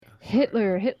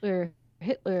Hitler, Hitler,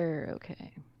 Hitler.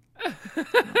 Okay.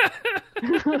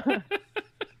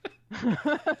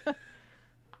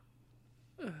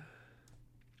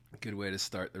 Good way to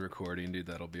start the recording, dude.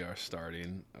 That'll be our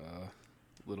starting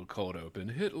little cold open.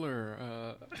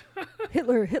 Hitler.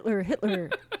 Hitler, Hitler, Hitler.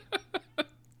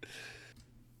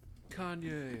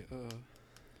 Kanye.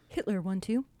 Hitler 1,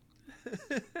 2.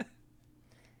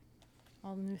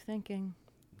 All the new thinking.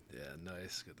 Yeah,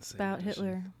 nice. Got the same About edition.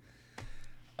 Hitler.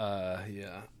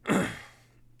 Yeah. I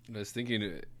was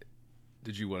thinking,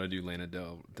 did you want to do Lana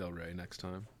Del Rey next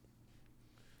time?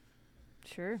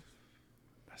 Sure.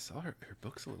 I saw her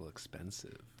book's a little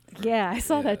expensive. Yeah, I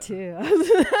saw that too. I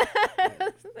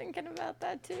was thinking about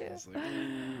that too. I was like,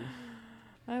 ooh.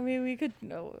 I mean, we could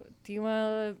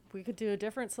we could do a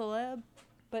different celeb,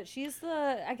 but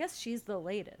I guess she's the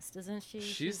latest, isn't she?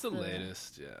 She's the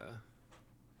latest, yeah.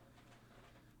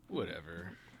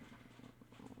 Whatever.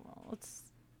 Well,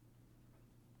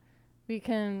 we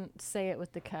can say it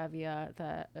with the caveat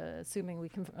that assuming we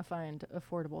can find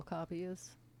affordable copies.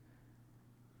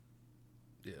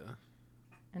 Yeah.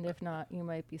 And if not, you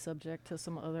might be subject to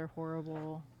some other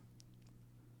horrible...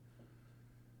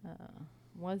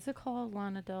 what's it called?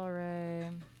 Lana Del Rey.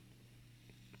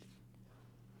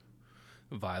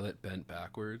 Violet Bent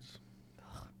Backwards.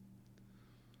 Ugh.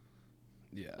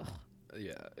 Yeah. Ugh.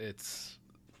 Yeah, it's...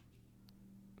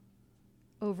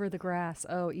 Over the Grass.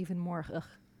 Oh, even more. Ugh.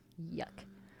 Yuck.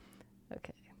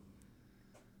 Okay.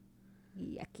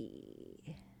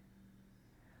 Yucky.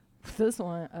 This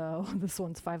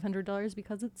one's $500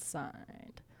 because it's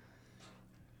signed.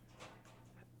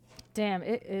 Damn,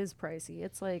 it is pricey.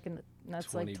 It's like,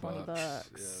 that's like $20.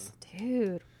 Yeah.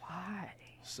 Dude, why?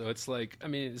 So it's like, I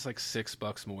mean, it's like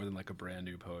 $6 more than like a brand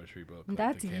new poetry book. Like,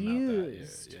 that's that came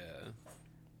used. out that year. Yeah.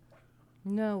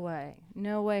 No way.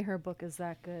 No way her book is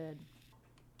that good.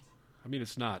 I mean,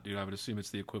 it's not, dude. I would assume it's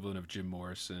the equivalent of Jim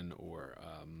Morrison or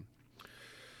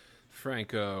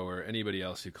Franco or anybody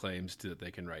else who claims that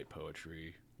they can write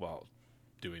poetry while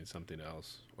doing something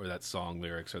else, or that song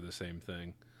lyrics are the same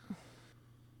thing.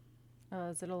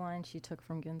 Is it a line she took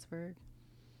from Ginsberg?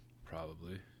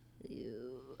 Probably.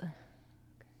 Ew.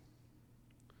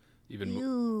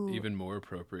 Even more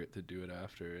appropriate to do it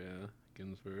after, yeah,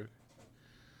 Ginsberg.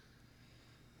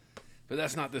 But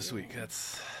that's not this week.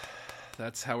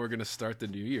 That's how we're gonna start the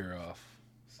new year off.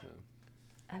 So.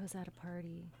 I was at a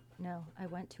party. No, I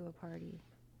went to a party.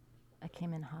 I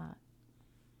came in hot.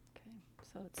 Okay,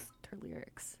 so it's her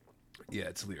lyrics. Yeah,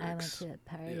 it's lyrics. I went to a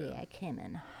party. Yeah. I came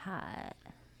in hot.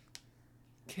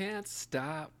 Can't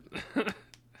stop.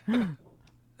 I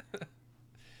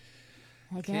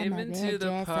came into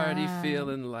the party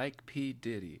feeling like P.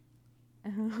 Diddy.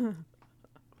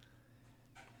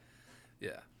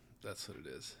 Yeah, that's what it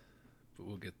is. But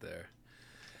we'll get there.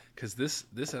 Because this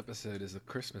episode is a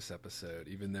Christmas episode,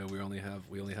 even though we only have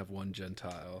one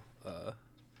Gentile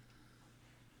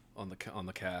on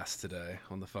the cast today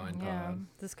on the Fine Pod.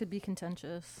 This could be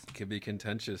contentious. It could be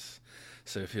contentious.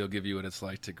 So if he'll give you what it's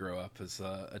like to grow up as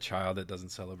a child that doesn't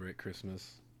celebrate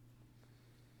Christmas,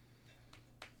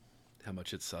 how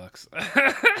much it sucks.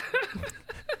 Yeah,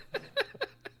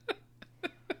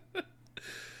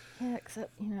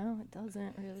 except it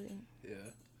doesn't really.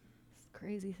 Yeah, it's a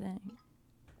crazy thing.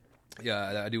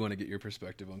 Yeah, I do want to get your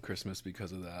perspective on Christmas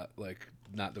because of that. Like,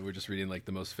 not that we're just reading like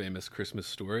the most famous Christmas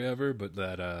story ever, but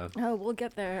that. Oh, we'll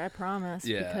get there. I promise.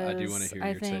 Yeah, I do want to hear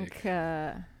your take. I think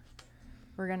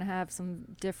we're gonna have some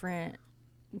different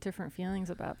feelings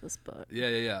about this book.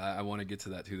 Yeah. I want to get to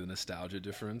that too, the nostalgia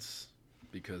difference,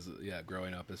 because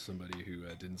growing up as somebody who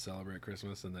didn't celebrate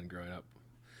Christmas, and then growing up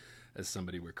as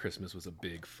somebody where Christmas was a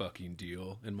big fucking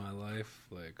deal in my life.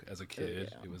 Like as a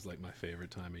kid, It was like my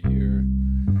favorite time of year.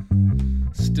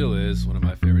 Still is one of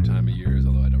my favorite time of years,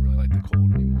 although I don't really like the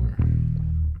cold anymore.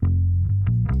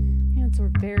 Yeah, it's a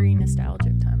very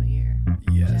nostalgic time of year.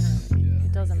 Yes. Generally. Yeah.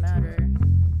 It doesn't matter.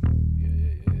 Yeah.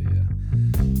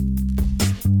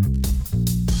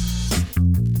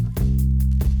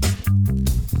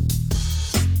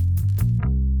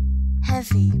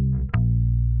 Heavy.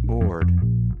 Bored.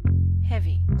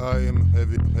 Heavy. I am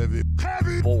heavy.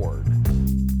 Bored.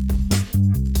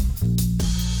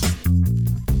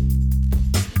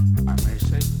 I may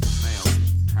say that the male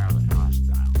is entirely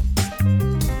hostile.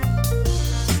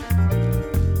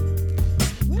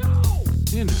 No!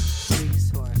 Inner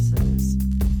Resources.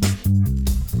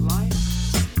 life,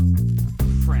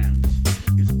 friends,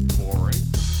 is boring.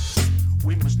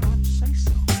 We must not say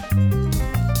so.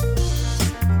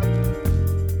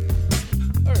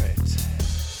 All right.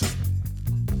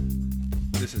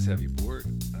 This is Heavy Board.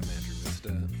 I'm Andrew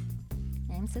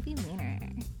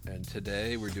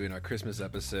today we're doing our Christmas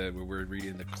episode where we're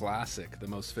reading the classic, the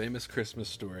most famous Christmas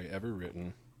story ever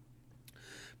written,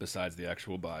 besides the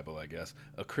actual Bible, I guess,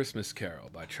 A Christmas Carol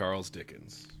by Charles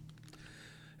Dickens.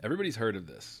 Everybody's heard of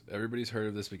this. Everybody's heard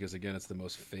of this because, again, it's the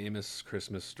most famous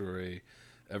Christmas story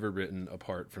ever written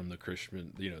apart from the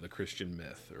Christian, the Christian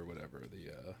myth or whatever,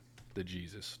 the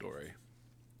Jesus story.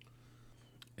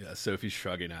 Yeah, Sophie's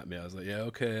shrugging at me. I was like, yeah,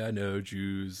 okay, I know,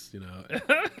 Jews, I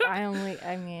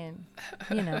mean,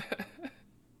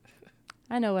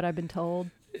 I know what I've been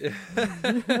told.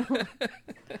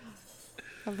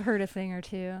 I've heard a thing or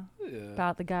two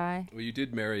about the guy. Well, you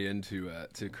did marry into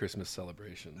to Christmas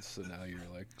celebrations, so now you're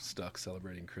like stuck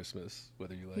celebrating Christmas,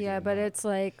 whether you like it Yeah, or but not. it's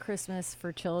like Christmas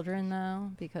for children,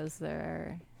 though, because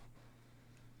they're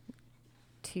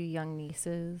 2 young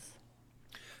nieces.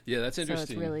 Yeah, that's interesting.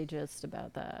 So it's really just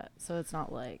about that. So it's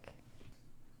not like...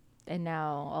 And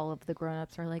now all of the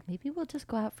grown-ups are like, maybe we'll just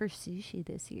go out for sushi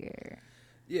this year.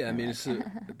 Yeah, I mean, so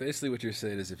basically what you're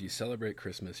saying is if you celebrate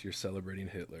Christmas, you're celebrating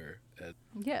Hitler.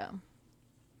 Yeah.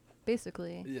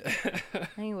 Basically. Yeah.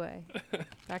 Anyway,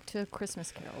 back to A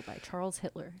Christmas Carol by Charles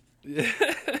Hitler. Yeah.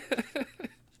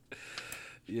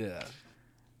 Yeah.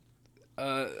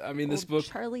 I mean, this book...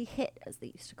 Charlie Hit, as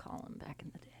they used to call him back in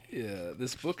the day. Yeah,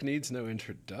 this book needs no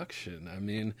introduction. I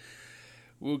mean,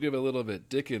 we'll give a little bit.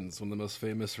 Dickens, one of the most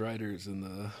famous writers in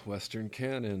the Western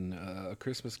canon, A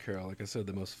Christmas Carol, like I said,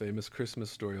 the most famous Christmas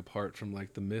story apart from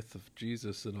like the myth of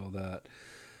Jesus and all that.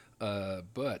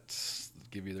 But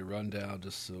give you the rundown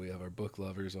just so we have our book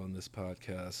lovers on this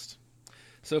podcast.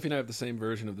 Sophie and I have the same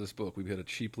version of this book. We've got a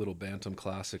cheap little Bantam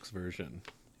Classics version.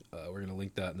 We're going to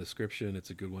link that in the description. It's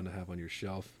a good one to have on your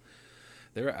shelf.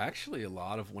 There are actually a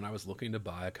lot of, when I was looking to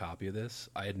buy a copy of this,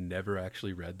 I had never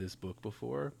actually read this book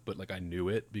before, but like I knew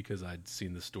it because I'd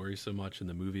seen the story so much and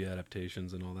the movie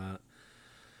adaptations and all that.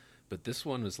 But this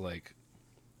one was like,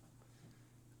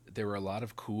 there were a lot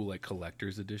of cool like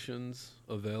collector's editions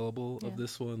available of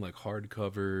this one, like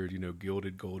hardcover,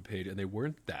 gilded gold page, and they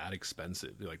weren't that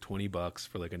expensive. They're like $20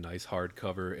 for like a nice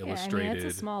hardcover illustrated. I mean,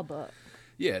 it's a small book.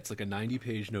 Yeah, it's like a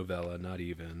 90-page novella, not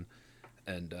even.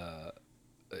 And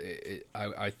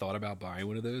I thought about buying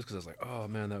one of those because I was like, oh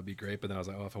man, that would be great. But then I was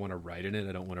like, oh, if I want to write in it,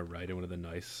 I don't want to write in one of the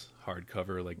nice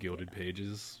hardcover, like gilded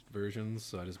pages versions.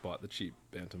 So I just bought the cheap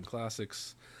Bantam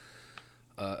Classics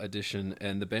edition.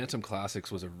 And the Bantam Classics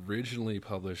was originally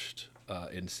published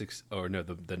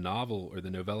the novel or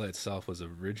the novella itself was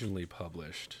originally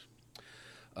published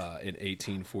in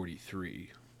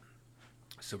 1843.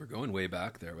 So we're going way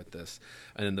back there with this.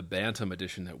 And then the Bantam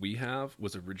edition that we have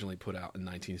was originally put out in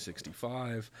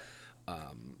 1965.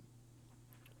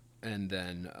 And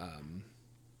then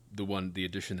the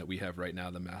edition that we have right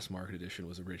now, the mass market edition,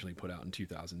 was originally put out in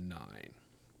 2009.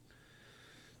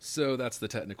 So that's the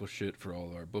technical shit for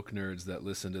all our book nerds that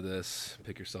listen to this.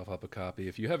 Pick yourself up a copy.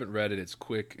 If you haven't read it, it's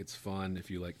quick, it's fun, if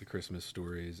you like the Christmas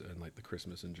stories and like the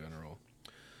Christmas in general.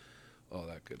 All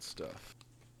that good stuff.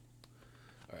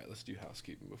 All right, let's do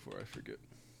housekeeping before I forget.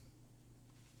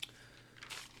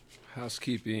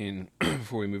 Housekeeping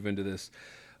before we move into this.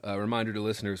 Reminder to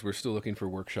listeners, we're still looking for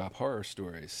workshop horror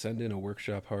stories. Send in a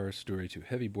workshop horror story to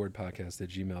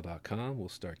heavyboardpodcast@gmail.com. We'll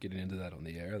start getting into that on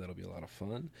the air. That'll be a lot of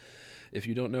fun. If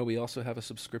you don't know, we also have a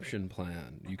subscription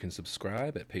plan. You can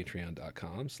subscribe at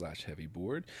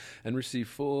patreon.com/heavyboard and receive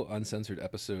full uncensored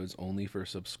episodes only for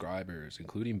subscribers,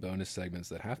 including bonus segments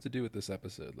that have to do with this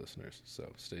episode, listeners.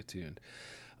 So stay tuned.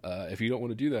 If you don't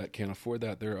want to do that, can't afford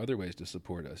that, there are other ways to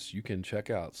support us. You can check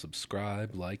out,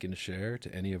 subscribe, like, and share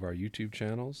to any of our YouTube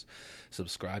channels.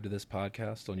 Subscribe to this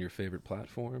podcast on your favorite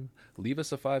platform. Leave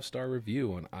us a 5-star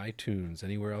review on iTunes,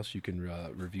 anywhere else you can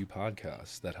review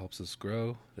podcasts. That helps us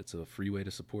grow. It's a free way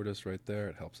to support us right there.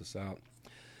 It helps us out.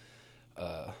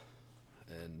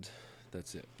 And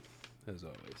that's it, as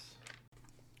always.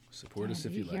 Support us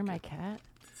if you like. Did you hear my cat?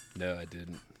 No, I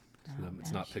didn't. It's man,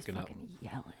 not she's picking up. fucking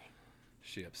yelling.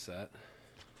 She upset?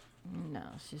 No,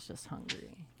 she's just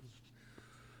hungry.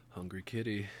 Hungry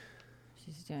kitty.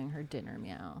 She's doing her dinner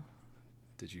meow.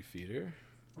 Did you feed her?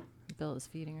 Bill is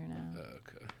feeding her now.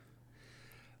 Okay.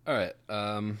 All right.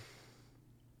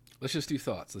 Let's just do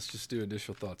thoughts. Let's just do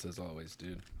initial thoughts as always,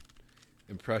 dude.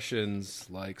 Impressions,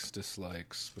 likes,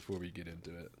 dislikes before we get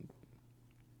into it.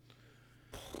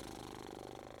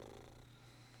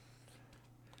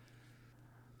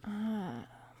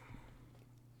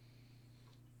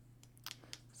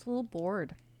 It's a little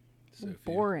bored. A little Sophie.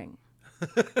 boring.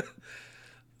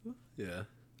 Yeah.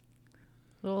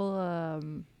 A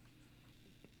little,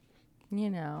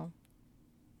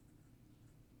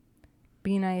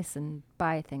 be nice and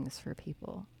buy things for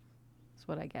people. That's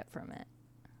what I get from it.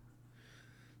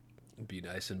 Be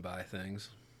nice and buy things.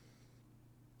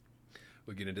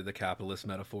 We get into the capitalist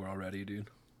metaphor already, dude.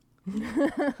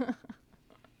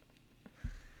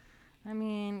 I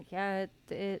mean, yeah,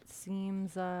 it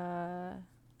seems, and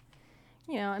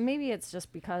maybe it's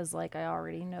just because, like, I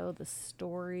already know the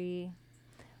story,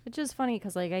 which is funny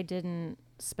because, like, I didn't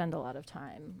spend a lot of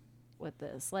time with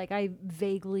this. Like, I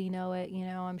vaguely know it,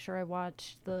 I'm sure I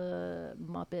watched the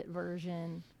Muppet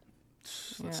version.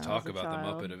 Let's Yeah, talk as a about the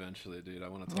child. Muppet eventually, dude. I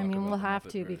want to talk I mean, about we'll the have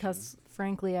Muppet to version. because,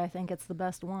 frankly, I think it's the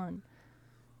best one.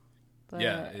 But,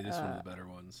 yeah, it is one of the better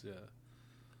ones, yeah.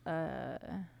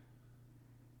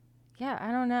 Yeah,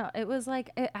 I don't know. It was like,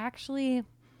 it actually,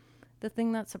 the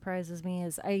thing that surprises me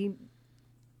is I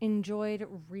enjoyed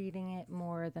reading it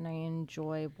more than I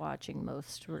enjoy watching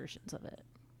most versions of it.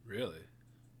 Really?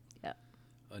 Yeah.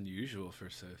 Unusual for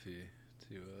Sophie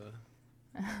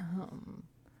to,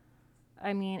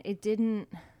 I mean, it didn't,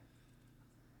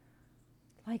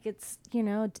 like, it's,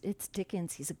 it's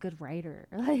Dickens. He's a good writer.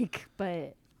 Like,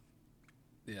 but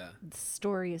yeah. the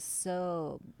story is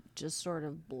so just sort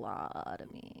of blah to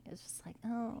me. It's just like,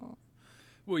 oh.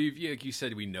 Well, like you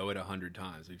said, we know it 100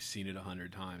 times. We've seen it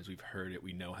 100 times. We've heard it.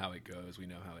 We know how it goes. We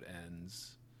know how it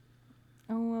ends.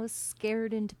 Oh, I was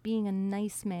scared into being a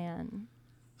nice man.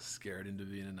 Scared into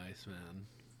being a nice man.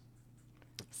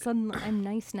 Suddenly, I'm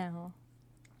nice now.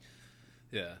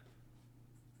 Yeah.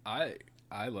 I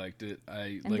liked it.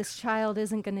 And this child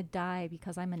isn't going to die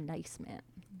because I'm a nice man.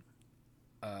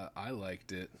 I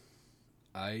liked it.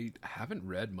 I haven't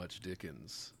read much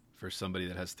Dickens for somebody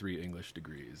that has 3 English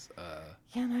degrees.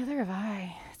 Yeah, neither have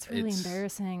I. It's really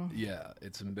embarrassing. Yeah,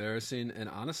 it's embarrassing. And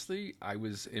honestly, I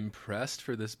was impressed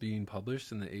for this being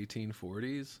published in the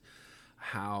 1840s,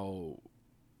 how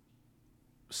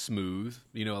smooth.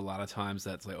 A lot of times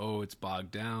that's like, oh, it's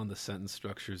bogged down. The sentence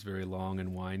structure is very long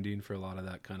and winding for a lot of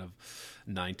that kind of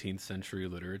 19th century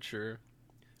literature.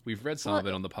 We've read some of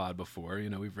it on the pod before.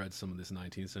 We've read some of this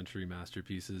 19th century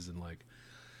masterpieces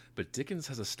but Dickens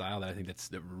has a style that I think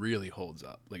that really holds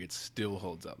up. Like, it still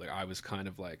holds up. Like, I was kind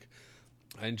of like,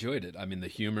 I enjoyed it. I mean, the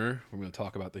humor, we're going to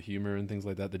talk about the humor and things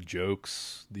like that. The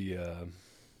jokes, it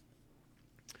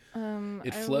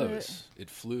flows. It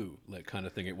flew, like, kind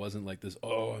of thing. It wasn't like this,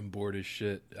 oh, I'm bored as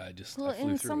shit. I flew in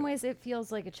through some it. ways, it feels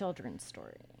like a children's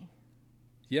story.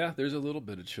 Yeah, there's a little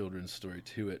bit of children's story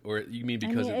to it. Or you mean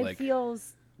because it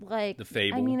feels like the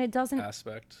fable it doesn't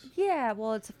aspect? Yeah,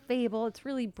 well, it's a fable. It's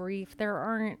really brief. There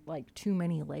aren't like too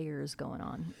many layers going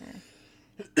on here.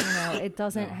 It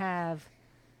doesn't have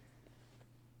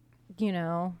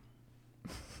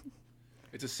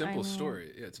It's a simple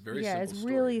story. Yeah, it's very simple. Yeah, it's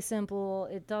really simple.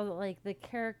 It does, like, the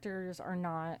characters are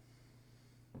not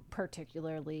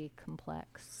particularly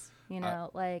complex.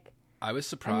 Like, I was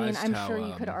surprised. I'm sure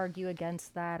you could argue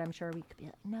against that. I'm sure we could be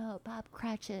like, no, Bob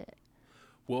Cratchit.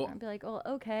 Well, I'd be like, oh,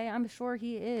 okay, I'm sure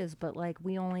he is, but, like,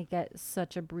 we only get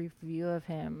such a brief view of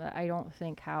him. I don't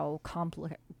think how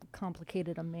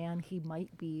complicated a man he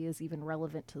might be is even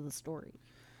relevant to the story.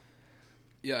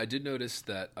 Yeah, I did notice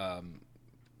that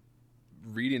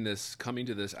reading this, coming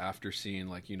to this after seeing,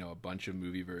 like, a bunch of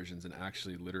movie versions and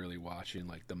actually literally watching,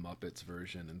 like, the Muppets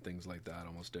version and things like that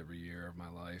almost every year of my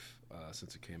life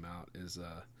since it came out, is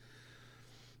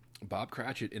Bob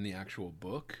Cratchit in the actual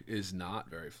book is not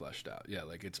very fleshed out. Yeah,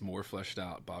 like, it's more fleshed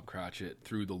out, Bob Cratchit,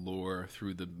 through the lore,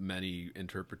 through the many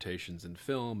interpretations in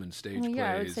film and stage plays.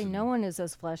 Yeah, I would say no one is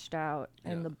as fleshed out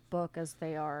in the book as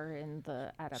they are in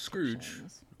the adaptations. Scrooge.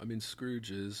 I mean,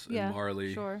 Scrooge is, and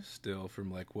Marley still,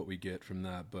 from, like, what we get from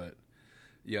that. But,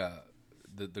 yeah,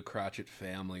 the Cratchit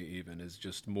family even is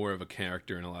just more of a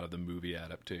character in a lot of the movie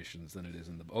adaptations than it is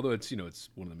in the... Although it's, it's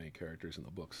one of the main characters in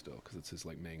the book still, because it's his,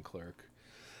 like, main clerk,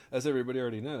 as everybody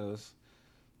already knows.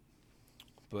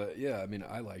 But yeah, I mean,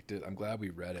 I liked it. I'm glad we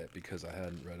read it because I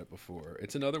hadn't read it before.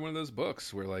 It's another one of those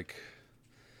books where, like,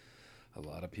 a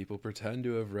lot of people pretend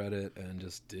to have read it and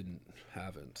just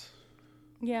haven't.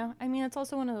 Yeah, I mean, it's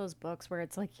also one of those books where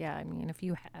it's like, yeah, I mean, if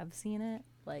you have seen it,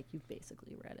 like, you've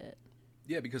basically read it.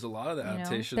 Yeah, because a lot of the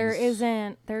adaptations...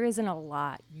 There isn't a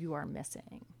lot you are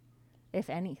missing, if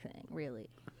anything, really.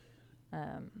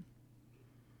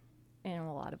 And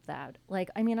a lot of that, like,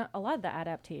 I mean, a lot of the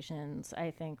adaptations, I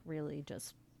think, really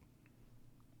just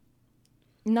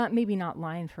maybe not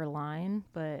line for line,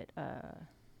 but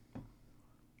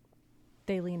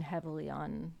they lean heavily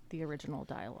on the original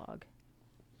dialogue.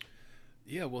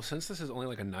 Yeah, well, since this is only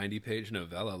like a 90-page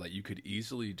novella, like, you could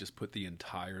easily just put the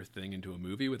entire thing into a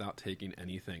movie without taking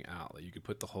anything out. Like, you could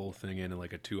put the whole thing in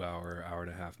like a 2-hour,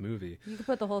 hour-and-a-half movie. You could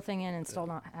put the whole thing in and still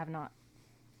not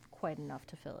quite enough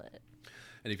to fill it.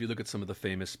 And if you look at some of the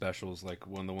famous specials, like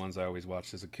one of the ones I always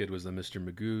watched as a kid was the Mr.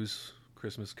 Magoo's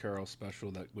Christmas Carol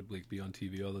special that would, like, be on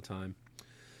TV all the time.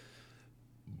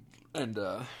 And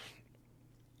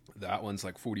that one's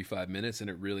like 45 minutes, and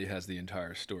it really has the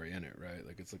entire story in it, right?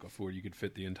 Like it's like you could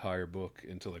fit the entire book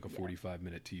into like a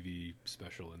 45-minute TV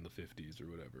special in the 50s or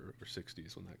whatever, or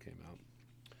 60s when that came out.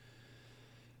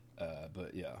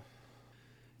 But yeah,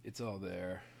 it's all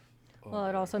there. Well,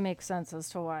 it also makes sense as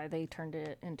to why they turned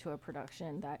it into a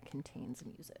production that contains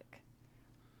music.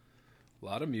 A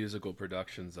lot of musical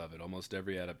productions of it. Almost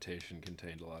every adaptation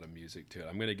contained a lot of music to it.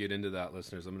 I'm going to get into that,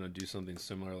 listeners. I'm going to do something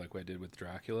similar like I did with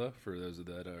Dracula for those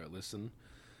that listen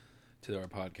to our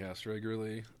podcast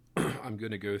regularly. I'm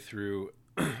going to go through,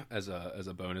 as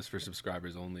a bonus for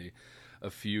subscribers only, a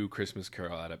few Christmas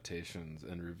Carol adaptations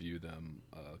and review them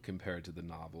compared to the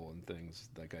novel and things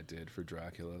like I did for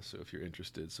Dracula. So if you're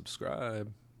interested,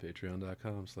 subscribe.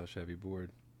 Patreon.com/heavyboard.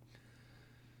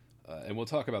 And we'll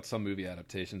talk about some movie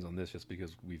adaptations on this just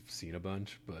because we've seen a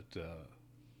bunch, but I'm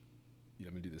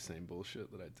going to do the same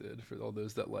bullshit that I did for all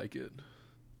those that like it.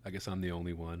 I guess I'm the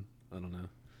only one. I don't know.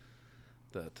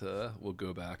 That we'll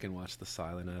go back and watch the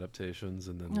silent adaptations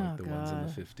and then like ones in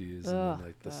the 50s and then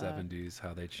like the 70s,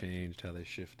 how they changed, how they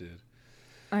shifted.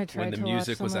 I tried when the to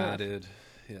music watch was some added.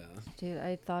 Yeah. Dude,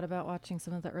 I thought about watching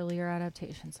some of the earlier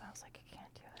adaptations. I was like, I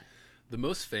can't do it. The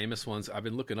most famous ones, I've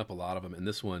been looking up a lot of them, and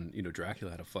this one,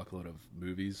 Dracula had a fuckload of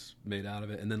movies made out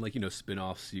of it, and then like,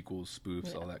 spin-offs, sequels,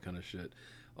 spoofs, all that kind of shit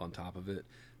on top of it.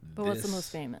 But what's the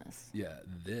most famous? Yeah,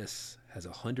 this has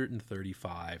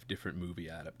 135 different movie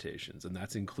adaptations, and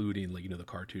that's including like, the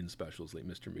cartoon specials like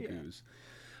Mr. Magoo's.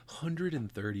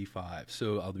 135.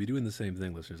 So I'll be doing the same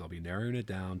thing, listeners. I'll be narrowing it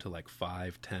down to like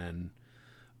 5-10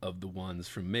 of the ones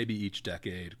from maybe each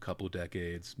decade, couple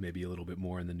decades, maybe a little bit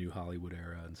more in the new Hollywood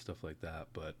era and stuff like that.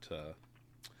 But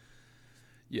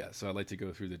so I'd like to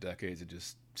go through the decades and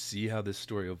just see how this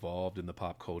story evolved in the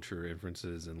pop culture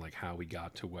inferences and like how we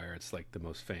got to where it's like the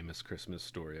most famous Christmas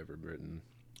story ever written.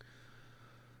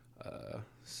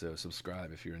 So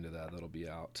subscribe if you're into that. That'll be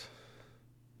out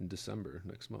in December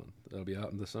next month. That'll be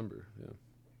out in December. Yeah.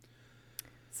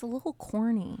 It's a little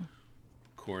corny.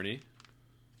 Corny?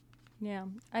 Yeah,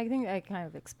 I think I kind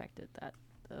of expected that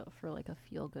though for like a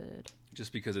feel good.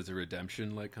 Just because it's a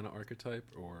redemption like kind of archetype,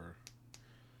 or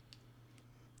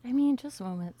I mean, just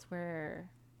moments where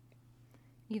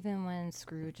even when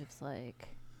Scrooge is like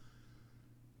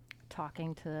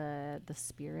talking to the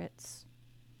spirits,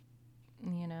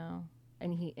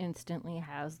 and he instantly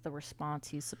has the response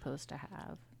he's supposed to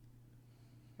have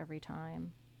every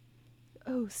time.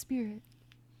 Oh, spirit.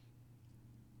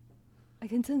 I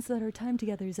can sense that our time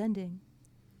together is ending.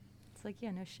 It's like,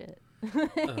 yeah, no shit.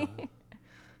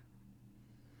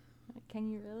 Can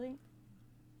you really?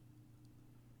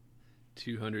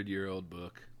 200-year-old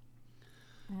book.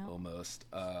 Yeah. Almost.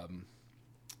 But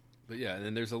yeah, and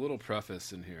then there's a little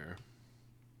preface in here.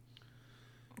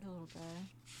 A little guy.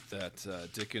 That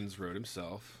Dickens wrote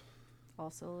himself.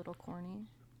 Also a little corny.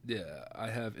 Yeah, I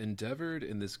have endeavored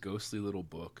in this ghostly little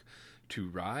book to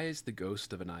rise the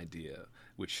ghost of an idea,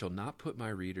 which shall not put my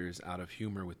readers out of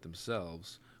humor with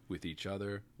themselves, with each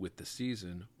other, with the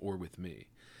season, or with me.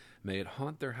 May it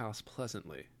haunt their house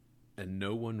pleasantly, and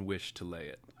no one wish to lay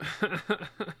it.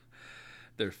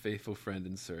 Their faithful friend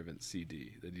and servant,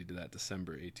 C.D. That he did that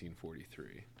December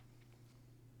 1843.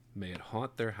 May it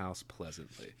haunt their house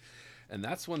pleasantly. And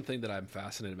that's one thing that I'm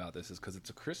fascinated about this is because it's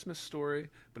a Christmas story,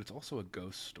 but it's also a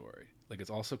ghost story. Like, it's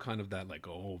also kind of that, like,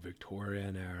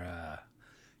 Victorian era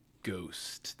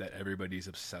ghost that everybody's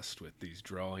obsessed with. These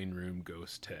drawing room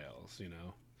ghost tales,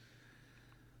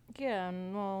 Yeah,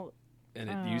 well... And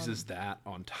it uses that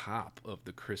on top of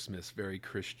the Christmas, very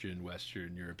Christian,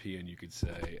 Western European, you could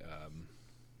say,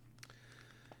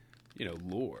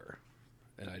 lore.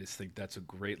 And I just think that's a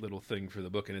great little thing for the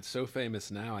book. And it's so famous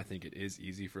now, I think it is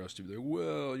easy for us to be like,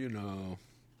 well,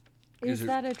 Is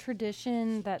that a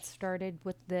tradition that started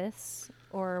with this?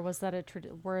 Or was that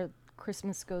where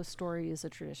Christmas ghost story is a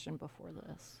tradition before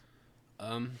this? I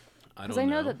don't know. Because I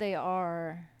know that they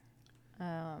are...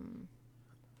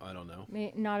 I don't know.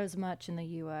 Not as much in the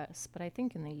U.S., but I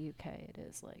think in the UK it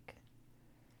is like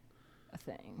a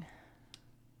thing.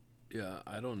 Yeah,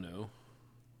 I don't know.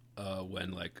 When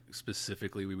like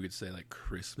specifically we would say like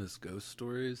Christmas ghost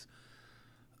stories,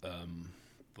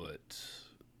 but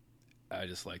I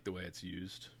just like the way it's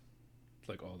used,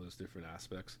 like all those different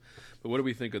aspects. But what do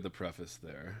we think of the preface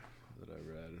there that I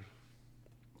read?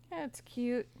 Yeah, it's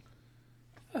cute,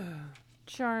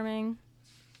 charming.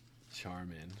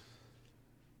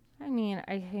 I mean,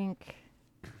 I think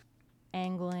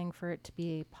angling for it to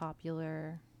be a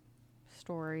popular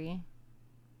story.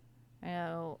 I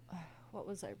know, what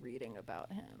was I reading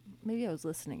about him? Maybe I was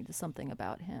listening to something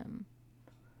about him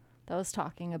that was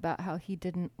talking about how he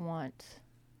didn't want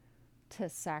to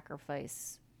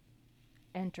sacrifice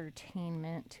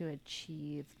entertainment to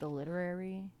achieve the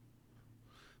literary.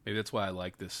 Maybe that's why I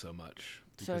like this so much,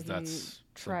 So because he that's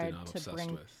tried something I'm to obsessed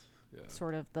bring with. Yeah.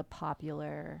 sort of the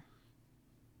popular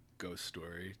Ghost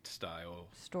story style.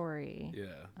 story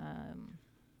Yeah.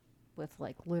 with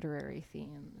like literary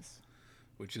themes.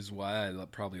 Which is why I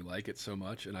probably like it so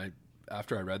much. And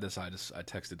after I read this, I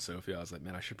texted Sophie. I was like,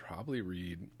 man, I should probably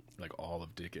read like all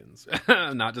of Dickens,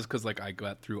 not just because like I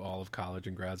got through all of college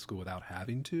and grad school without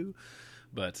having to,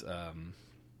 but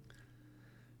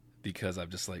because I'm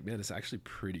just like, man, it's actually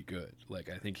pretty good. Like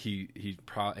I think he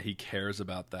cares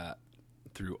about that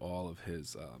through all of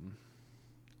his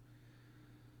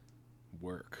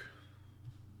work.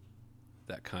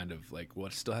 That kind of like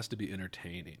what still has to be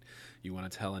entertaining. You want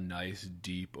to tell a nice,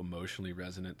 deep, emotionally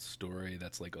resonant story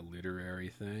that's like a literary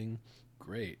thing,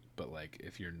 great. But like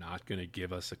if you're not going to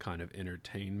give us a kind of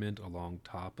entertainment along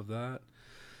top of that,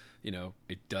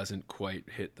 it doesn't quite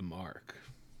hit the mark.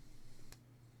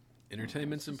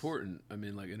 Entertainment's important. I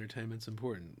mean, like entertainment's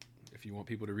important. If you want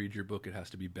people to read your book, it has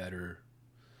to be better,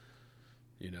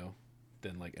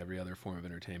 than like every other form of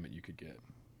entertainment you could get.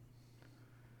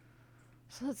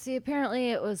 So let's see,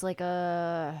 apparently it's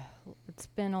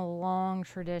been a long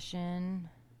tradition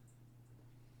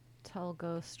to tell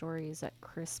ghost stories at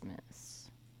Christmas,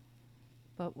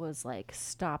 but was like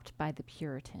stopped by the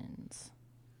Puritans.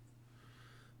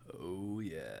 Oh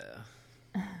yeah.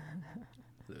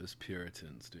 Those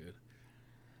Puritans, dude.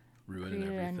 Ruining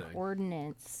Created everything. an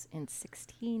ordinance in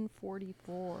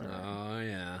 1644. Oh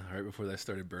yeah, right before they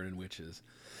started burning witches.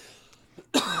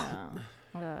 Yeah.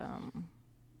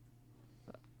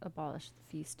 Abolished the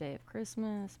feast day of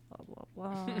Christmas, blah,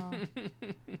 blah, blah.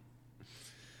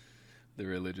 The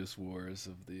religious wars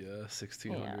of the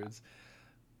 1600s.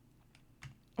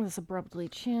 This abruptly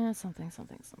changed something.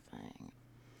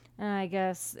 And I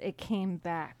guess it came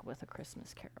back with A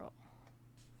Christmas Carol.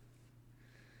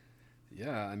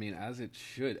 Yeah, I mean, as it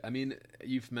should. I mean,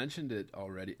 you've mentioned it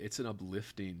already. It's an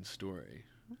uplifting story.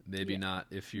 Maybe not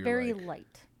if you're very like,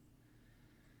 light.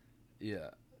 Yeah,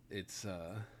 it's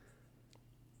a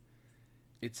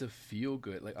feel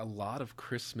good. Like a lot of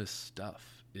Christmas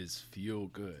stuff is feel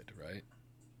good, right?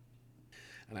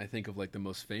 And I think of like the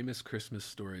most famous Christmas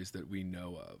stories that we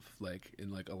know of, like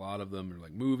in like a lot of them are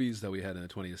like movies that we had in the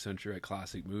 20th century, like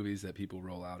classic movies that people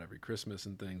roll out every Christmas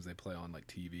and things. They play on like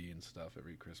TV and stuff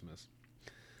every Christmas.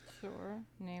 Sure,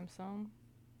 name some.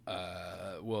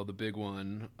 Well, the big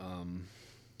one,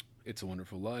 It's a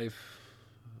Wonderful Life.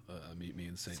 Meet Me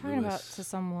in St. Louis. Talking to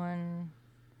someone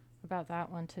about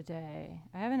that one today.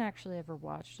 I haven't actually ever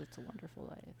watched It's a Wonderful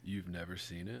Life. You've never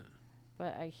seen it?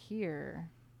 But I hear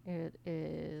it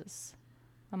is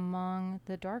among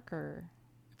the darker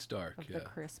It's dark, of yeah. the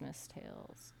Christmas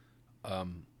tales.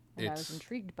 And I It's was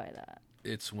intrigued by that.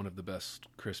 it's one of the best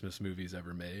Christmas movies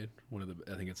ever made.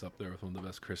 I think it's up there with one of the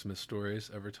best Christmas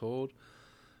stories ever told.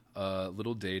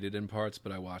 Little dated in parts,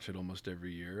 but I watch it almost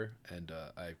every year, and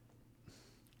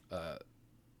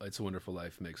It's a Wonderful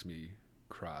Life makes me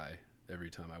cry every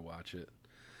time I watch it.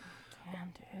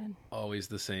 Damn, dude. Always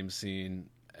the same scene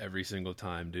every single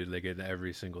time, dude. Like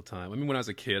every single time. I mean, when I was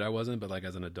a kid, I wasn't, but like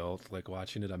as an adult, like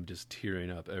watching it, I'm just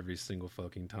tearing up every single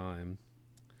fucking time.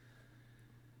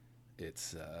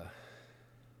 It's,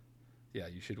 yeah,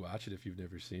 you should watch it if you've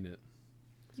never seen it.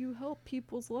 You help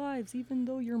people's lives even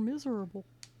though you're miserable.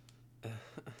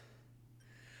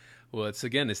 Well, it's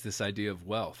this idea of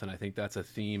wealth, and I think that's a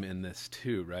theme in this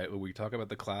too, right? When we talk about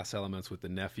the class elements with the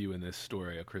nephew in this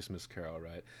story, A Christmas Carol,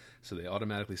 right? So they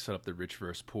automatically set up the rich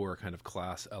versus poor kind of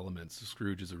class elements.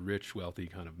 Scrooge is a rich, wealthy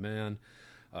kind of man.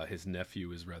 His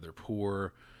nephew is rather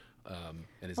poor, and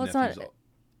his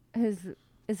nephew's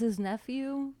Is his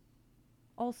nephew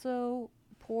also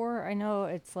poor? I know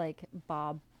it's like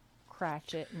Bob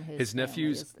Cratchit and his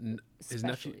nephew's family is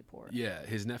especially poor. Yeah,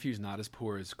 his nephew's not as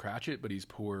poor as Cratchit, but he's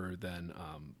poorer than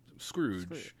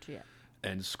Scrooge. Yeah.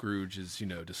 And Scrooge is,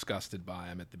 disgusted by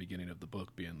him at the beginning of the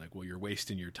book, being like, well, you're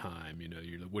wasting your time.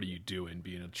 You're like, what are you doing?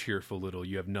 Being a cheerful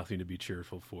you have nothing to be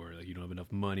cheerful for. Like, you don't have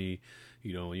enough money.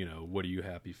 What are you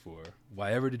happy for?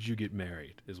 Why ever did you get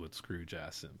married is what Scrooge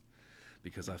asks him.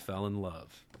 Because I fell in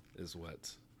love is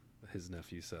what his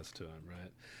nephew says to him,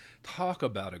 right? Talk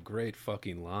about a great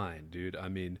fucking line, dude. I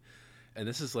mean, and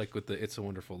this is like with the It's a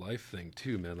Wonderful Life thing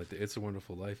too, man. Like the It's a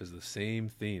Wonderful Life is the same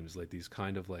themes, like these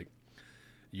kind of like,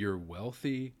 you're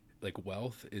wealthy, like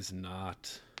wealth is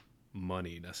not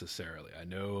money necessarily. I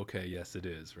know, okay, yes it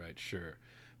is, right? Sure.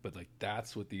 But like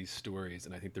that's what these stories,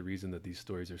 and I think the reason that these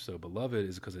stories are so beloved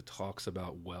is because it talks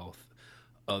about wealth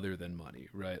other than money,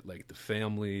 right? Like the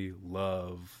family,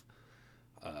 love,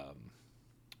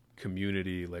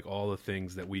 community, like all the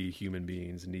things that we human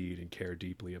beings need and care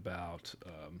deeply about,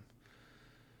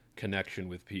 connection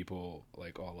with people,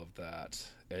 like all of that.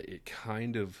 It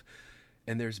kind of,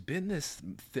 and there's been this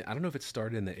I don't know if it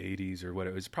started in the 80s or what,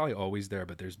 it was probably always there,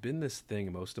 but there's been this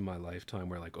thing most of my lifetime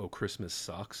where like, oh, Christmas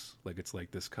sucks. Like it's like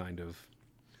this kind of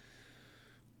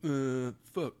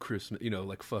fuck Christmas, you know,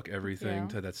 like fuck everything,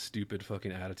 to that stupid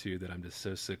fucking attitude that I'm just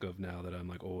so sick of now that I'm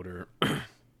like older.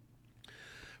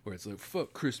 Where it's like,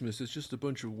 fuck Christmas, it's just a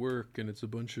bunch of work and it's a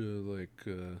bunch of like,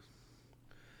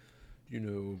 you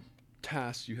know,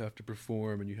 tasks you have to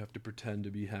perform and you have to pretend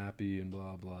to be happy and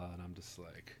blah blah. And I'm just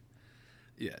like,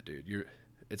 yeah, dude,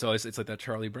 it's like that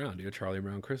Charlie Brown, dude, Charlie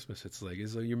Brown Christmas. It's like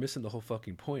you're missing the whole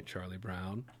fucking point, Charlie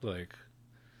Brown. Like,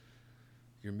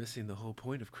 you're missing the whole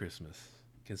point of Christmas.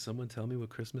 Can someone tell me what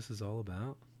Christmas is all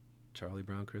about? Charlie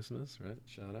Brown Christmas, right?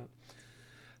 Shout out.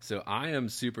 So I am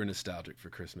super nostalgic for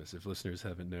Christmas. If listeners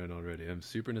haven't known already, I'm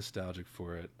super nostalgic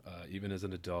for it. Even as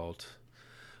an adult,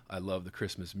 I love the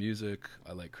Christmas music.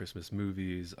 I like Christmas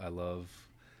movies. I love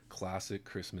classic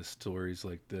Christmas stories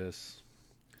like this.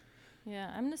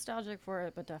 Yeah, I'm nostalgic for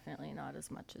it, but definitely not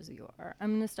as much as you are.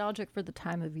 I'm nostalgic for the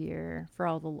time of year, for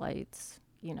all the lights,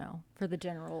 you know, for the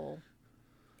general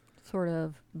sort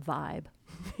of vibe,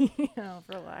 you know,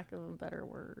 for lack of a better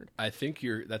word. I think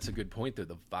that's a good point there,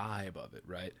 the vibe of it,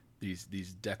 right? These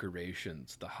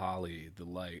decorations, the holly, the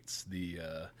lights,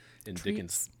 in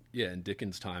Dickens, in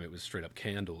Dickens' time it was straight up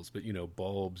candles, but you know,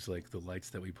 bulbs, like the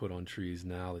lights that we put on trees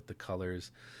now, like the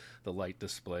colors, the light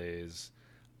displays,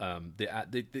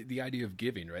 the idea of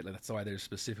giving, right? Like that's why there's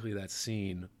specifically that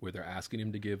scene where they're asking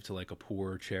him to give to like a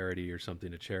poor charity or something,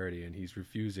 to charity, and he's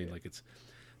refusing. Like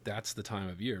that's the time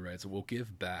of year, right? So we'll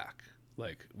give back.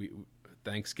 Like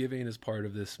Thanksgiving is part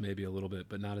of this, maybe a little bit,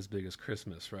 but not as big as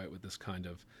Christmas, right? With this kind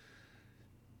of,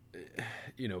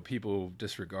 you know, people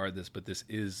disregard this, but this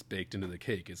is baked into the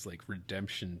cake. It's like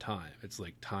redemption time. It's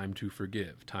like time to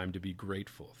forgive, time to be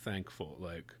grateful, thankful,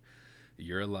 like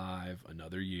you're alive,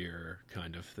 another year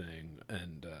kind of thing.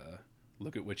 And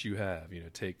look at what you have, you know,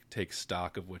 take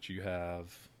stock of what you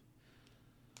have,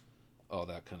 all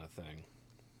that kind of thing.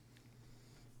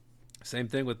 Same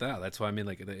thing with that. That's why I mean,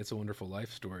 like, It's a Wonderful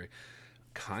Life story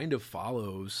kind of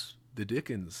follows the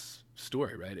Dickens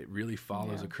story, right? It really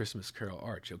follows a Christmas Carol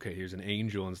arch. Okay, here's an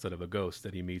angel instead of a ghost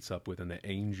that he meets up with, and the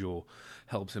angel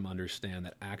helps him understand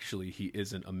that actually he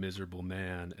isn't a miserable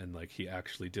man, and like he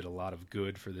actually did a lot of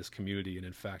good for this community, and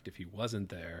in fact, if he wasn't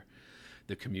there,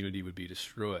 the community would be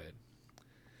destroyed.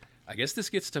 I guess this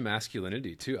gets to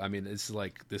masculinity too. I mean, it's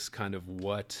like this kind of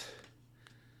what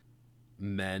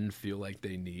men feel like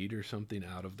they need or something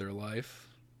out of their life,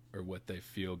 or what they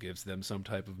feel gives them some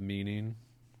type of meaning.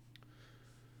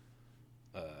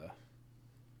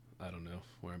 I don't know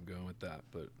where I'm going with that,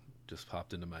 but just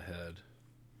popped into my head.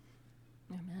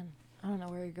 Yeah, man. I don't know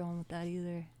where you're going with that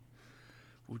either.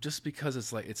 Well, just because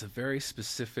it's like, it's a very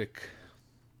specific,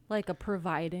 like a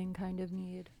providing kind of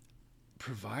need.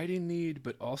 Providing need,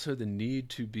 but also the need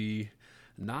to be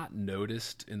not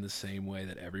noticed in the same way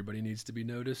that everybody needs to be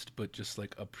noticed, but just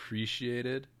like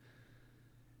appreciated.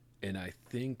 And I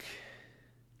think,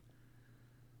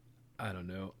 I don't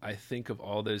know, I think of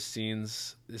all those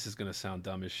scenes, this is going to sound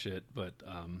dumb as shit, but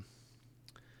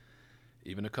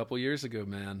even a couple years ago,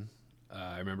 man,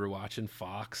 I remember watching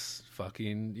Fox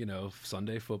fucking, you know,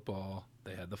 Sunday football.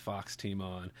 They had the Fox team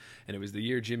on, and it was the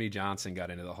year Jimmy Johnson got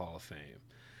into the Hall of Fame.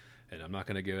 And I'm not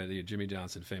going to go into Jimmy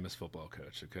Johnson, famous football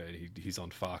coach, okay? He's on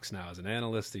Fox now as an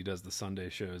analyst. He does the Sunday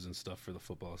shows and stuff for the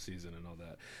football season and all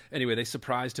that. Anyway, they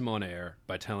surprised him on air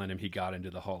by telling him he got into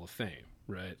the Hall of Fame,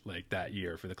 right? Like that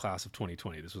year for the class of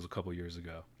 2020. This was a couple years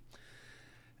ago.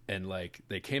 And like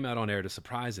they came out on air to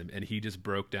surprise him, and he just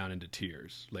broke down into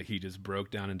tears. Like he just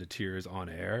broke down into tears on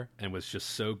air and was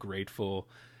just so grateful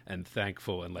and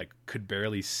thankful, and like could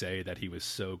barely say that he was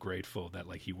so grateful that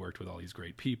like he worked with all these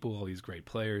great people, all these great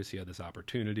players, he had this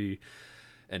opportunity.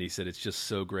 And he said it's just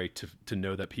so great to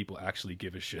know that people actually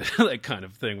give a shit. Like kind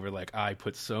of thing where like I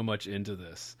put so much into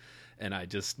this, and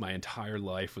my entire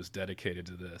life was dedicated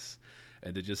to this,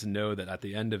 and to just know that at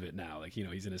the end of it now, like, you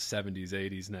know, he's in his 70s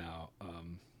 80s now,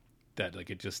 that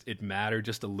like it mattered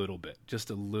just a little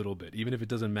bit, even if it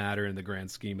doesn't matter in the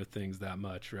grand scheme of things that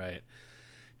much, right?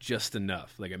 Just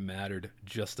enough, like it mattered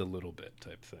just a little bit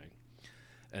type thing.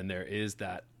 And there is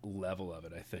that level of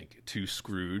it, I think, to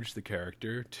Scrooge, the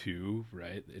character, to,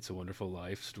 right, It's a Wonderful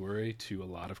Life story, to a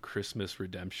lot of Christmas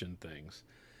redemption things.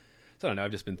 So I don't know,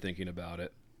 I've just been thinking about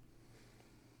it.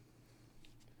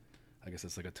 I guess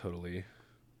it's like a totally...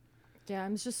 Yeah,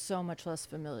 I'm just so much less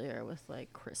familiar with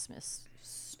like Christmas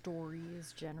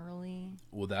stories generally.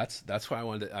 Well, that's why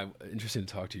I'm interested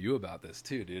to talk to you about this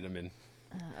too, dude. I mean,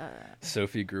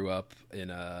 Sophie grew up in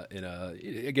a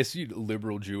I guess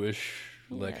liberal Jewish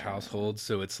household,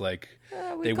 so it's like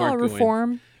We they call weren't it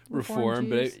going reform,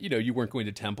 but Jews. you weren't going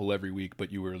to temple every week,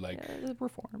 but you were like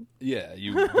Reform.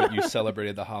 but you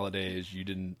celebrated the holidays. You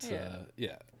didn't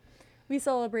We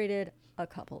celebrated a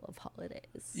couple of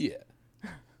holidays. yeah.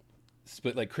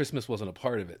 But like Christmas wasn't a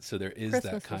part of it, so there is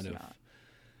Christmas that kind was of not.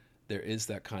 there is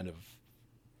that kind of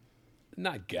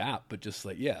not gap, but just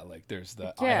like there's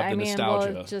the Yeah, I have the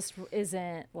nostalgia. well, it just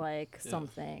isn't like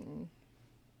something.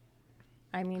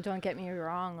 I mean, don't get me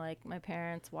wrong. Like my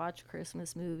parents watch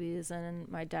Christmas movies, and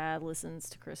my dad listens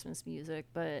to Christmas music.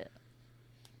 But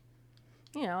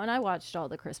and I watched all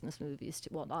the Christmas movies too.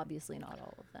 Well, obviously not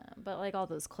all of them, but like all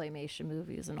those claymation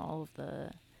movies and all of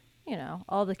the,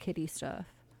 all the kiddie stuff.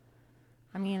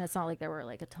 I mean, it's not like there were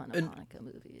like a ton of Hanukkah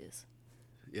movies.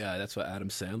 Yeah, that's why Adam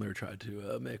Sandler tried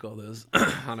to make all those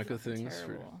Hanukkah things.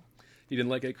 Terrible. You didn't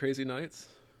like 8 Crazy Nights?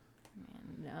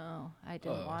 No, I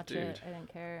didn't watch dude. it. I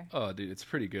didn't care. Oh, dude, it's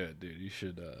pretty good, dude. You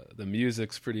should. The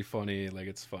music's pretty funny. Like,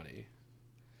 it's funny.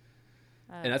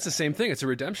 And that's the same thing. It's a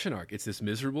redemption arc. It's this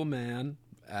miserable man,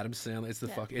 Adam Sandler. It's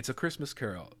it's a Christmas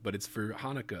Carol, but it's for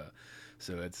Hanukkah.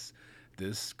 So it's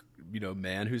this,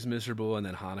 man who's miserable, and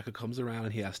then Hanukkah comes around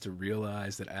and he has to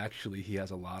realize that actually he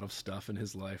has a lot of stuff in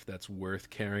his life that's worth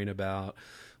caring about,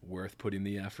 worth putting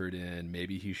the effort in.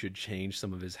 Maybe he should change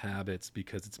some of his habits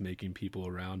because it's making people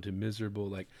around him miserable.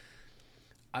 Like,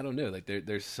 I don't know. Like,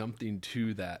 there's something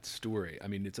to that story. I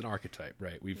mean, it's an archetype,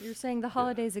 right? You're saying the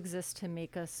holidays exist to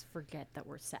make us forget that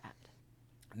we're sad.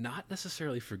 Not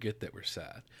necessarily forget that we're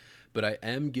sad, but I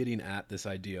am getting at this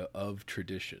idea of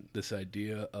tradition, this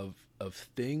idea of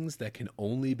things that can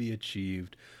only be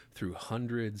achieved through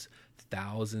hundreds,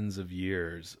 thousands of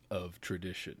years of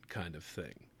tradition kind of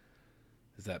thing.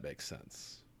 Does that make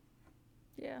sense?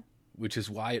 Yeah. Which is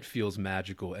why it feels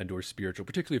magical and or spiritual,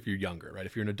 particularly if you're younger, right?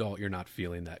 If you're an adult, you're not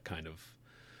feeling that kind of,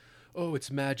 oh, it's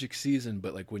magic season.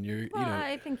 But like when you're,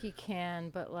 I think you can,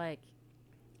 but like,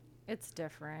 it's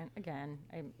different. Again,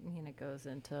 I mean, it goes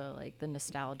into like the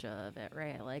nostalgia of it,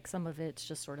 right? Like some of it's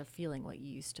just sort of feeling what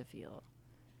you used to feel.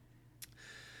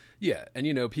 Yeah,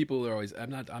 and people are always.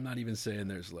 I'm not even saying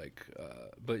there's like,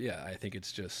 but yeah, I think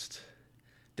it's just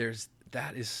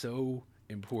that is so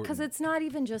important because it's not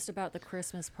even just about the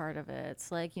Christmas part of it.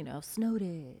 It's like snow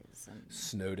days.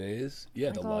 Snow days, yeah,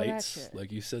 like the all that lights, shit.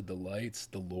 like you said, the lights,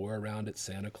 the lore around it,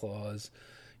 Santa Claus,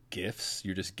 gifts.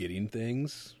 You're just getting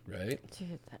things, right?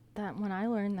 Dude, that when I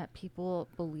learned that people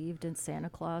believed in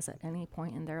Santa Claus at any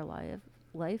point in their life,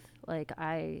 like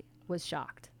I was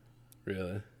shocked.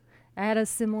 Really? I had a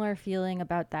similar feeling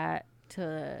about that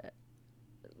to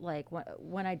like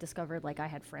when I discovered like I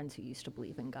had friends who used to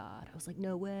believe in God. I was like,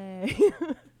 no way.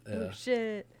 Oh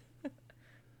shit.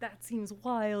 That seems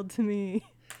wild to me.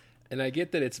 And I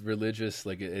get that it's religious,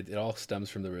 like it all stems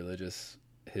from the religious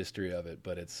history of it,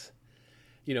 but it's,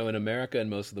 in America and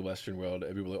most of the Western world,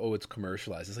 everybody, oh, it's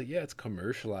commercialized. It's like, yeah, it's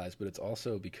commercialized, but it's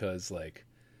also because like,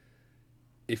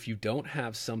 if you don't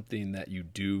have something that you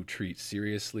do treat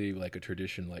seriously, like a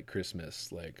tradition like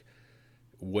Christmas, like,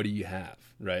 what do you have,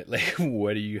 right? Like,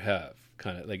 what do you have?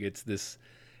 Kind of like it's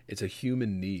a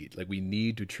human need. Like, we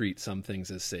need to treat some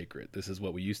things as sacred. This is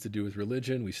what we used to do with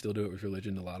religion. We still do it with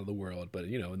religion in a lot of the world. But,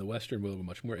 in the Western world, we're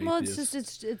much more atheist. Well, it's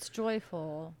just, it's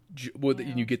joyful.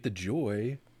 You get the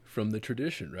joy from the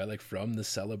tradition, right? Like from the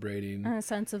celebrating. And a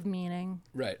sense of meaning.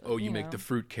 Right. Oh, you make the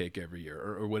fruit cake every year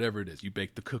or whatever it is. You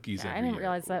bake the cookies every year. I didn't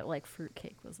realize that like fruit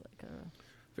cake was like a...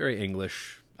 Very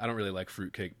English. I don't really like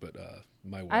fruit cake, but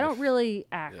my wife... I don't really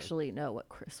actually know what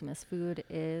Christmas food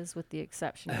is, with the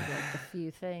exception of like the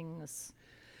few things.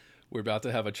 We're about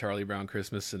to have a Charlie Brown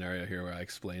Christmas scenario here where I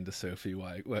explain to Sophie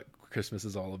what Christmas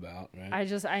is all about, right?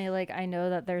 I know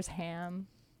that there's ham.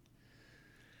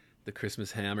 The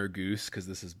Christmas ham or goose, because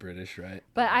this is British, right?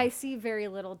 But I see very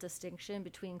little distinction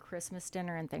between Christmas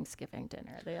dinner and Thanksgiving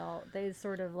dinner. They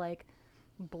sort of like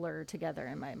blur together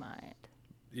in my mind.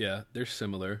 Yeah, they're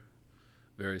similar.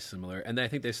 Very similar. And I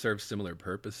think they serve similar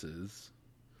purposes.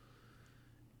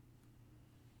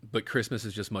 But Christmas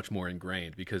is just much more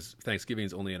ingrained because Thanksgiving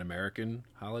is only an American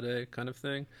holiday kind of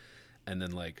thing. And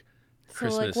then like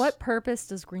Christmas... So like what purpose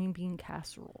does green bean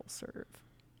casserole serve?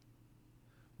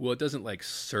 Well, it doesn't like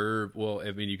serve... Well,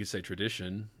 I mean, you could say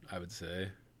tradition, I would say.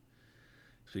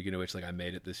 Speaking of which, like I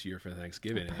made it this year for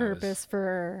Thanksgiving. Purpose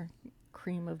for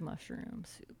cream of mushroom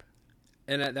soup.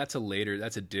 And that's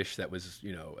a dish that was,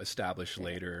 established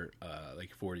later,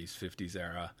 like 40s, 50s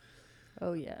era.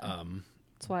 Oh, yeah.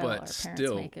 That's why all our parents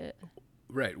make it.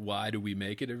 Right. Why do we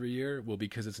make it every year? Well,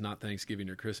 because it's not Thanksgiving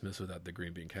or Christmas without the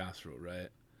green bean casserole, right?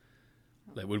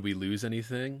 Like, would we lose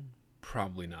anything?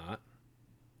 Probably not.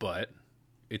 But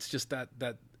it's just that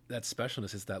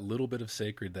specialness. It's that little bit of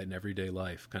sacred, that in everyday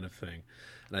life kind of thing.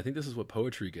 And I think this is what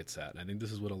poetry gets at. And I think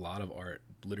this is what a lot of art,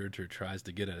 literature tries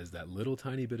to get at, is that little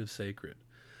tiny bit of sacred.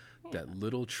 That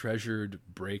little treasured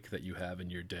break that you have in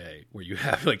your day where you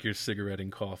have like your cigarette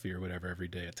and coffee or whatever every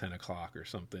day at 10 o'clock or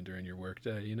something during your work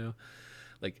day, you know?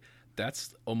 Like,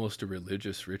 that's almost a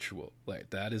religious ritual. Like,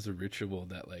 that is a ritual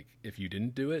that, like, if you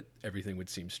didn't do it, everything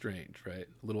would seem strange, right?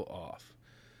 A little off.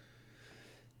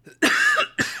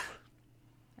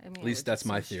 I mean, At least that's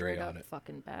my theory on it.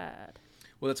 Fucking bad.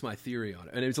 Well, that's my theory on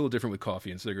it. And it's a little different with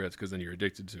coffee and cigarettes because then you're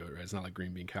addicted to it, right? It's not like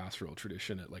green bean casserole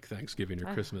tradition at like Thanksgiving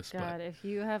or Christmas. God, if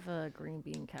you have a green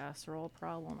bean casserole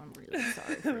problem, I'm really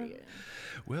sorry for you.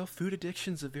 Well, food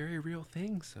addiction's a very real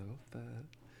thing, so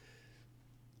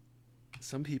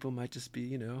some people might just be,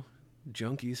 you know,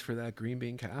 junkies for that green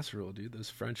bean casserole, dude. Those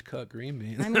French cut green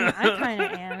beans. I mean, I kind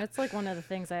of am. It's like one of the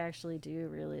things I actually do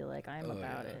really like. I'm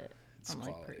about it. It's I'm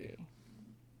quality. like pretty.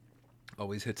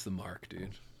 Always hits the mark, dude.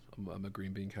 I'm a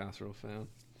green bean casserole fan.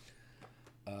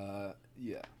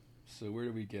 Yeah. So where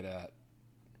do we get at?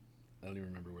 I don't even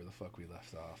remember where the fuck we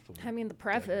left off. I mean, the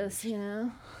preface, you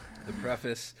know. The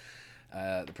preface.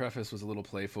 The preface was a little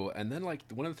playful, and then like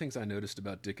one of the things I noticed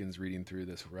about Dickens reading through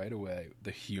this right away,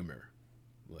 the humor,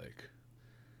 like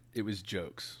it was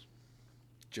jokes.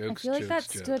 I feel like that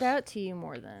stood out to you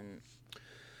more than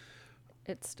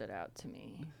it stood out to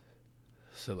me.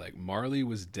 So like Marley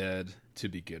was dead to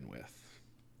begin with.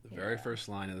 The very first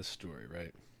line of the story,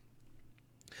 right?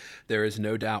 There is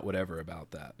no doubt whatever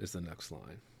about that is the next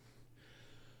line.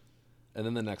 And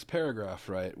then the next paragraph,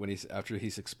 right, when after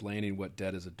he's explaining what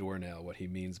dead is a doornail, what he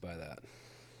means by that.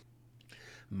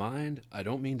 Mind, I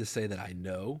don't mean to say that I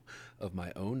know of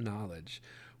my own knowledge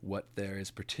what there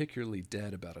is particularly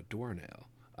dead about a doornail.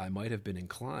 I might have been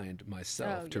inclined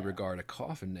myself to regard a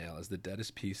coffin nail as the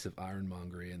deadest piece of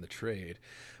ironmongery in the trade,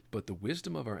 but the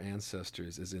wisdom of our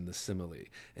ancestors is in the simile,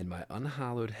 and my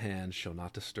unhallowed hand shall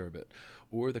not disturb it,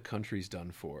 or the country's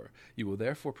done for. You will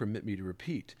therefore permit me to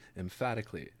repeat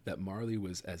emphatically that Marley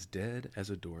was as dead as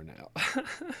a doornail.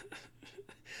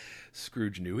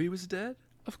 Scrooge knew he was dead?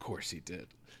 Of course he did.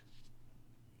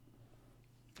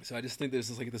 So I just think there's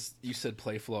this, you said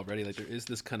playful already, like there is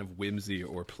this kind of whimsy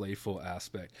or playful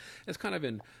aspect. It's kind of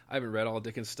I haven't read all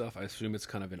Dickens' stuff. I assume it's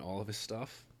kind of in all of his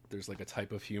stuff. There's like a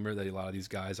type of humor that a lot of these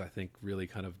guys, I think, really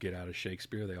kind of get out of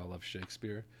Shakespeare. They all love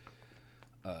Shakespeare.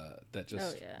 That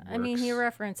just works. I mean, he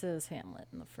references Hamlet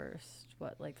in the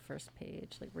first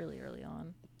page, like really early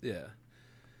on. Yeah.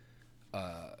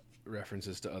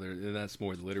 References to other, and that's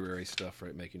more the literary stuff,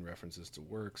 right? Making references to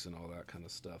works and all that kind of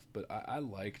stuff. But I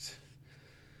liked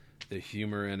the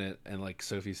humor in it, and like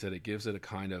Sophie said, it gives it a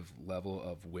kind of level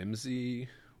of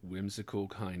whimsical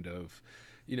kind of,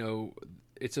 you know,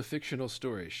 it's a fictional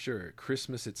story. Sure,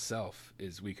 Christmas itself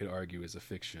is, we could argue, is a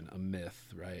fiction, a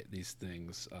myth, right? These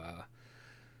things,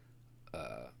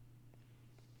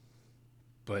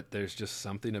 but there's just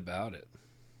something about it.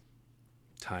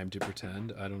 Time to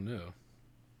pretend, I don't know.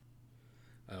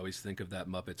 I always think of that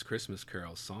Muppets Christmas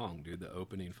Carol song, dude, the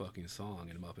opening fucking song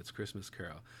in Muppets Christmas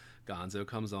Carol. Gonzo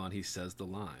comes on, he says the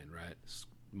line, right?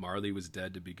 Marley was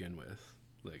dead to begin with.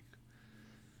 Like,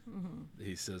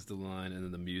 he says the line, and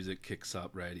then the music kicks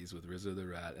up, right? He's with Rizzo the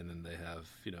Rat, and then they have,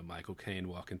 you know, Michael Caine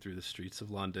walking through the streets of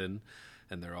London,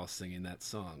 and they're all singing that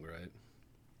song, right?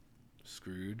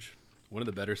 Scrooge. One of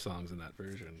the better songs in that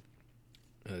version.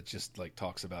 It just like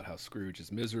talks about how Scrooge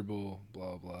is miserable,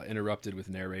 blah blah, interrupted with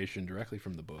narration directly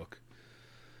from the book,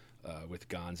 with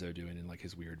Gonzo doing in like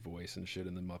his weird voice and shit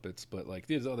in the Muppets. But like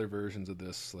these other versions of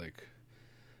this, like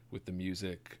with the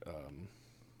music,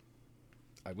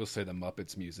 I will say the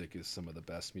Muppets music is some of the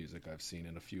best music I've seen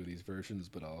in a few of these versions.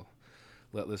 But I'll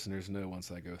let listeners know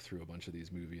once I go through a bunch of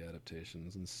these movie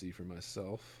adaptations and see for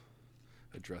myself,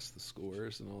 address the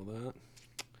scores and all that.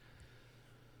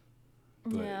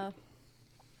 But, yeah.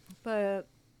 But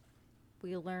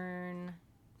we learn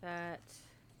that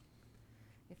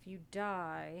if you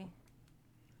die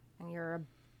and you're a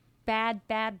bad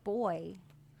boy,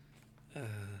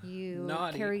 you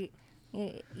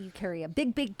carry a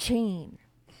big chain.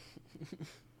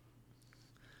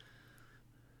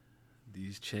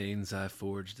 These chains I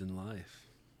forged in life.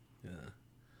 Yeah.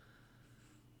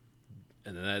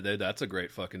 And then that's a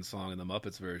great fucking song in the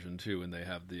Muppets version too, when they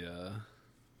have the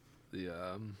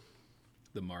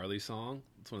Marley song.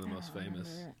 It's one of the most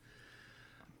famous.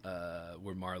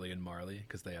 Where Marley and Marley,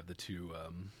 because they have the two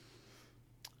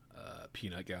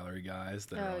peanut gallery guys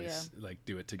that always like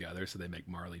do it together, so they make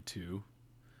Marley 2.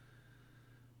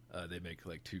 They make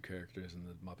like 2 characters in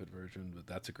the Muppet version, but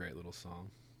that's a great little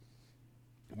song.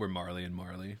 We're Marley and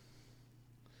Marley.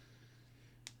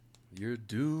 You're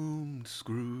doomed,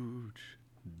 Scrooge,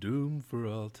 doomed for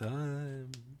all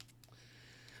time.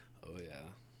 Oh yeah.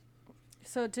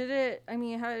 So how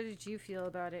did you feel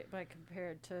about it by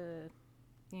compared to,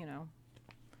 you know,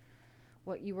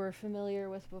 what you were familiar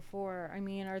with before? I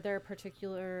mean, are there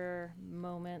particular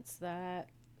moments that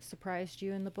surprised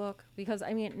you in the book? Because,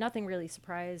 I mean, nothing really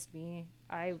surprised me.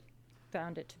 I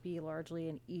found it to be largely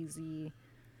an easy,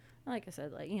 like I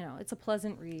said, like, you know, it's a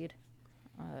pleasant read.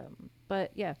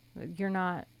 But yeah, there's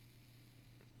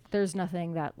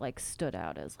nothing that like stood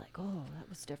out as like, oh, that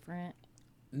was different.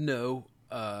 No,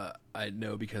 I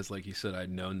know because, like you said,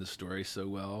 I'd known the story so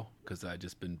well because I'd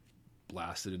just been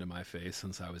blasted into my face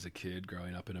since I was a kid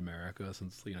growing up in America.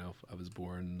 Since, you know, I was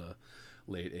born in the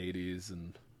late 80s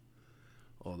and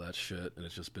all that shit, and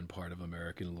it's just been part of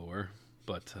American lore.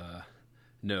 But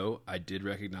no, I did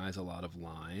recognize a lot of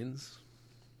lines.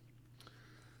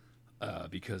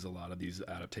 Because a lot of these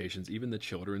adaptations, even the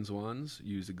children's ones,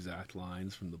 use exact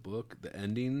lines from the book. The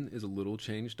ending is a little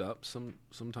changed up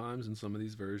sometimes in some of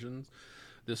these versions.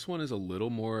 This one is a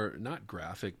little more, not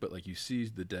graphic, but like you see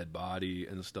the dead body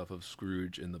and stuff of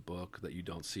Scrooge in the book that you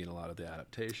don't see in a lot of the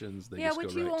adaptations. They just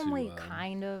which go you right only to,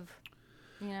 kind of,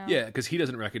 you know. Yeah, because he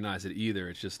doesn't recognize it either.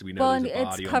 It's just we know Well, there's and a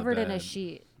body it's on covered the in a bed.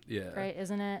 sheet. Yeah. Right,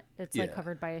 isn't it? It's Yeah. like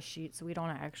covered by a sheet, so we don't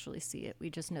actually see it. We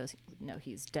just know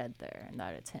he's dead there and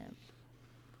that it's him.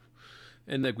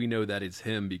 And like we know that it's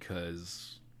him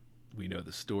because we know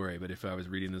the story. But if I was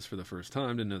reading this for the first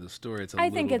time to know the story, it's a I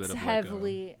little think bit it's of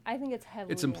heavily. I think it's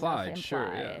heavily. It's implied, enough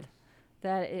sure, yeah.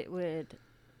 that it would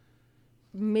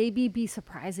maybe be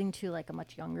surprising to like a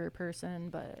much younger person,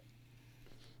 but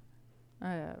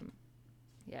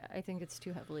yeah, I think it's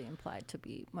too heavily implied to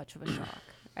be much of a shock.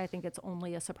 I think it's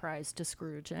only a surprise to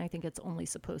Scrooge, and I think it's only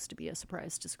supposed to be a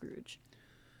surprise to Scrooge.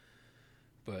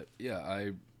 But yeah,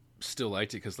 I still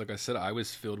liked it because, like I said, I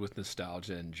was filled with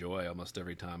nostalgia and joy almost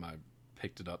every time I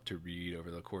picked it up to read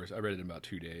over the course. I read it in about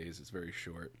 2 days. It's very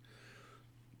short.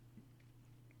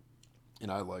 And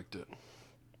I liked it.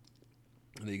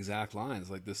 And the exact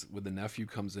lines, like this, when the nephew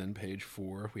comes in, page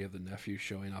 4, we have the nephew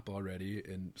showing up already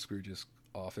in Scrooge's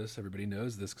office. Everybody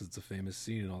knows this because it's a famous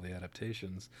scene in all the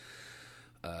adaptations.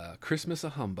 Christmas a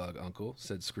humbug, uncle,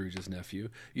 said Scrooge's nephew.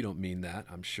 You don't mean that,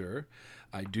 I'm sure.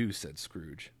 I do, said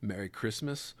Scrooge. Merry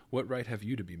Christmas? What right have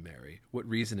you to be merry? What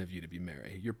reason have you to be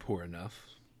merry? You're poor enough.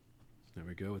 There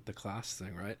we go with the class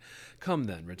thing, right? Come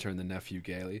then, returned the nephew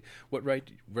gaily. What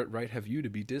right have you to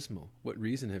be dismal? What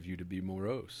reason have you to be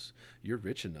morose? You're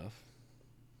rich enough.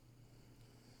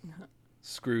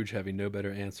 Scrooge, having no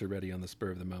better answer ready on the spur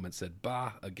of the moment, said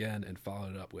bah again and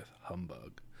followed it up with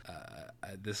humbug.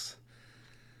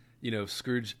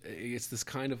 Scrooge, it's this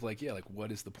kind of like,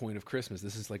 what is the point of Christmas?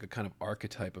 This is like a kind of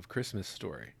archetype of Christmas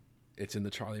story. It's in the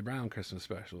Charlie Brown Christmas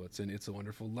special. It's in It's a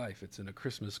Wonderful Life. It's in A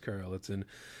Christmas Carol. It's in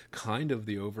kind of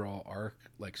the overall arc,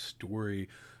 like story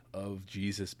of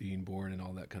Jesus being born and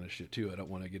all that kind of shit too. I don't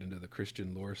want to get into the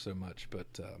Christian lore so much,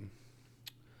 but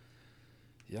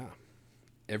yeah.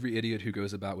 Every idiot who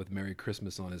goes about with Merry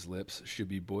Christmas on his lips should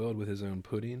be boiled with his own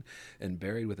pudding and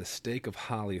buried with a stake of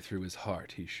holly through his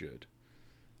heart, he should.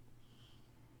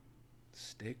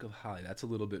 Stake of holly. That's a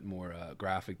little bit more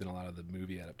graphic than a lot of the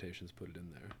movie adaptations put it in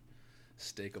there.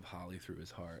 Stake of holly through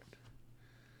his heart.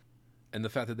 And the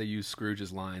fact that they use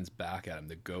Scrooge's lines back at him,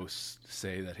 the ghosts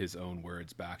say that his own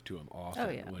words back to him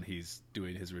often when he's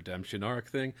doing his redemption arc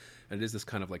thing. And it is this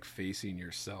kind of like facing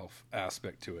yourself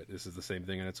aspect to it. This is the same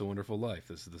thing in It's a Wonderful Life.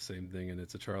 This is the same thing in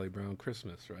It's a Charlie Brown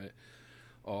Christmas, right?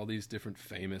 All these different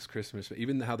famous Christmas,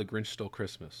 even How the Grinch Stole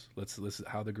Christmas. Let's listen.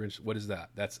 How the Grinch, what is that?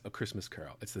 That's A Christmas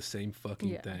Carol. It's the same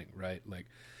fucking thing, right? Like,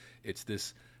 it's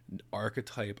this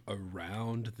archetype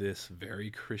around this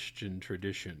very Christian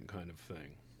tradition kind of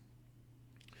thing.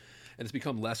 And it's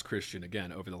become less Christian,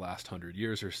 again, over the last 100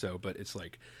 years or so, but it's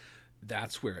like,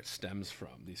 that's where it stems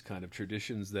from. These kind of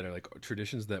traditions that are like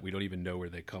traditions that we don't even know where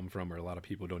they come from, or a lot of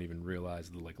people don't even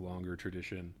realize the like longer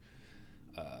tradition.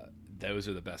 Those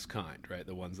are the best kind, right?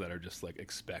 The ones that are just like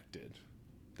expected.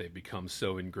 They've become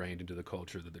so ingrained into the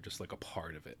culture that they're just like a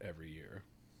part of it every year.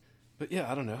 But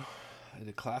yeah, I don't know.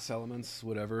 The class elements,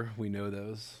 whatever, we know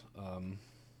those. A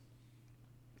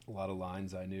lot of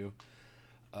lines I knew.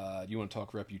 You want to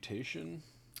talk reputation?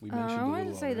 We mentioned I a wanted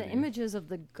little to say already. the images of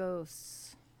the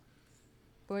ghosts.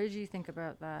 What did you think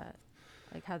about that?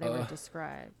 Like how they were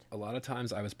described? A lot of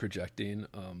times I was projecting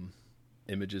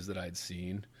images that I'd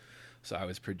seen. So I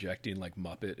was projecting like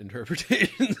Muppet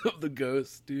interpretations of the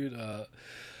ghosts, dude,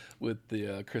 with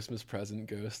the Christmas present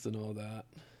ghost and all that.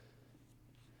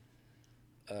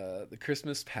 The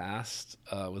Christmas Past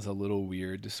was a little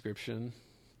weird description.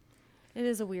 It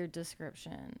is a weird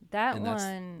description. That And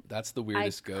one that's the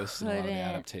weirdest ghost in a lot of the couldn't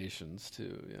adaptations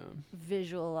too. Yeah.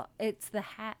 visual. It's the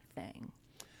hat thing.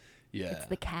 Yeah. It's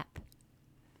the cap.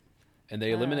 And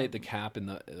they eliminate the cap in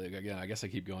the again. I guess I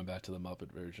keep going back to the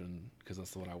Muppet version because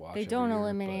that's the one I watch. They every don't year,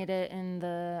 eliminate it in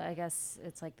the. I guess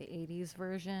it's like the '80s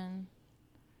version.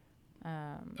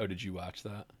 Oh, did you watch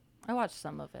that? I watched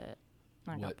some of it.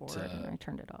 I got What, bored and I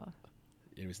turned it off.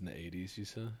 It was in the 80s, you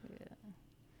said? Yeah.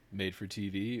 Made for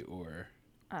TV or?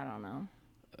 I don't know.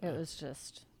 It was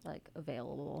just like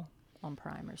available on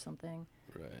Prime or something.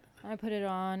 Right. I put it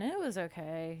on and it was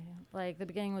okay. Like the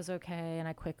beginning was okay and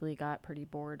I quickly got pretty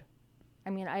bored.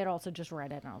 I mean, I had also just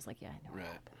read it and I was like, yeah, I know what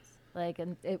happens. Like,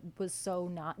 and it was so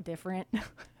not different.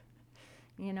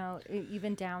 You know,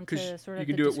 even down 'Cause to sort you of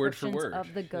can the do it word for descriptions word.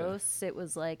 of the Yeah. ghosts. It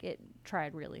was like it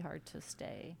tried really hard to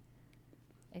stay,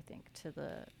 I think, to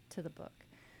the book.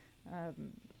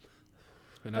 And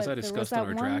as But I there was discussed in that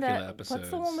our one Dracula episodes, what's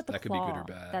the one with the that could claw be good or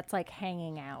bad. that's like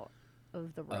hanging out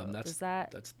of the road? Is that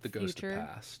that's the ghost future? of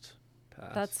past.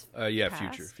 Past. That's yeah,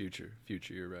 past? future.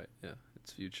 You're right. Yeah,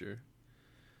 it's future.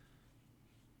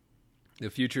 The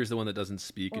future is the one that doesn't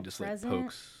speak Or and just present? like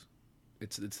pokes.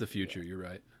 It's the future. You're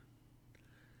right.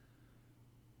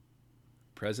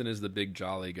 Present is the big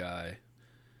jolly guy.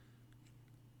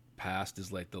 Past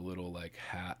is like the little like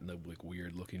hat and the like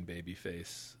weird looking baby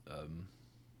face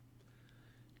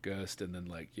ghost, and then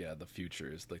like the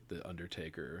future is like the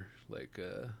Undertaker, like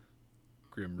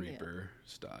Grim Reaper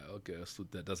style ghost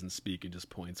that doesn't speak and just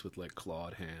points with like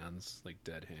clawed hands, like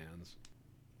dead hands.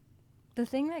 The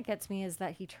thing that gets me is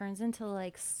that he turns into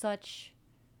like such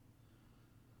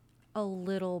a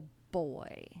little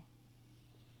boy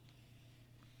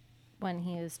when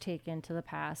he is taken to the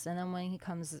past, and then when he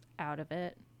comes out of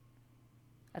it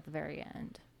at the very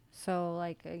end. So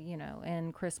like you know,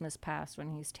 in Christmas Past, when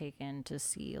he's taken to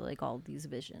see like all these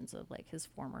visions of like his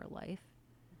former life,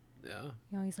 Yeah.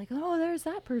 you know, he's like, oh, there's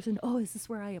that person. Oh, is this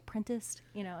where I apprenticed?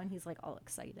 You know, and he's like all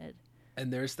excited.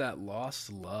 And there's that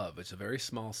lost love. It's a very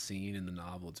small scene in the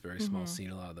novel. It's a very small scene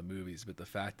in a lot of the movies. But the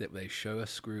fact that they show a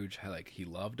Scrooge how like he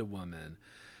loved a woman,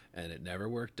 and it never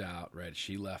worked out. Right?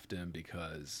 She left him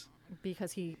because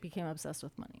he became obsessed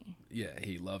with money. yeah,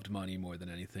 he loved money more than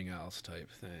anything else, type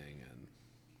thing. And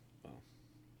well,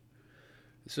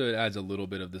 so it adds a little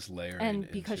bit of this layer.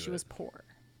 And because she was poor.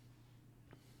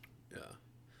 Yeah.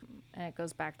 And it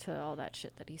goes back to all that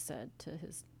shit that he said to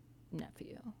his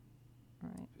nephew.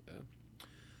 Right.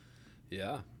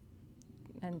 Yeah.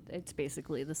 And it's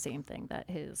basically the same thing that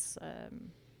his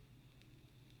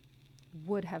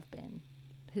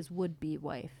would-be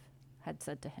wife had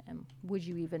said to him. Would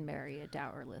you even marry a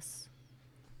dowerless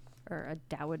or a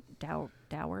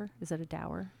dower? Is it a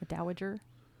dower? A dowager?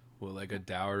 Well, like a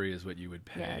dowry is what you would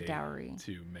pay a dowry.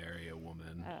 to marry a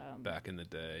woman back in the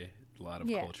day. A lot of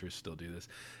Yeah. cultures still do this.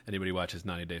 Anybody watches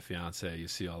 90 Day Fiance, you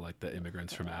see all like the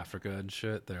immigrants from Africa and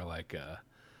shit. They're like,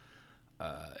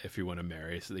 if you want to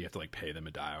marry, so you have to like pay them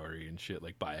a dowry and shit,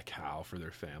 like buy a cow for their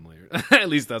family. At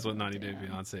least that's what 90 Day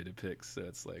Fiance depicts. So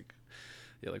it's like,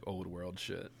 like old world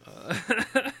shit.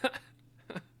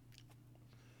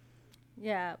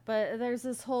 Yeah, but there's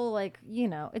this whole like, you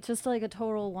know, it's just like a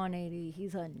total 180.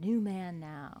 He's a new man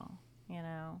now, you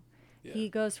know. Yeah. He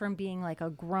goes from being like a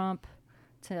grump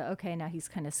to okay, now he's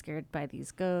kind of scared by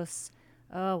these ghosts.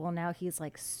 Oh, well now he's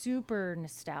like super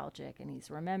nostalgic and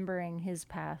he's remembering his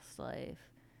past life.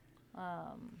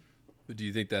 But do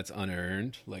you think that's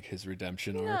unearned, like his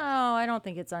redemption No, arc? I don't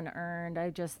think it's unearned.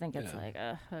 I just think it's Yeah. like,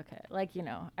 okay. Like, you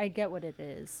know, I get what it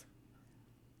is.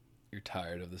 You're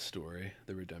tired of the story,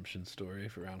 the redemption story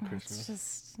for around Christmas? It's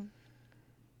just,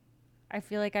 I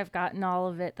feel like I've gotten all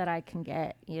of it that I can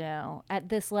get, you know, at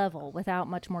this level without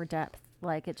much more depth.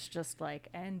 Like, it's just like,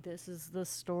 and this is the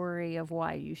story of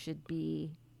why you should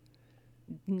be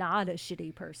not a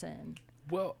shitty person.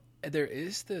 Well, there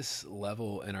is this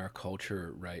level in our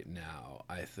culture right now,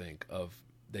 I think, of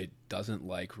they doesn't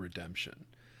like redemption.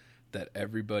 That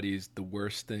everybody's the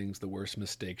worst things, the worst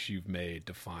mistakes you've made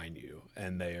define you,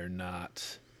 and you're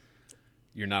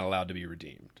not allowed to be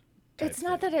redeemed. It's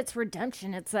not that it's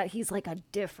redemption, it's that he's like a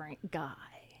different guy.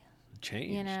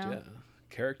 Changed, you know? yeah.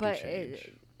 Character But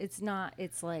change. it's not,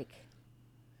 it's like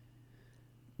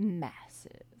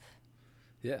massive.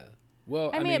 Yeah.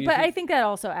 Well, I mean, but I think that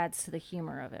also adds to the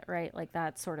humor of it, right? Like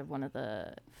that's sort of one of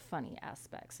the funny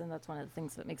aspects, and that's one of the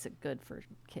things that makes it good for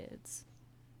kids.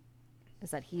 Is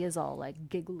that he is all like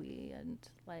giggly and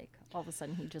like all of a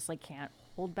sudden he just like can't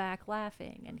hold back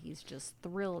laughing and he's just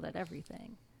thrilled at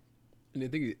everything. And I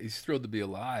think he's thrilled to be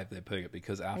alive. They put it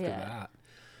because after Yeah. that,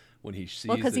 when he sees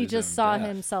Well, because he his just own saw death.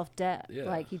 himself dead. Yeah.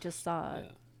 Like, he just saw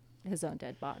Yeah. his own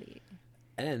dead body.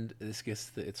 And this gets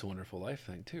the It's a Wonderful Life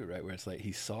thing too, right? Where it's like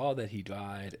he saw that he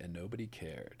died and nobody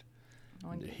cared.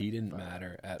 He didn't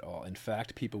matter at all. In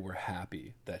fact, people were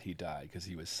happy that he died because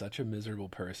he was such a miserable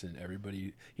person.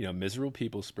 Everybody, miserable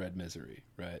people spread misery,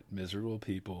 right? Miserable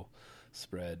people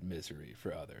spread misery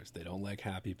for others. They don't like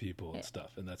happy people and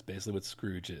stuff. And that's basically what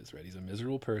Scrooge is, right? He's a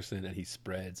miserable person and he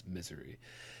spreads misery.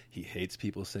 He hates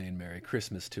people saying Merry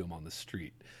Christmas to him on the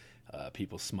street.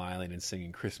 People smiling and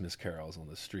singing Christmas carols on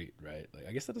the street, right? Like,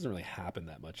 I guess that doesn't really happen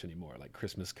that much anymore, like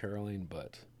Christmas caroling,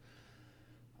 but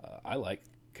I like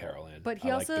caroling. But he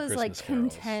I also the is like Christmas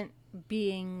carols. content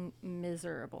being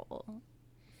miserable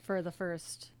for the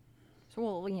first,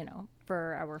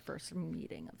 for our first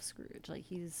meeting of Scrooge. Like,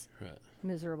 he's Right.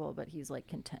 miserable, but he's like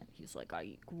content. He's like, I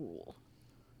eat gruel.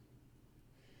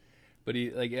 But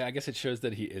I guess it shows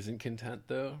that he isn't content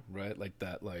though, right? Like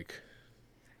that,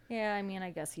 Yeah, I mean,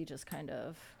 I guess he just kind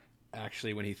of.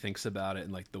 actually when he thinks about it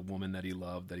and like the woman that he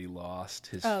loved, that he lost,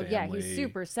 his family. Yeah, he's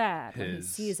super sad when he his-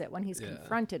 sees it, when he's yeah.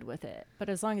 confronted with it. But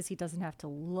as long as he doesn't have to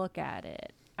look at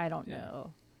it, I don't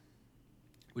know.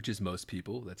 Which is most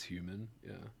people. That's human.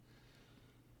 Yeah.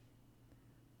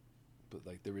 But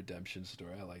like the redemption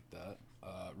story, I like that.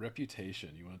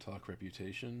 Reputation. You want to talk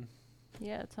Reputation?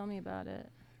 Yeah, tell me about it.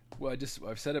 Well,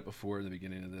 I've said it before in the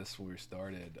beginning of this when we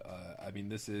started. I mean,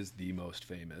 this is the most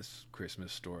famous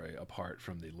Christmas story apart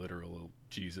from the literal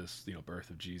Jesus, birth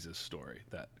of Jesus story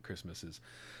that Christmas is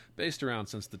based around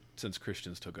since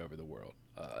Christians took over the world.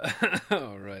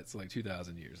 Right, it's like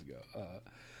 2,000 years ago.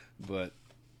 But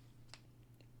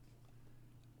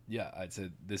yeah, I'd say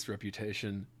this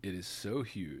Reputation, it is so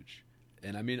huge.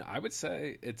 And I mean, I would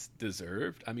say it's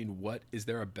deserved. I mean, is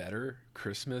there a better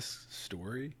Christmas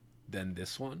story than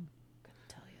this one? Couldn't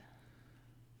tell you.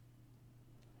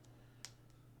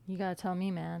 You gotta tell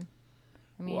me, man.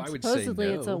 I mean, Well, I would say supposedly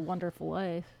it's no. a Wonderful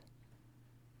Life.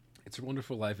 It's a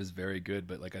Wonderful Life is very good,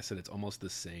 but like I said, it's almost the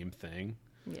same thing.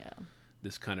 Yeah.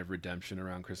 This kind of redemption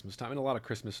around Christmas time. And a lot of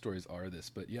Christmas stories are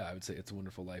this, but yeah, I would say It's a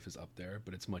Wonderful Life is up there,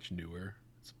 but it's much newer.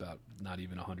 It's about not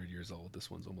even 100 years old. This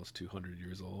one's almost 200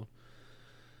 years old.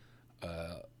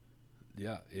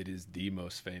 Yeah, it is the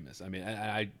most famous. I mean,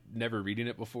 I never reading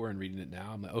it before and reading it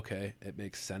now, I'm like, okay, it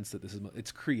makes sense that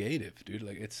it's creative, dude.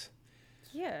 Like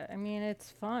Yeah, I mean,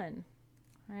 it's fun,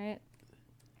 right?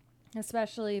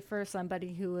 Especially for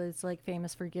somebody who is like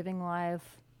famous for giving live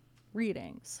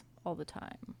readings all the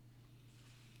time.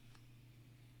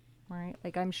 Right?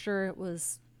 Like, I'm sure it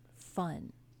was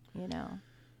fun,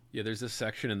 Yeah, there's this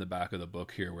section in the back of the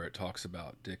book here where it talks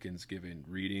about Dickens giving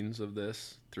readings of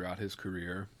this throughout his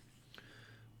career.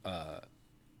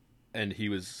 And he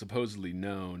was supposedly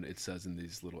known, it says in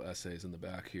these little essays in the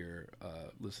back here,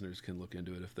 listeners can look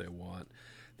into it if they want,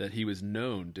 that he was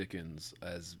known, Dickens,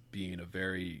 as being a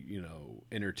very,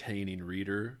 entertaining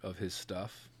reader of his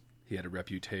stuff. He had a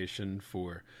reputation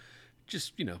for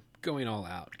just, going all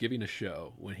out, giving a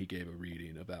show when he gave a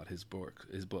reading about his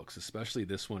books, especially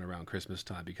this one around Christmas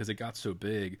time, because it got so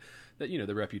big that,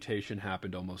 the reputation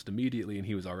happened almost immediately, and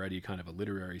he was already kind of a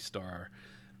literary star.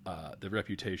 The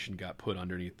reputation got put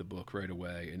underneath the book right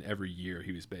away, and every year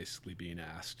he was basically being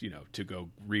asked, to go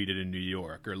read it in New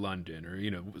York or London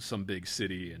or, some big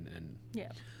city and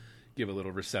Yeah. give a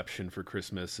little reception for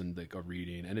Christmas and like a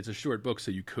reading. And it's a short book, so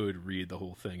you could read the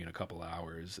whole thing in a couple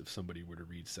hours if somebody were to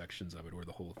read sections of it, or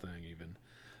the whole thing even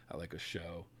at like a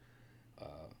show.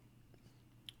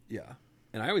 Yeah.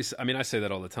 And I say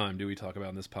that all the time. Do we talk about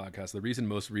in this podcast? The reason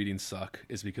most readings suck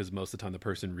is because most of the time the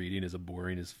person reading is a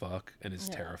boring as fuck and is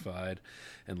terrified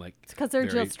and like It's because they're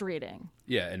very- just reading.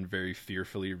 yeah, and very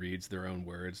fearfully reads their own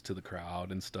words to the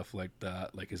crowd and stuff like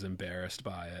that. Like is embarrassed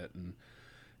by it,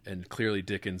 and clearly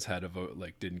Dickens had a vote,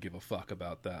 like didn't give a fuck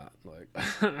about that, like,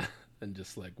 and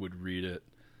just like would read it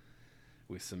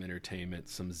with some entertainment,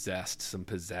 some zest, some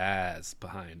pizzazz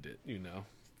behind it,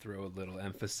 throw a little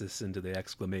emphasis into the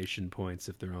exclamation points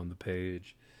if they're on the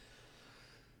page.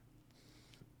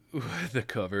 Ooh, the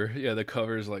cover. Yeah, the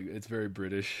cover is like, it's very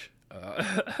British.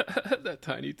 That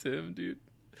Tiny Tim, dude.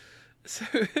 So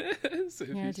if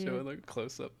you show dude. like a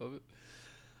close-up of it.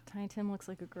 Tiny Tim looks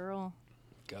like a girl.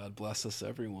 God bless us,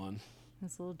 everyone.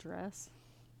 His little dress.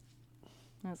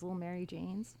 And his little Mary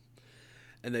Janes.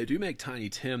 And they do make Tiny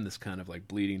Tim this kind of like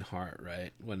bleeding heart,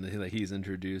 right? When he's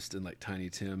introduced in like Tiny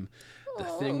Tim,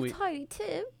 Tiny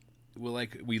Tim.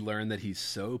 we learn that he's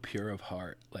so pure of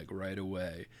heart, like right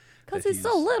away. Because that he's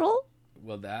so little.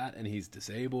 Well, that, and he's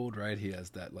disabled, right? He has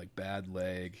that like bad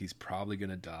leg. He's probably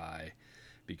gonna die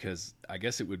because I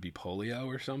guess it would be polio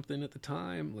or something at the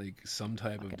time, like some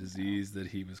type of disease that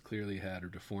he was clearly had, or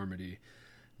deformity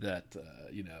that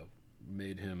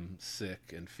made him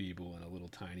sick and feeble and a little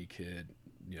tiny kid,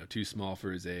 too small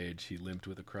for his age. He limped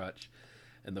with a crutch.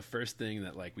 And the first thing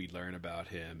that we learn about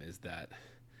him is that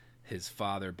his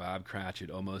father, Bob Cratchit,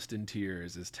 almost in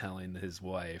tears, is telling his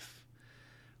wife,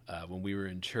 when we were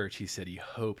in church, he said he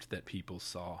hoped that people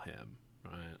saw him,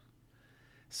 right?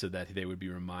 So that they would be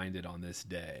reminded on this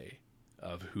day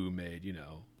of who made,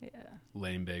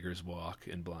 lame beggars walk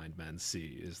and blind men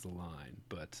see, is the line.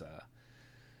 But,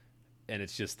 and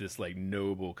it's just this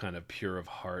noble kind of pure of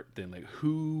heart thing.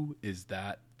 Who is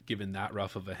that given that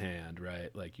rough of a hand, right?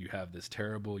 You have this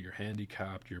terrible, you're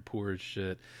handicapped, you're poor as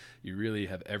shit, you really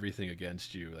have everything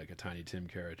against you, like a Tiny Tim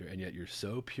character, and yet you're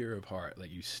so pure of heart,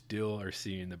 you still are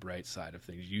seeing the bright side of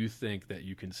things. You think that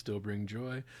you can still bring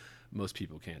joy. Most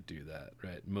people can't do that,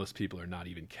 right? Most people are not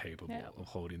even capable of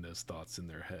holding those thoughts in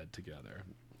their head together.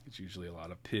 It's usually a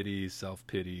lot of pity,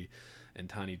 self-pity, and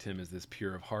Tiny Tim is this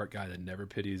pure of heart guy that never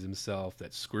pities himself,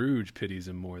 that Scrooge pities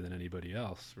him more than anybody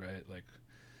else, right?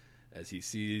 As he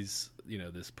sees,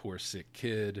 this poor sick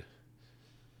kid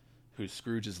who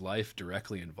Scrooge's life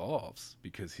directly involves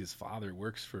because his father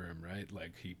works for him, right?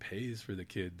 He pays for the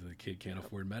kid. The kid can't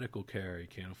afford medical care. He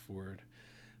can't afford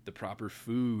the proper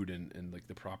food and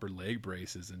the proper leg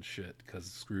braces and shit because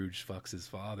Scrooge fucks his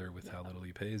father with how little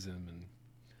he pays him. And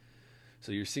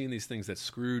so you're seeing these things that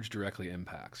Scrooge directly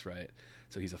impacts, right?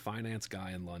 So he's a finance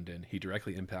guy in London. He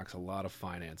directly impacts a lot of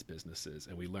finance businesses.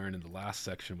 And we learn in the last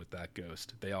section with that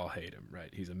ghost, they all hate him, right?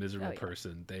 He's a miserable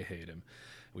person. They hate him.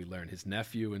 We learn his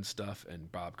nephew and stuff and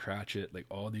Bob Cratchit,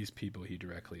 all these people he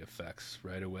directly affects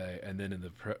right away. And then in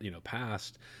the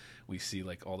past, we see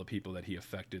all the people that he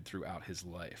affected throughout his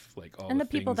life, all and the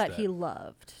people that he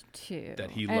loved too,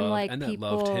 that he loved and that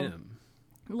loved him.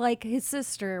 His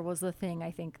sister was the thing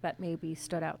I think that maybe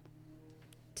stood out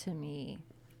to me.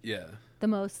 Yeah. The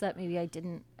most, that maybe I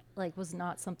didn't was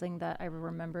not something that I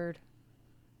remembered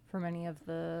from any of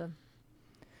the,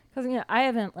 because I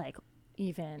haven't I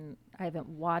haven't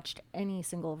watched any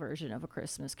single version of A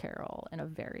Christmas Carol in a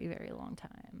very, very long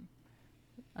time.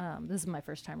 This is my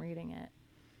first time reading it.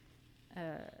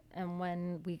 And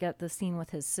when we get the scene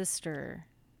with his sister,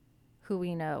 who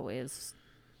we know is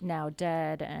now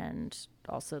dead and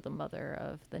also the mother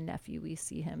of the nephew we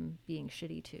see him being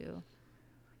shitty to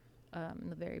in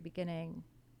the very beginning,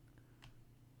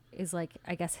 is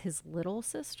I guess his little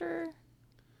sister.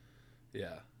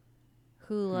 Yeah.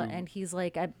 Who and he's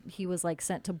he was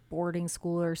sent to boarding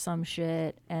school or some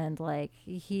shit, and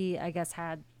he I guess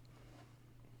had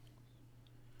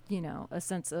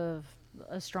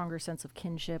a stronger sense of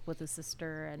kinship with his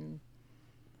sister, and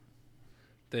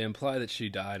they imply that she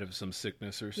died of some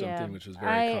sickness or something, which was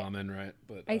very common, right?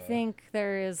 But I think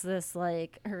there is this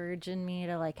urge in me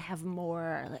to have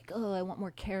more, I want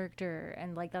more character,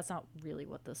 and that's not really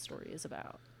what this story is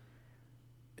about.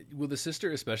 Well, the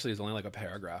sister especially is only a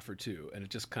paragraph or two, and it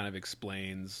just kind of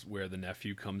explains where the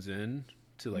nephew comes in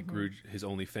to Scrooge. His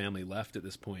only family left at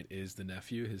this point is the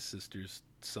nephew, his sister's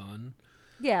son.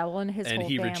 Yeah, well, and whole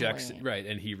he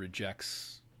family.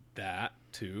 rejects that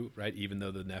too, right? Even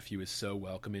though the nephew is so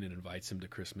welcoming and invites him to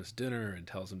Christmas dinner and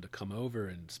tells him to come over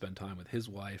and spend time with his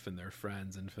wife and their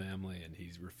friends and family, and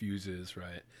he refuses,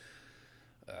 right?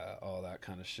 All that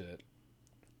kind of shit.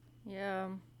 Yeah.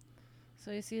 So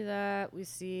you see that. We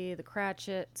see the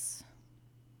Cratchits.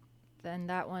 Then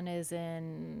that one is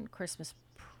in Christmas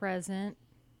Present.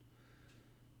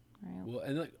 Right. Well,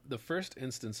 and the first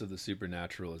instance of the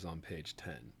supernatural is on page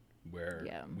 10, where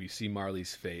we see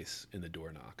Marley's face in the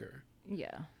door knocker.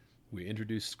 Yeah. We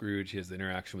introduce Scrooge. He has the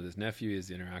interaction with his nephew. He has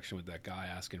the interaction with that guy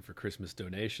asking for Christmas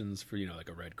donations for,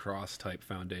 a Red Cross type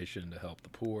foundation to help the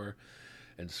poor.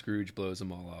 And Scrooge blows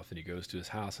them all off, and he goes to his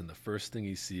house, and the first thing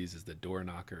he sees is the door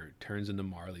knocker turns into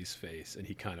Marley's face, and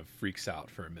he kind of freaks out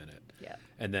for a minute. Yeah.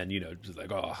 And then, just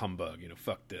oh, humbug,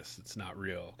 fuck this, it's not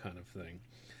real kind of thing.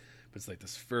 But it's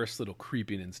this first little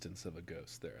creeping instance of a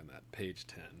ghost there in that page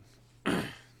 10.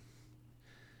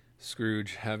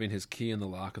 Scrooge, having his key in the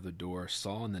lock of the door,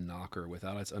 saw in the knocker,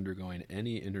 without its undergoing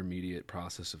any intermediate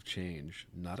process of change,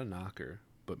 not a knocker,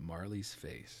 but Marley's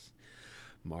face.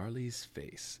 Marley's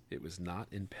face. It was not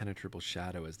impenetrable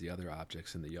shadow as the other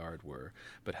objects in the yard were,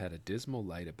 but had a dismal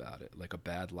light about it, like a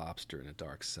bad lobster in a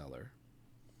dark cellar.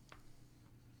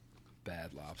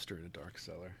 Bad lobster in a dark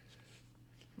cellar.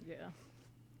 Yeah.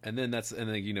 And then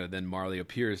then Marley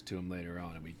appears to him later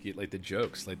on, and we get the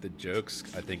jokes. The jokes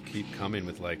I think keep coming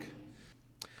with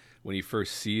when he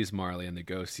first sees Marley and the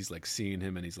ghost, he's seeing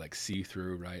him and he's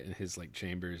see-through, right, in his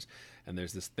chambers. And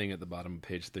there's this thing at the bottom of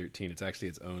page 13. It's actually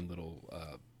its own little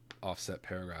offset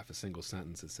paragraph, a single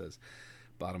sentence. It says,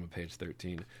 Bottom of page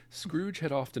 13. Scrooge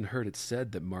had often heard it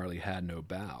said that Marley had no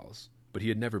bowels, but he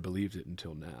had never believed it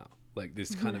until now. Like,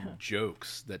 these kind of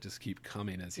jokes that just keep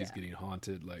coming as he's getting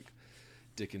haunted, like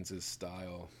Dickens's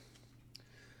style.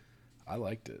 I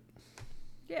liked it.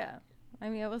 Yeah. I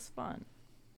mean, it was fun.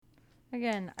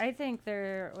 Again, I think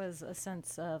there was a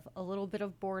sense of a little bit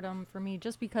of boredom for me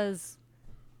just because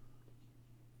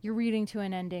you're reading to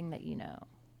an ending that you know.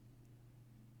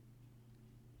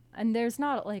 And there's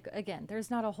not, like, again,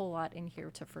 there's not a whole lot in here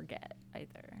to forget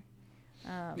either.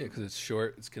 Yeah, because it's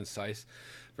short, it's concise,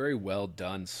 very well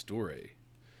done story.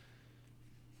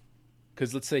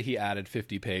 Because let's say he added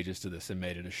 50 pages to this and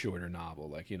made it a shorter novel,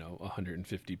 like,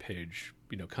 150 page,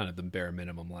 kind of the bare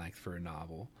minimum length for a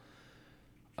novel.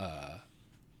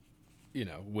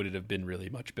 Would it have been really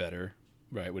much better,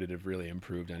 right? Would it have really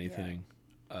improved anything?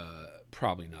 Yeah.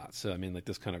 Probably not. So, I mean, like,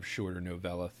 this kind of shorter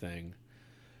novella thing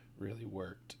really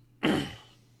worked.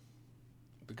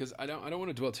 Because I don't want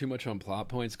to dwell too much on plot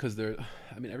points, because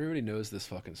everybody knows this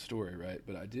fucking story, right?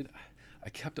 But I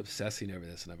kept obsessing over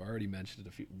this, and I've already mentioned it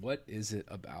a few. What is it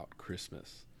about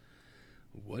Christmas?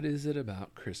 What is it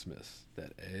about Christmas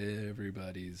that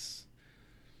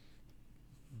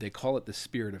they call it the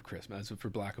spirit of Christmas,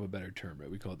 for lack of a better term,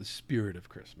 right? We call it the spirit of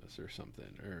Christmas or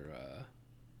something,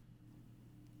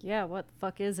 Yeah, what the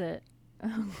fuck is it?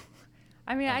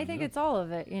 I think it's all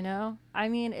of it, I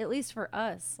mean, at least for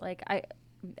us, like,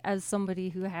 as somebody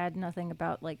who had nothing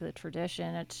about, like, the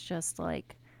tradition, it's just,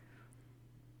 like,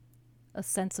 a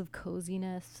sense of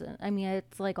coziness. I mean,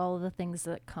 it's, like, all of the things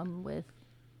that come with,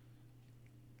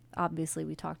 obviously,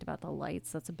 we talked about the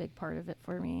lights. That's a big part of it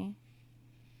for me.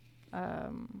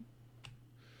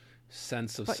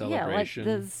 Sense of celebration.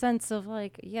 Yeah, like, the sense of,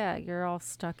 like, you're all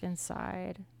stuck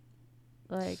inside.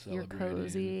 Like, you're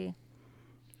cozy.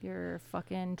 You're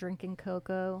fucking drinking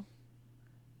cocoa.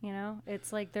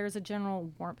 It's like there's a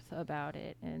general warmth about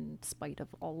it in spite of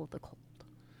all of the cold.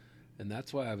 And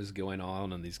that's why I was going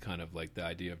on these kind of, like, the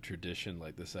idea of tradition,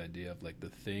 like this idea of, like, the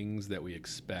things that we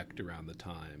expect around the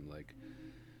time, like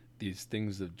these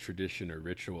things of tradition or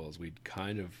rituals, we'd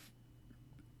kind of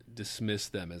dismiss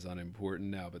them as unimportant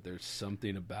now, but there's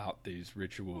something about these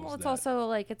rituals. Well, it's also,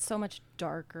 like, it's so much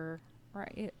darker,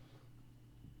 right?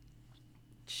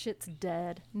 Shit's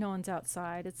dead. No one's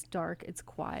outside. It's dark. It's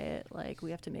quiet. Like,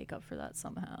 we have to make up for that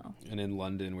somehow. And in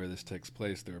London, where this takes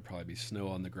place, there would probably be snow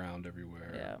on the ground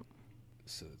everywhere. Yeah.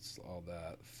 So it's all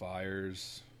that.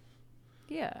 Fires.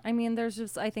 Yeah. I mean,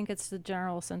 I think it's the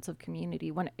general sense of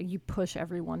community when you push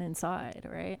everyone inside,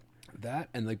 right? That,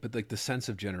 and, like, but, like, the sense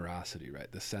of generosity,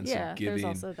 right? The sense of giving. There's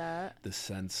also that. The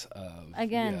sense of,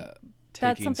 again,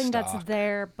 that's something stock. That's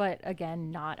there, but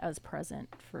again, not as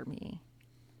present for me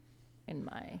in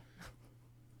my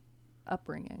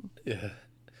upbringing. Yeah,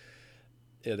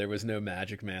 there was no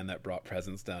magic man that brought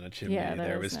presents down a chimney. Yeah,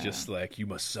 there was just like, you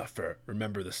must suffer.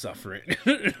 Remember the suffering.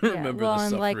 Remember the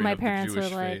suffering. And, like, my parents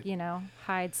would, like,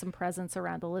 hide some presents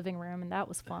around the living room, and that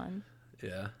was fun.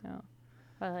 Yeah.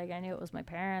 But, like, I knew it was my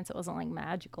parents. It wasn't, like,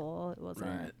 magical. It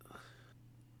wasn't. Right.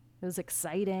 It was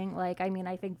exciting. Like, I mean,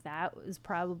 I think that was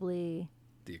probably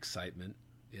the excitement.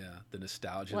 Yeah, the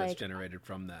nostalgia, like, that's generated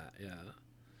from that. Yeah.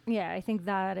 Yeah, I think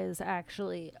that is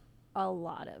actually a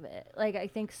lot of it. Like, I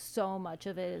think so much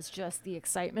of it is just the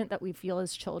excitement that we feel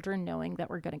as children knowing that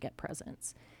we're going to get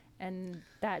presents. And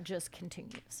that just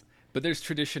continues. But there's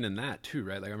tradition in that too,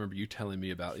 right? Like, I remember you telling me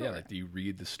about, like, you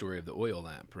read the story of the oil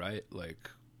lamp, right?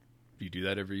 Like, do you do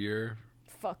that every year?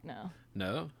 Fuck no.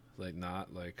 No? Like,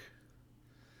 not, like,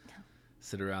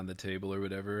 sit around the table or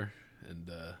whatever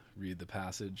and read the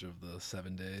passage of the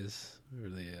 7 days or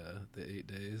the 8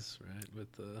 days, right?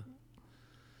 With the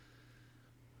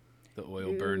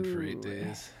oil burned for 8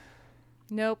 days.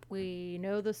 Nope. We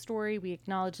know the story. We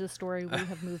acknowledge the story. We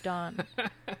have moved on.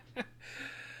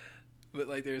 But,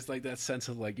 like, there's, like, that sense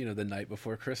of, like, the night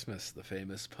before Christmas, the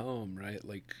famous poem, right?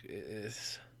 Like,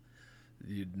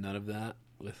 none of that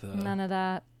with none of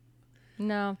that.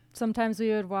 No. Sometimes we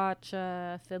would watch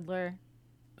Fiddler.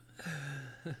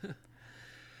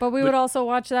 But we would also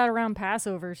watch that around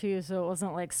Passover too, so it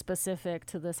wasn't, like, specific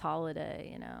to this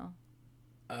holiday,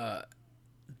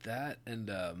 That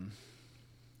and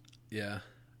yeah,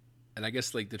 and I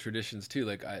guess, like, the traditions too.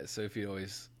 Like, Sophie and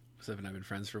I have been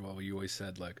friends for a while. You always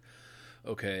said, like,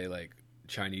 okay, like,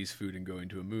 Chinese food and going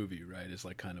to a movie, right, is,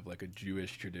 like, kind of like a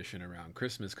Jewish tradition around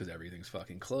Christmas because everything's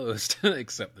fucking closed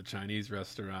except the Chinese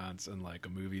restaurants and, like, a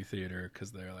movie theater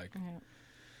because they're, like. Yeah.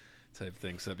 Type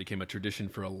thing. So it became a tradition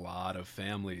for a lot of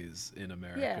families in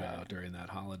America during that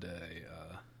holiday.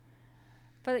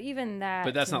 But even that.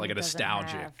 But that's not like a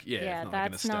nostalgic.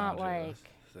 It's not like a nostalgia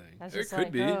thing. That's It just could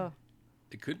like, be. Oh,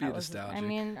 It could be nostalgic. I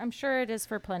mean, I'm sure it is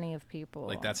for plenty of people.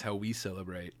 like that's how we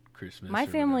celebrate Christmas. My or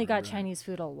family whatever, got right? Chinese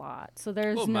food a lot, so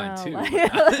there's Well, no mine too, like,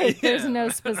 but- like, there's Yeah. no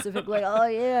specific like, oh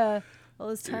yeah, all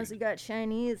those times we got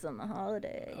Chinese on the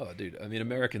holiday. Oh, dude. I mean,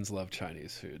 Americans love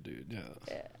Chinese food, dude.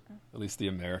 Yeah. At least the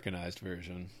Americanized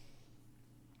version.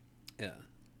 Yeah.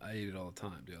 I eat it all the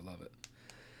time, dude. I love it.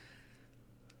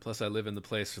 Plus, I live in the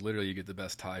place where literally you get the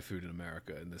best Thai food in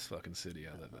America in this fucking city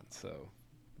I live in. So,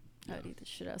 I'd eat the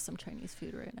shit out of some Chinese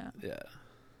food right now. yeah.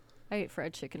 I ate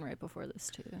fried chicken right before this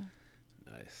too.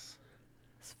 Nice.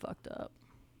 It's fucked up.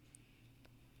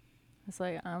 It's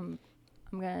like I'm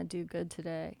gonna do good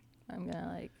today. I'm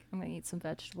gonna eat some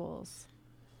vegetables.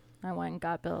 I went and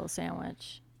got Bill a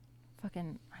sandwich. I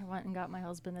went and got my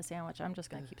husband a sandwich. I'm just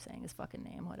gonna keep saying his fucking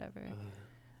name, whatever.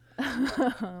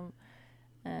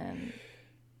 And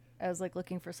I was like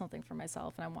looking for something for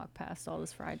myself, and I walked past all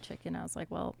this fried chicken. I was like,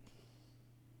 well,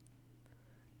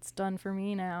 it's done for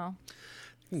me now.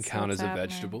 You can So count it's as a happening.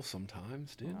 vegetable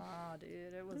sometimes, dude. Oh,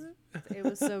 dude, it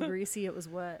was so greasy, it was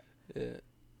wet. Yeah.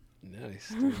 Nice,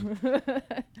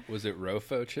 dude. Was it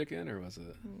Rofo chicken or was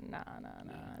it? Nah.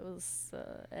 It was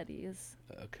Eddie's.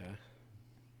 Okay.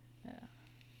 Yeah.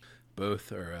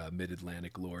 Both are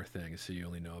mid-Atlantic lore things, so you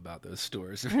only know about those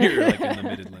stores if you're like in the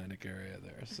mid-Atlantic area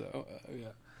there. So, yeah.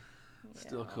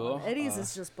 Still cool. Eddie's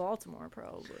is just Baltimore,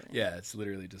 probably. Yeah, it's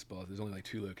literally just both. There's only like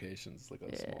 2 locations, like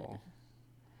a Yeah. small.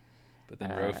 But then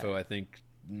Rofo, I think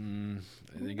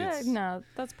it's No,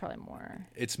 that's probably more.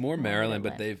 it's more more Maryland,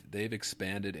 but Mid-Atlantic. they've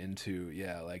expanded into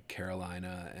like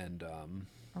Carolina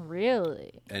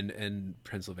Really? and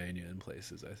Pennsylvania and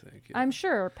places, I think. Yeah. I'm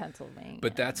sure Pennsylvania.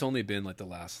 But that's only been like the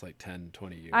last like 10,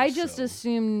 20 years. I just so,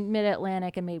 assumed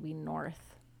Mid-Atlantic and maybe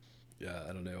North. yeah,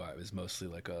 I don't know. It was mostly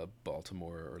like a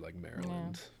Baltimore or like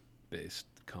Maryland based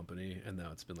company, and now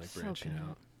it's been like So branching good.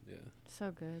 out. Yeah.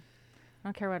 So good. I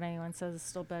don't care what anyone says. It's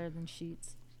still better than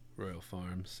Sheets. Royal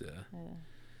Farms, yeah. Yeah.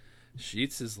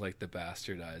 Sheets is like the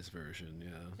bastardized version,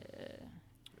 yeah.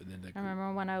 And then I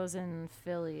remember when I was in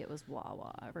Philly, it was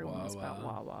Wawa. Everyone was about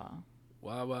Wawa.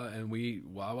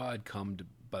 Wawa had come to,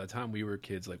 by the time we were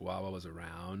kids, like Wawa was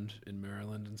around in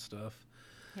Maryland and stuff.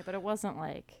 Yeah, but it wasn't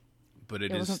like. But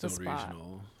it It is wasn't the still spot.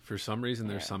 regional. For some reason,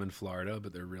 there's Yeah. some in Florida,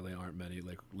 but there really aren't many.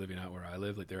 Like living out where I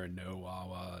live, like there are no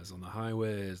Wawas on the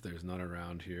highways. There's none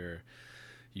around here.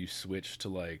 You switch to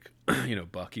like,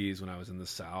 Buc-ee's when I was in the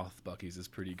South. Buc-ee's is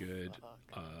pretty good.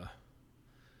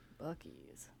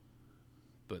 Buc-ee's.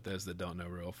 But those that don't know,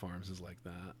 Royal Farms is like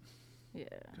that Yeah.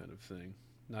 kind of thing.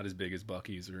 Not as big as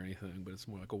Buc-ee's or anything, but it's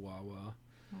more like a Wawa.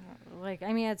 Like,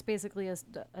 I mean, it's basically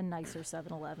a nicer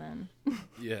 7-Eleven.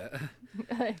 Yeah.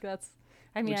 Like, that's.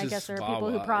 I mean, Which I is guess there are people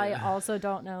who Wawa, probably yeah. also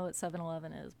don't know what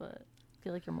 7-Eleven is, but I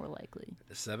feel like you're more likely.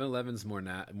 7-Eleven's more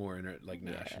national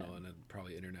and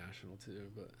probably international too.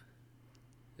 But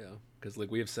yeah, because like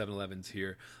we have 7-Elevens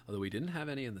here, although we didn't have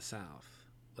any in the South,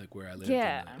 like where I lived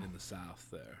Yeah. in the South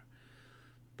there.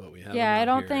 But we have. Yeah, them I out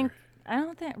don't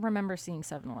here. think remember seeing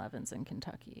 7-Elevens in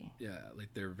Kentucky. Yeah, like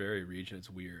they're very regional. It's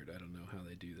weird. I don't know how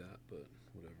they do that, but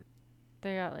whatever.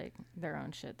 They got like their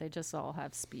own shit. They just all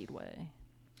have Speedway.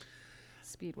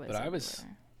 Speedway. But I was-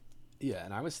 Yeah,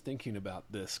 and I was thinking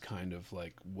about this kind of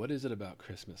like, what is it about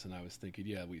Christmas? And I was thinking,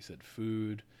 yeah, we said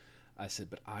food. I said,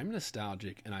 but I'm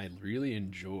nostalgic and I really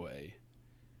enjoy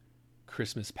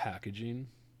Christmas packaging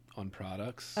on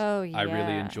products. Oh, I really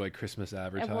yeah. enjoy Christmas Well,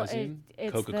 advertising.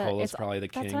 it's Coca-Cola's it's- probably the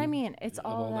king. That's what I mean. It's of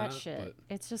all that that, shit. but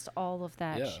It's just all of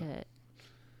that Yeah. shit.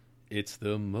 It's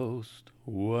the most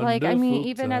wonderful Like, I mean,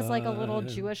 even as like a little time.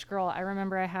 Jewish girl, I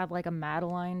remember I had like a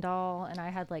Madeline doll, and I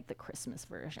had like the Christmas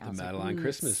version. I The was like, Madeline "Ooh,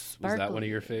 Christmas. Was that one of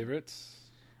your sparkly." favorites?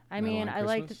 I mean, Madeline I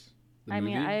liked. Christmas? The I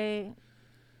mean, movie?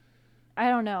 I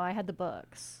don't know. I had the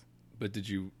books. But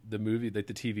the movie, like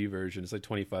the TV version, it's like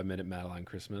 25-minute Madeline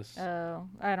Christmas. Oh,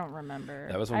 I don't remember.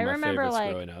 That was one I of my remember favorites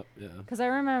like growing up. Yeah. because I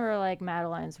remember like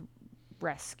Madeline's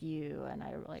Rescue, and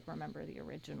I like remember the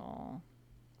original.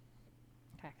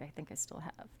 In fact, I think I still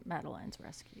have Madeline's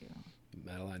Rescue.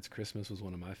 Madeline's Christmas was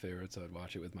one of my favorites. I would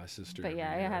watch it with my sister. But yeah,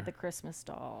 I every had year. the Christmas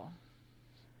doll.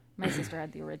 My sister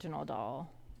had the original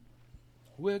doll.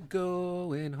 We're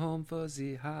going home for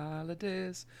the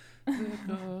holidays.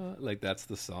 Like that's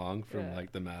the song from Yeah.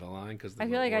 like the Madeline because I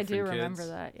feel like I do remember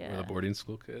that. Or Yeah. the boarding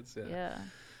school kids. Yeah. Yeah,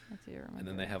 I do remember. And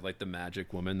then they that. have like the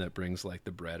magic woman that brings like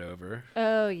the bread over.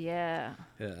 Oh yeah.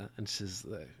 Yeah, and she's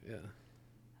like, yeah.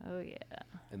 Oh yeah.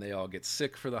 And they all get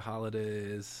sick for the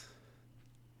holidays.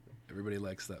 Everybody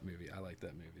likes that movie. I like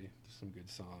that movie. There's some good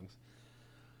songs.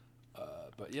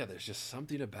 But yeah, there's just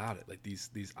something about it. Like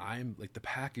these I'm like the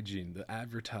packaging, the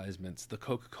advertisements, the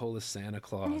Coca-Cola Santa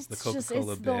Claus, the It's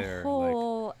Coca-Cola it's Bear. the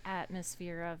whole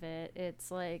atmosphere of it.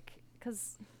 It's like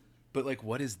because But like,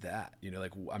 what is that? You know,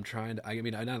 like I'm trying to. I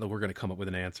mean, I know that we're going to come up with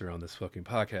an answer on this fucking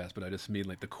podcast, but I just mean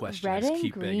like the question. Red I just and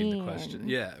keep begging the green. question.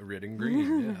 Yeah, red and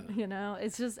green. Yeah. you know,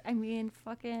 it's just, I mean,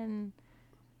 fucking,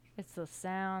 it's the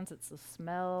sounds, it's the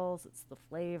smells, it's the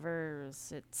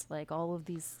flavors, it's like all of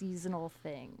these seasonal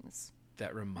things.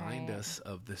 That remind Right. us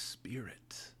of the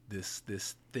spirit. This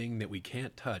thing that we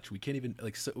can't touch. We can't even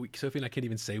like Sophie and I can't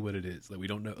even say what it is. Like we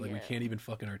don't know. Like we Yeah. can't even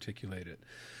fucking articulate it.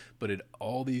 But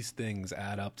all these things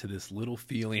add up to this little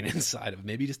feeling inside of it.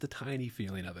 Maybe just a tiny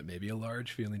feeling of it. Maybe a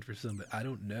large feeling for some. But I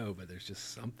don't know. But there's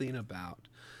just something about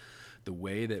the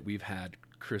way that we've had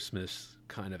Christmas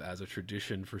kind of as a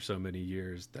tradition for so many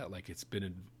years that like it's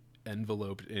been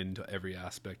enveloped into every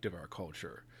aspect of our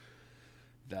culture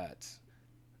that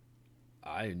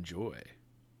I enjoy.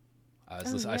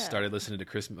 I started listening to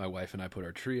Christmas. My wife and I put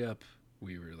our tree up.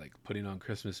 We were like putting on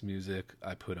Christmas music.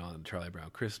 I put on Charlie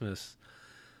Brown Christmas.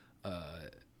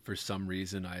 For some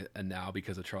reason, and now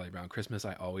because of Charlie Brown Christmas,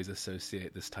 I always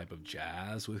associate this type of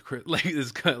jazz with like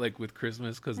this kind of like with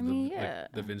Christmas because I mean, yeah.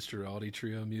 like, the Vince Guaraldi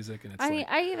trio music, and it's I like mean,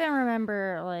 I even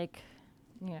remember like,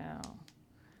 you know,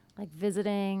 like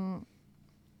visiting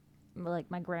like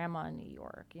my grandma in New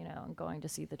York, you know, and going to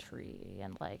see the tree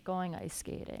and like going ice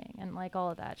skating and like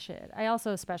all of that shit. I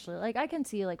also especially like I can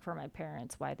see like for my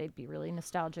parents why they'd be really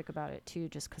nostalgic about it too,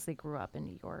 just because they grew up in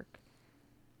New York.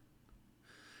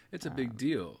 it's a big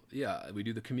deal. Yeah, we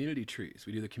do the community trees.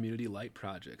 We do the community light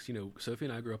projects. You know, Sophie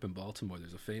and I grew up in Baltimore.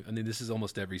 There's a I mean, this is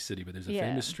almost every city, but there's a Yeah.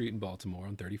 famous street in Baltimore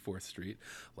on 34th Street,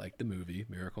 like the movie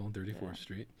Miracle on 34th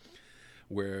Street,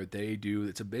 where they do.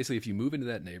 It's basically if you move into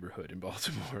that neighborhood in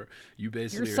Baltimore, you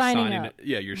basically You're are signing up.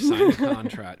 Yeah, you're signing a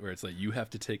contract where it's like you have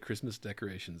to take Christmas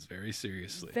decorations very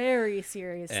seriously. Very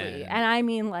seriously. And I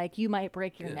mean like you might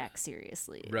break your neck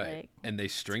seriously. Right. Like, And they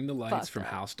string the lights fucked from up.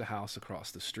 house to house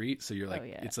across the street. So you're like,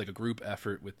 yeah. it's like a group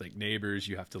effort with like neighbors.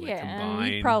 You have to like yeah, combine.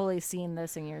 and you've probably seen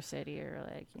this in your city or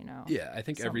like, you know. Yeah, I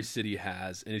think every city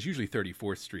has, and it's usually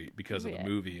 34th Street because of the Yeah.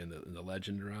 movie and the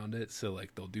legend around it. So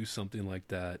like they'll do something like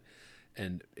that,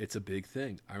 and it's a big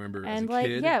thing. I remember And as a like,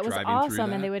 kid yeah, it was driving through awesome.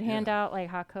 that. And they would hand Yeah. out like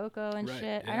hot cocoa and Right,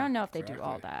 shit. I yeah, don't know if they do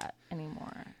all exactly. that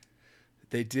anymore.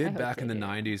 They did hope back they in the do.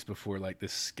 90s before like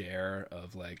this scare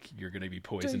of like you're gonna be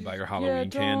poisoned by your Yeah, Halloween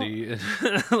don't- candy,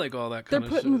 and like all that kind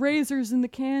of shit. razors in the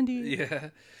candy. Yeah,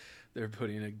 they're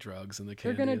putting like drugs in the They're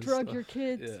candy. gonna and drug stuff. your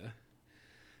kids. Yeah,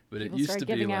 but People it used started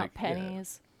to be giving like out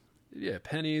pennies. Yeah,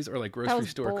 pennies or like That grocery was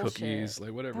store bullshit. cookies,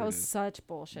 like whatever. That it was is. such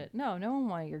bullshit. No one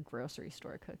wanted your grocery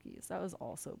store cookies. That was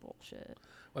also bullshit.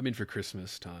 I mean, for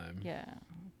Christmas time. Yeah,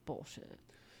 bullshit.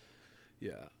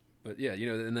 Yeah, but yeah, you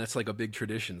know, and that's like a big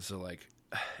tradition. So like,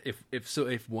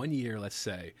 if 1 year, let's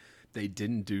say, they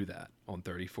didn't do that on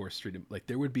 34th Street, like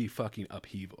there would be fucking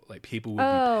upheaval. Like people would be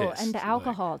Oh, pissed. and the like-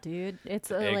 alcohol, dude. It's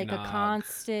like a eggnog.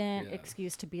 constant Yeah.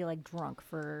 excuse to be like drunk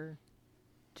for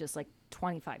just like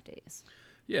 25 days.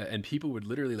 Yeah, and people would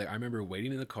literally like. I remember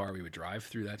waiting in the car. We would drive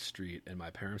through that street, and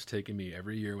my parents taking me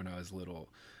every year when I was little,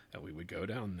 and we would go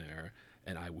down there,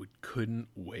 and I couldn't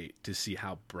wait to see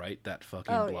how bright that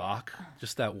fucking Oh, yeah. block,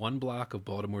 just that one block of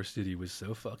Baltimore City was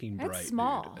so fucking It's bright,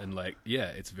 small. dude. And like, yeah,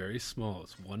 it's very small.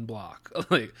 It's one block,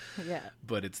 like, Yeah.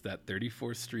 but it's that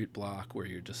 34th Street block where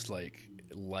you're just like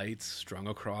lights strung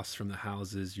across from the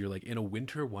houses. You're like in a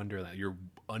winter wonderland. You're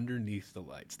underneath the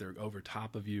lights. They're over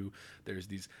top of you. There's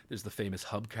the famous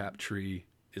hubcap tree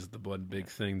is the one big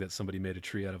thing that somebody made a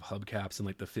tree out of hubcaps in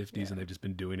like the 50s, and they've just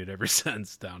been doing it ever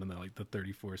since down in the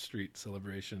 34th Street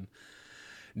celebration.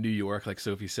 New York, like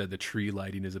Sophie said, the tree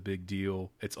lighting is a big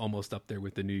deal. It's almost up there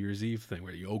with the New Year's Eve thing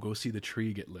where you go see the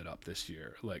tree get lit up this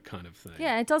year, like kind of thing.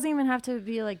 Yeah, it doesn't even have to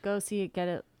be like go see it, get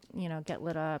it, get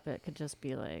lit up. It could just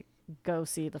be like go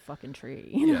see the fucking tree.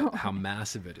 You Yeah, know? how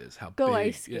massive it is, how Go big.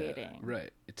 ice yeah, skating,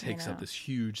 right. It takes know? up this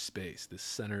huge space, this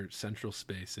central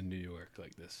space in New York,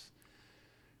 like this.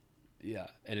 Yeah,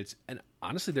 and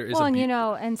honestly, there is Well, a and be-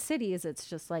 and cities, it's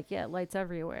just like lights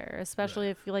everywhere. Especially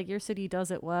if like your city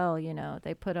does it well.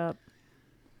 They put up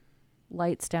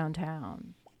lights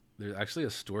downtown. There's actually a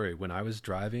story when I was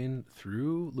driving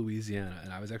through Louisiana,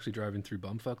 and I was actually driving through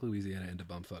bumfuck Louisiana into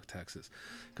bumfuck Texas,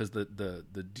 because the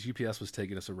GPS was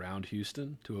taking us around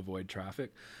Houston to avoid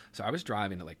traffic. So I was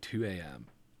driving at like 2 a.m.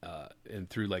 And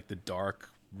through like the dark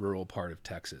rural part of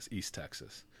Texas, East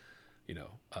Texas,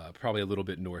 probably a little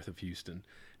bit north of Houston,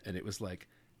 and it was like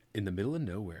in the middle of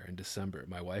nowhere in December.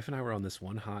 My wife and I were on this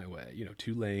one highway,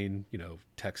 2-lane,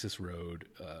 Texas road,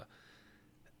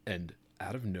 and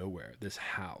out of nowhere, this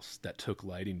house that took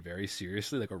lighting very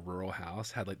seriously, like a rural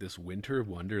house, had like this winter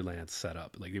wonderland set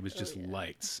up. Like it was just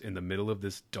lights in the middle of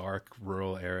this dark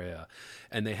rural area,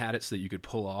 and they had it so that you could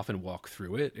pull off and walk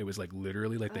through it. It was like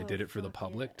literally like they did it for the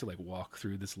public to like walk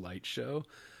through this light show.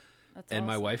 That's and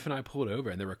my awesome. wife and I pulled over,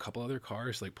 and there were a couple other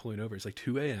cars like pulling over. It's like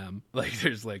 2 a.m. Like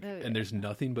there's like, and there's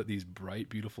nothing but these bright,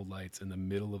 beautiful lights in the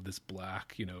middle of this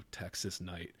black, Texas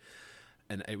night.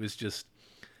 And it was just,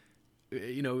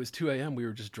 it was 2 a.m. We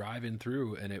were just driving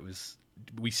through, and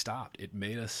we stopped. It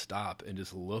made us stop and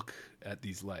just look at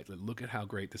these lights. Like, look at how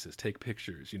great this is. Take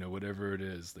pictures, whatever it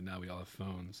is. Now we all have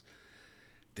phones.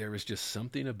 There was just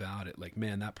something about it. Like,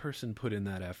 man, that person put in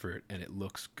that effort, and it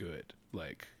looks good.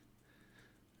 Like,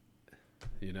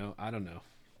 I don't know.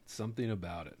 Something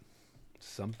about it.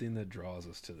 Something that draws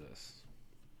us to this.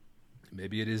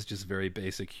 Maybe it is just very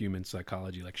basic human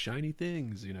psychology, like shiny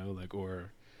things,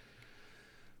 or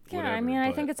Yeah, whatever, I mean,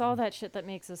 I think it's all that shit that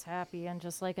makes us happy, and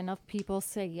just like enough people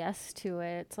say yes to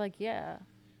it. It's like, yeah,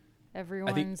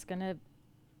 everyone's gonna,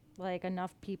 like,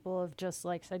 enough people have just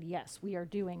like said, yes, we are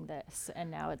doing this,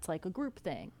 and now it's like a group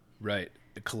thing. Right.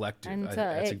 A collective. And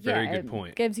That's a very good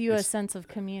point. It gives you a sense of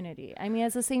community. I mean,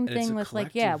 it's the same thing with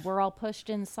like, yeah, we're all pushed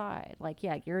inside. Like,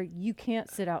 yeah, you can't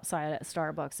sit outside at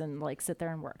Starbucks and like sit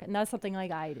there and work. And that's something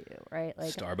like I do, right?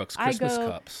 Like Starbucks Christmas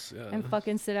cups. Yeah. And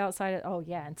fucking sit outside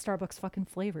and Starbucks fucking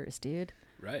flavors, dude.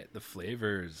 Right. The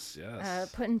flavors,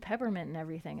 yes. Putting peppermint and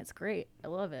everything. It's great. I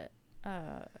love it.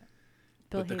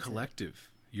 But the collective.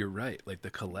 You're right. Like the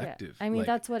collective. Yeah. I mean,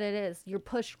 that's what it is. You're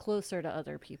pushed closer to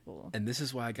other people. And this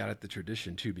is why I got at the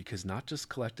tradition too, because not just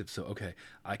collective. So, okay,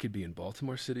 I could be in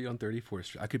Baltimore City on 34th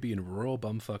Street. I could be in rural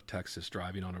bumfuck Texas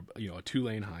driving on a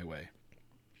 2-lane highway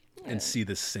and see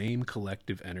the same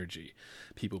collective energy.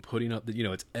 People putting up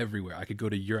it's everywhere. I could go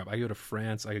to Europe. I could go to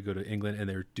France. I could go to England, and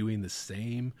they're doing the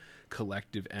same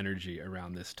collective energy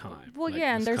around this time. Well, like,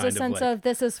 and there's a sense of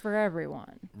this is for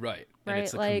everyone. Right. Right. And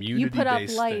it's a like you put up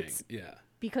lights. Thing. Yeah.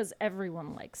 Because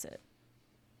everyone likes it.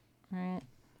 Right?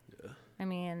 Yeah. I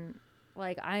mean,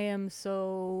 like, I am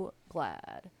so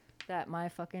glad that my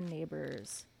fucking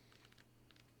neighbors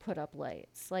put up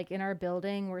lights. Like, in our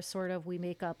building, we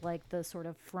make up, like, the sort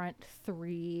of front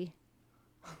 3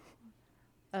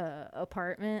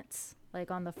 apartments, like,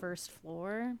 on the first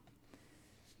floor.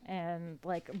 And,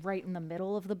 like, right in the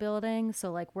middle of the building.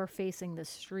 So, like, we're facing the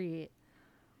street.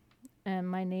 And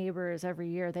my neighbors, every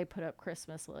year, they put up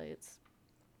Christmas lights.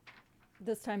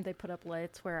 This time they put up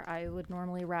lights where I would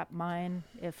normally wrap mine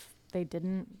if they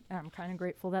didn't. And I'm kind of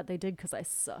grateful that they did because I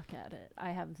suck at it.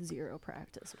 I have 0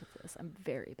 practice with this. I'm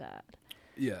very bad.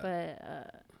 Yeah.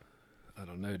 But I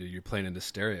don't know, dude. You're playing into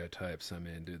stereotypes. I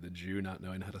mean, dude, the Jew not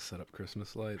knowing how to set up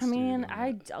Christmas lights. I mean,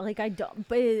 I don't.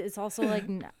 But it's also like I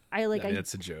mean,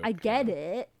 it's a joke. I get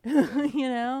it,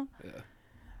 Yeah.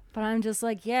 But I'm just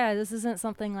like, yeah, this isn't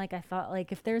something like I thought.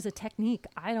 Like, if there's a technique,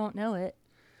 I don't know it.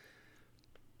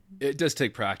 It does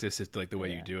take practice. It's like the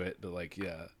way you do it. But like,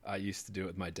 yeah, I used to do it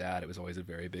with my dad. It was always a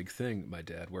very big thing. My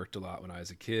dad worked a lot when I was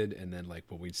a kid. And then like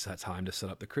when we had time to set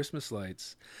up the Christmas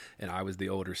lights, and I was the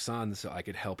older son, so I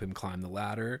could help him climb the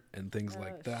ladder and things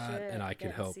like that. Shit, and I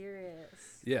could help.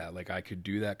 Serious. Yeah, like I could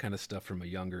do that kind of stuff from a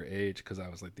younger age because I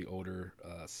was like the older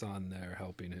son there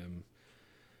helping him,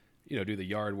 do the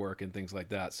yard work and things like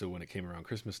that. So when it came around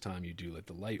Christmas time, you do like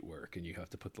the light work and you have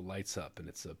to put the lights up, and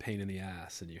it's a pain in the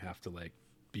ass, and you have to like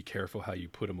be careful how you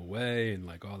put them away and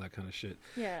like all that kind of shit.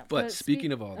 Yeah. But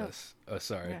speaking of all this,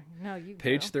 sorry. Yeah, no, you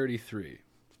Page go. 33.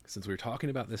 Since we're talking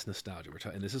about this nostalgia,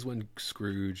 and this is when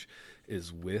Scrooge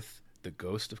is with the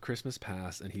ghost of Christmas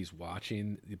past, and he's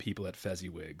watching the people at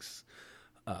Fezziwig's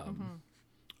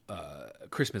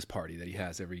Christmas party that he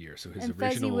has every year. So his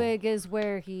original Fezziwig is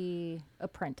where he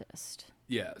apprenticed.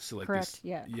 Yeah, so like correct.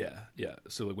 Yeah.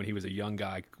 So like when he was a young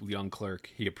guy, clerk,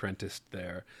 he apprenticed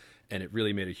there, and it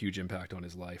really made a huge impact on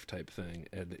his life, type thing.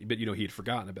 But he had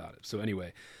forgotten about it. So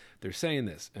anyway, they're saying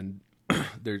this, and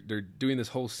they're doing this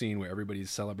whole scene where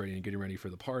everybody's celebrating and getting ready for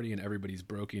the party, and everybody's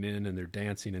breaking in, and they're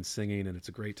dancing and singing, and it's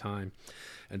a great time.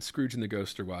 And Scrooge and the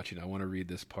ghost are watching. I want to read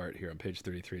this part here on page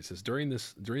 33. It says, during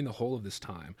the whole of this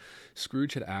time,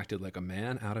 Scrooge had acted like a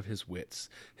man out of his wits.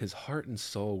 His heart and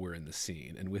soul were in the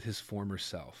scene, and with his former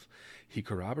self. He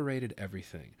corroborated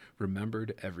everything,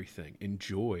 remembered everything,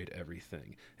 enjoyed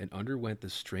everything, and underwent the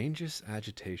strangest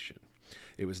agitation.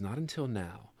 It was not until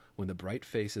now, when the bright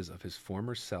faces of his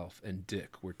former self and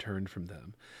Dick were turned from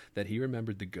them, that he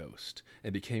remembered the ghost,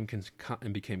 and became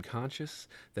conscious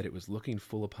that it was looking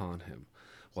full upon him,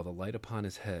 while the light upon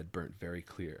his head burnt very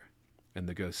clear. And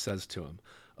the ghost says to him,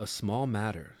 "A small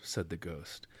matter," said the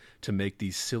ghost, "to make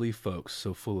these silly folks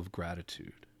so full of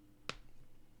gratitude."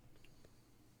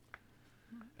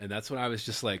 And that's when I was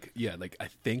just like, yeah, like I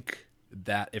think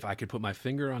that if I could put my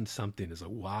finger on something as a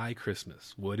why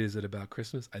Christmas, what is it about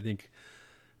Christmas? I think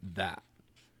that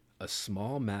a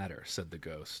small matter, said the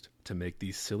ghost, to make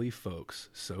these silly folks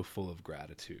so full of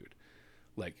gratitude.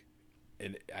 Like,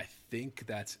 and I think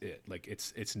that's it. Like,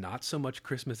 it's not so much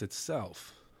Christmas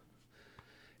itself.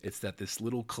 It's that this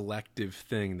little collective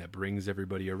thing that brings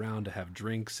everybody around to have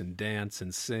drinks and dance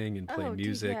and sing and play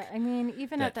music. Dude, yeah. I mean,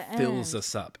 even that at the fills end,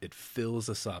 us up. It fills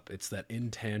us up. It's that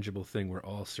intangible thing we're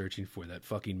all searching for. That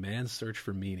fucking man's search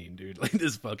for meaning, dude. Like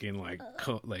this fucking like.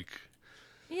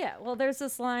 Yeah, well, there's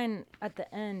this line at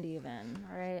the end, even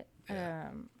right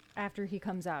after he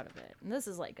comes out of it, and this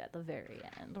is like at the very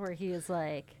end where he is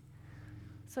like,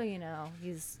 so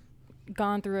he's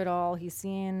gone through it all. He's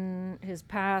seen his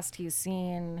past. He's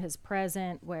seen his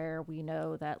present, where we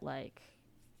know that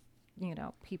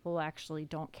people actually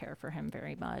don't care for him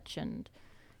very much, and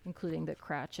including the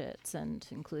Cratchits and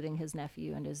including his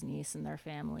nephew and his niece and their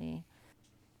family.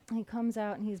 He comes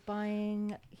out and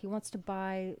he wants to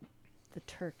buy the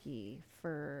turkey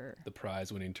for the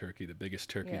prize-winning turkey, the biggest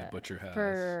turkey the butcher has.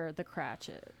 For the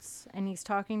Cratchits. And he's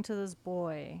talking to this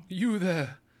boy. You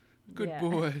there, good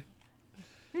boy.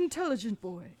 Intelligent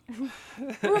boy.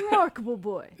 Remarkable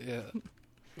boy. Yeah.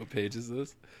 What page is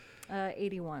this?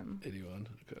 81. 81,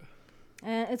 okay.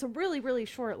 And it's a really, really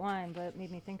short line, but it made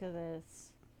me think of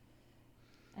this.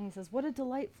 And he says, "What a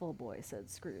delightful boy," said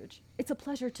Scrooge. "It's a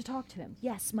pleasure to talk to him.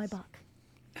 Yes, my buck."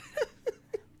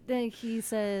 Then he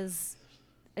says,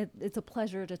 it's a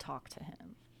pleasure to talk to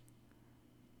him.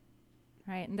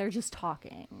 Right? And they're just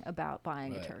talking about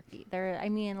buying a turkey.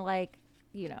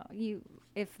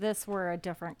 If this were a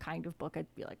different kind of book,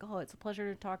 I'd be like, oh, it's a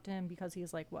pleasure to talk to him because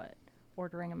he's like, what,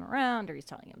 ordering him around, or he's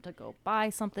telling him to go buy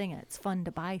something, and it's fun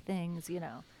to buy things,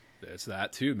 It's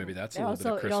that too. Maybe that's a little bit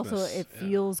of Christmas. It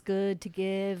feels good to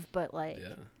give, but then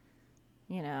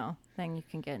you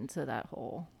can get into that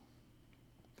whole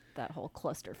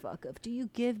clusterfuck of, do you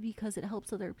give because it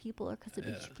helps other people or because it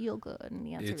makes you feel good? And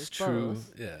the answer is true.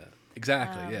 both. Yeah,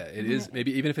 exactly. Yeah, it is.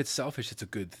 Maybe even if it's selfish, it's a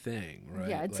good thing, right?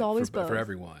 Yeah, it's always both for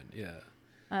everyone. Yeah.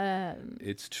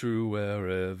 It's true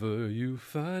wherever you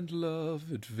find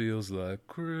love, it feels like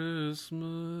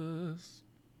Christmas.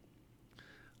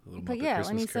 But yeah,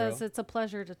 when he says it's a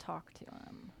pleasure to talk to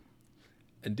him.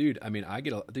 And dude, I mean,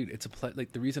 it's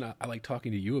like the reason I like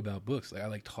talking to you about books. Like I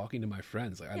like talking to my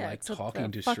friends. Like I like talking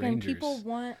to strangers. People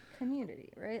want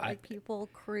community, right? People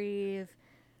crave.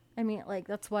 I mean,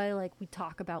 that's why we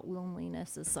talk about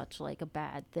loneliness as such a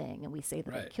bad thing, and we say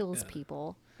that it kills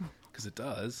people. Because it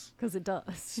does. Because it does.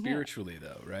 Spiritually,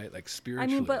 though, right? Like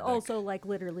spiritually. I mean, but also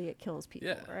literally, it kills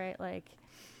people, right?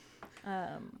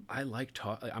 I like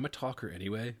talk. I'm a talker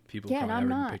anyway. People probably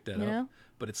never pick that up.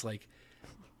 But it's like,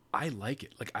 I like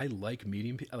it. Like I like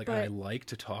meeting people. I like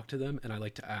to talk to them, and I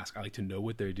like to ask. I like to know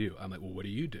what they do. I'm like, well, what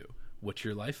do you do? What's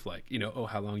your life like?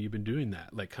 How long you been doing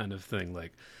that? Like kind of thing.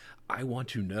 Like, I want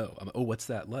to know. I'm like, oh, what's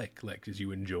that like? Like, did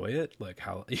you enjoy it? Like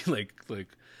how? like.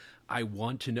 I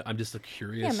want to know. I'm just a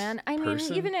curious man. I mean,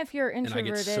 person, even if you're introverted,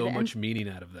 and I get so much meaning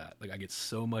out of that. Like I get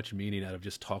so much meaning out of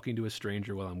just talking to a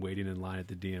stranger while I'm waiting in line at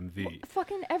the DMV. Well,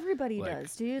 fucking everybody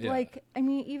does, dude. Yeah. I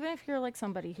mean, even if you're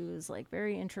somebody who's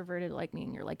very introverted like me,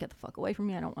 and you're get the fuck away from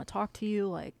me. I don't want to talk to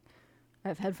you. I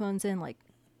have headphones in.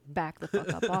 Back the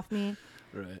fuck up off me.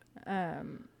 Right.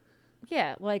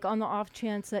 Yeah. On the off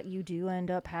chance that you do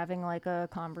end up having a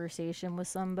conversation with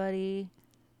somebody.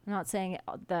 I'm not saying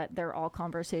that they're all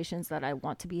conversations that I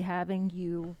want to be having.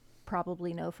 You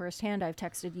probably know firsthand. I've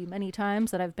texted you many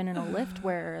times that I've been in a Lyft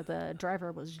where the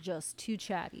driver was just too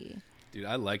chatty. Dude,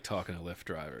 I like talking to Lyft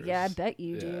drivers. Yeah, I bet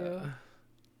you do.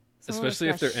 Especially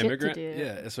if they're immigrants.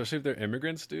 Yeah, especially if they're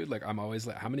immigrants, dude. I'm always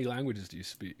how many languages do you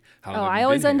speak? How long have I you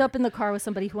always been end here? up in the car with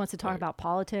somebody who wants to talk about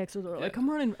politics, or they're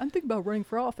I'm thinking about running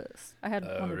for office. I had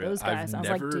one of those guys. I was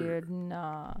like, dude,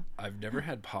 nah. I've never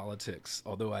had politics,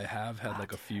 although I have had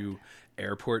a few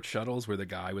airport shuttles where the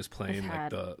guy was playing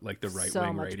the right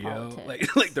wing radio,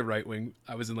 like the right wing.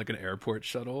 I was in an airport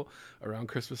shuttle around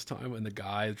Christmas time, and the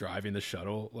guy driving the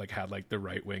shuttle had the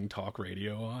right wing talk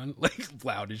radio on,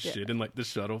 loud as shit in the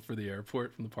shuttle for the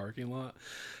airport from the parking lot.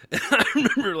 And I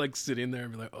remember sitting there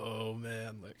and be like, oh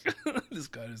man, this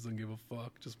guy doesn't give a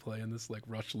fuck, just playing this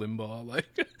Rush Limbaugh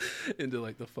into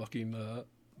the fucking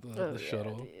the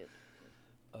shuttle. Dude.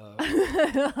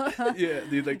 Yeah,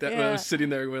 dude, that. When I was sitting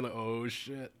there going oh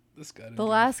shit, this guy. The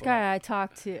last guy I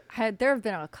talked to there have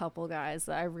been a couple guys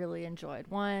that I really enjoyed.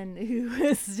 One who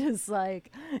was just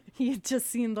he had just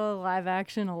seen the live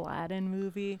action Aladdin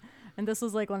movie, and this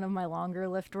was one of my longer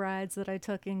Lyft rides that I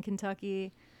took in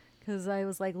Kentucky, Because I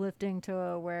was like lifting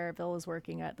to where Bill was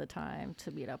working at the time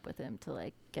to meet up with him to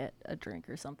like get a drink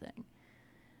or something.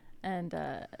 And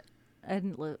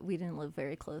we didn't live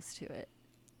very close to it.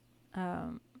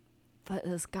 But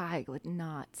this guy would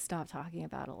not stop talking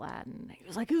about Aladdin. He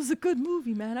was like, "It was a good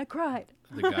movie, man. I cried."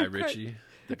 The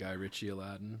Guy Ritchie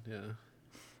Aladdin. Yeah.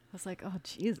 I was like, "Oh,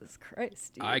 Jesus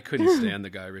Christ, dude." I couldn't stand the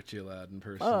Guy Ritchie Aladdin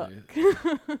personally.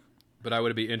 But I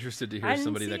would be interested to hear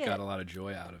somebody that got a lot of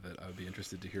joy out of it. I would be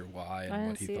interested to hear why and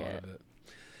what he thought of it.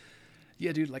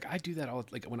 Yeah, dude, like I do that all,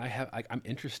 like when I'm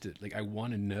interested, like I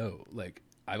want to know. Like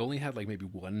I've only had like maybe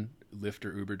one Lyft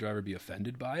or Uber driver be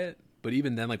offended by it. But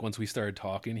even then, like once we started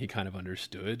talking, he kind of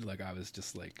understood. Like I was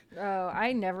just like, "Oh,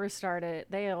 I never started.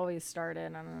 They always started."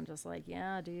 And I'm just like,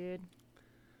 "Yeah, dude.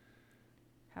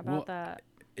 How about that?"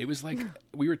 It was like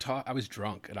I was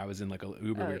drunk and I was in like a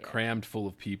Uber. We were crammed full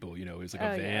of people. You know, it was like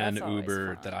a van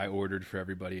Uber that I ordered for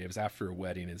everybody. It was after a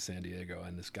wedding in San Diego,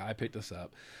 and this guy picked us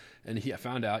up. And I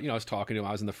found out, you know, I was talking to him.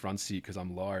 I was in the front seat because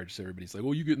I'm large. So everybody's like,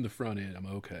 "Well, you get in the front end." I'm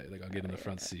okay. Like I'll get in the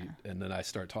front seat. And then I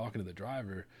start talking to the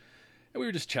driver. And we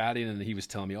were just chatting, and he was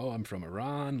telling me, "Oh, I'm from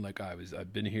Iran. Like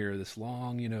I've been here this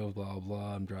long, you know, blah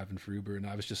blah. I'm driving for Uber." And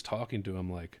I was just talking to him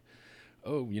like,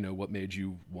 "Oh, you know, what made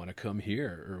you want to come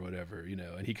here or whatever, you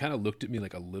know?" And he kind of looked at me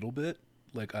like a little bit,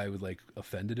 like I would like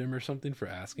offended him or something for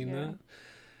asking that.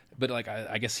 But like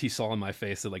I guess he saw in my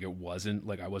face that like it wasn't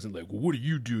like I wasn't like, "What are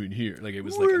you doing here?" Like it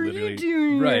was what like are literally you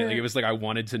doing right. here? Like it was like I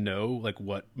wanted to know like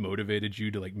what motivated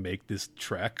you to like make this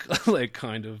trek, like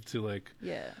kind of to like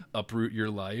uproot your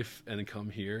life and come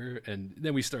here. And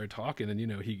then we started talking, and you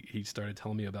know he started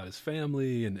telling me about his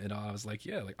family, and I was like,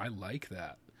 yeah, like I like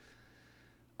that.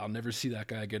 I'll never see that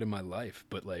guy again in my life,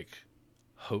 but like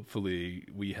hopefully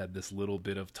we had this little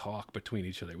bit of talk between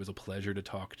each other. It was a pleasure to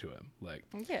talk to him. Like,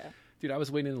 dude, I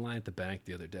was waiting in line at the bank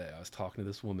the other day. I was talking to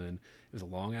this woman. It was a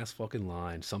long ass fucking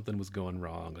line. Something was going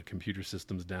wrong. A computer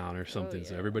system's down or something.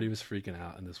 So everybody was freaking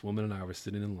out. And this woman and I were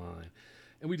sitting in line,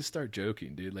 and we just start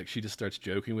joking, dude. Like she just starts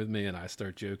joking with me, and I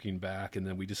start joking back. And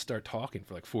then we just start talking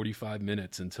for like 45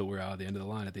 minutes until we're out at the end of the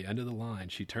line. At the end of the line,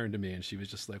 she turned to me and she was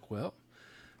just like, "Well,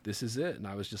 this is it." And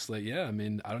I was just like, "Yeah, I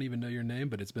mean, I don't even know your name,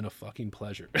 but it's been a fucking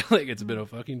pleasure." Like it's been a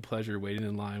fucking pleasure waiting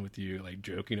in line with you, like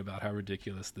joking about how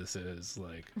ridiculous this is.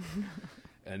 Like,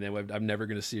 and then I'm never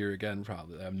going to see her again.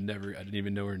 Probably. I didn't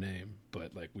even know her name,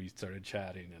 but like we started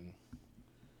chatting and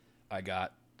I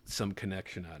got some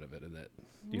connection out of it. And that,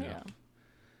 you know,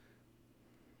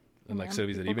 and like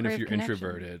Sophie said, even if you're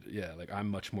introverted, like I'm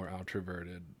much more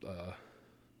introverted,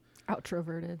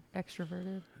 outroverted,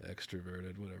 extroverted,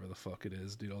 whatever the fuck it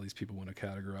is, dude. All these people want to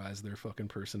categorize their fucking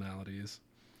personalities.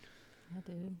 Yeah,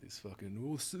 dude. These fucking,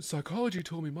 well, psychology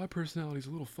told me my personality's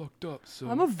a little fucked up, so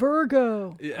I'm a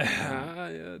Virgo.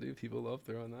 Yeah, dude. People love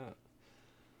throwing that.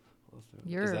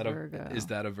 You're a Virgo. Is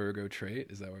that a Virgo trait?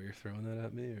 Is that why you're throwing that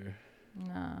at me, or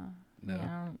no?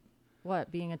 No.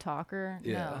 What, being a talker?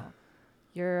 Yeah. No.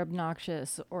 Your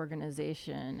obnoxious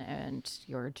organization and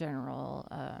your general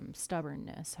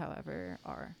stubbornness, however,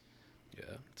 are.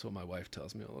 Yeah, that's what my wife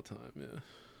tells me all the time. Yeah.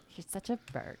 You're such a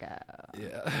Virgo.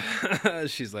 Yeah.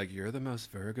 She's like, "You're the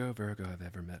most Virgo I've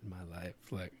ever met in my life."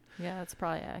 Like. Yeah, that's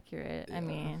probably accurate. Yeah. I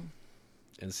mean.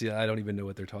 And see, I don't even know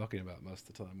what they're talking about most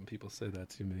of the time when people say that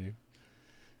to me.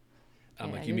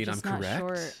 I'm like, "You mean I'm correct?"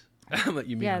 Short. I'm like,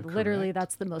 "You mean I'm literally, correct?"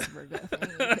 that's the most Virgo thing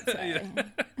you could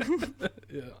say.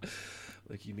 Yeah.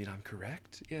 Like, "You mean I'm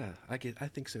correct?" Yeah, I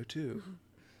think so too.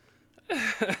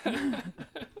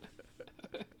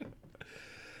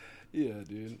 Yeah,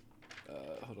 dude.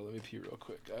 Hold on, let me pee real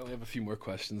quick. I only have a few more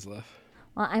questions left.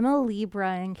 Well, I'm a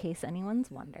Libra, in case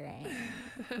anyone's wondering.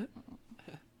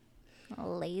 A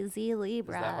lazy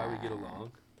Libra. Is that why we get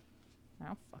along? I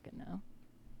don't fucking know.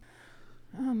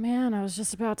 Oh man, I was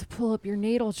just about to pull up your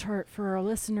natal chart for our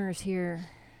listeners here.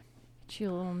 Get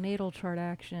you a little natal chart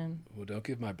action. Well, don't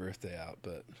give my birthday out,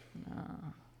 but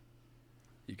No.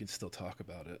 You can still talk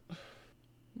about it.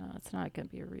 No, it's not going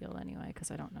to be real anyway,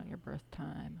 because I don't know your birth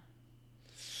time.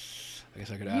 I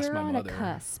guess I could ask You're my on mother. a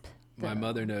cusp. My though.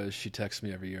 mother knows. She texts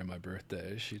me every year on my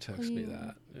birthday. She texts me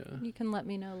that. Yeah. You can let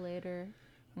me know later,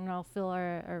 and I'll fill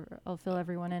I'll fill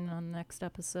everyone in on the next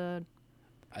episode.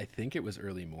 I think it was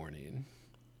early morning,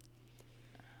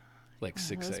 like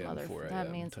 6 a.m., 4 a.m.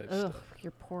 That means, type ugh, stuff.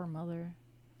 your poor mother.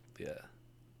 Yeah.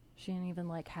 She didn't even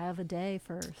have a day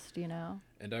first, you know.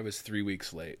 And I was 3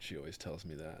 weeks late. She always tells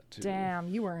me that too. Damn,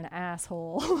 you were an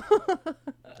asshole.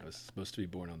 I was supposed to be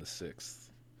born on the 6th.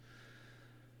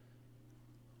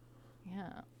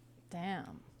 Yeah.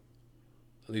 Damn.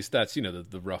 At least that's,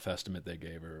 the rough estimate they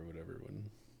gave her or whatever.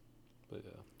 But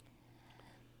yeah.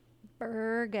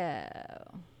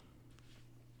 Virgo.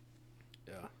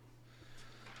 Yeah.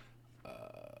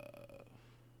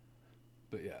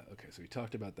 so we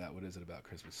talked about that. What is it about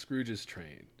Christmas? Scrooge's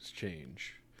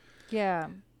change. Yeah.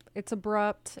 It's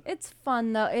abrupt. It's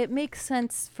fun, though. It makes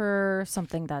sense for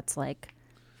something that's like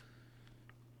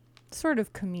sort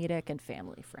of comedic and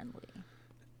family friendly.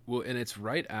 Well, and it's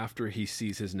right after he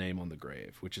sees his name on the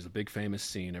grave, which is a big famous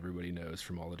scene everybody knows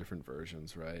from all the different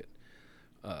versions, right?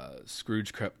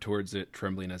 Scrooge crept towards it,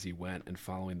 trembling as he went, and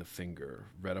following the finger,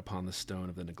 read upon the stone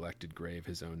of the neglected grave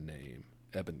his own name,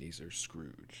 Ebenezer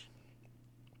Scrooge.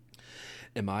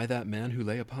 "Am I that man who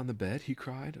lay upon the bed?" he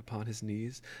cried, upon his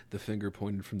knees. The finger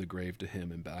pointed from the grave to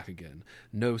him and back again.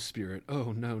 "No, spirit,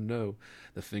 oh, no, no."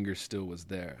 The finger still was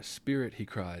there. "Spirit," he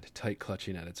cried, tight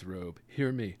clutching at its robe,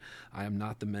 "hear me. I am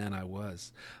not the man I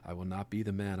was. I will not be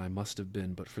the man I must have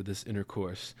been but for this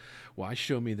intercourse. Why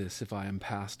show me this if I am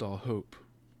past all hope?"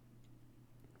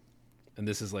 And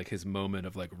this is like his moment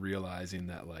of like realizing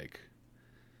that like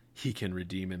he can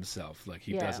redeem himself. Like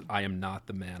he doesn't, I am not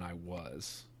the man I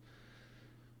was.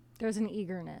 There's an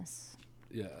eagerness.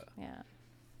 Yeah. Yeah.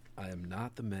 I am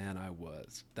not the man I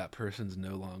was. That person's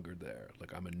no longer there.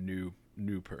 Like I'm a new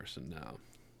person now.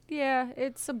 Yeah,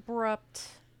 it's abrupt.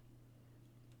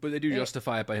 But they do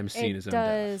justify it by him seeing his own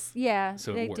death. Yeah,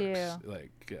 so they it works. do.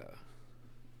 Like, yeah.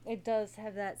 It does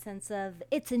have that sense of,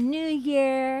 it's a new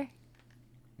year.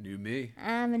 New me.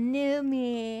 I'm a new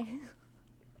me.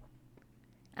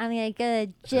 I'm gonna go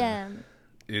to the gym.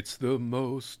 It's the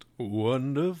most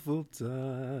wonderful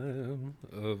time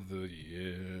of the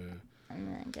year. I'm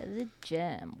gonna go to the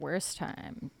gym. Worst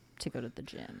time to go to the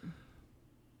gym.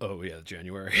 Oh, yeah,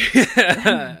 January.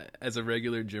 As a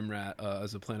regular gym rat,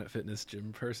 as a Planet Fitness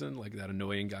gym person, like that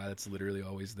annoying guy that's literally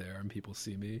always there and people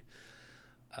see me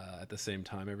at the same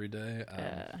time every day.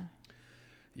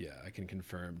 Yeah, I can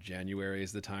confirm January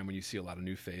is the time when you see a lot of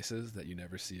new faces that you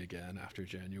never see again after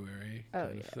January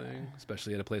kind of thing.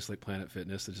 Especially at a place like Planet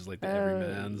Fitness, which is like the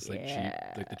everyman's, like cheap,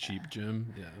 like the cheap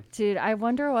gym. Yeah. Dude, I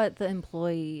wonder what the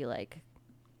employee like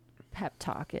pep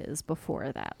talk is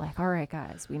before that. Like, all right,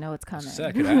 guys, we know it's coming. So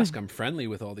I could ask. I'm friendly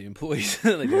with all the employees.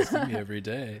 Like they see me every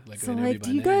day. Like, so, like,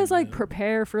 do you guys like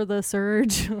prepare for the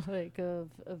surge like of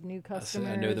new customers?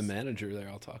 I know the manager there.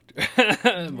 I'll talk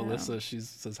to Melissa. She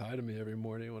says hi to me every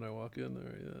morning when I walk in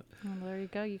there. Yeah. Well, there you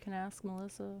go. You can ask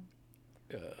Melissa.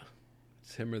 Yeah.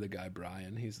 It's him or the guy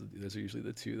Brian. Those are usually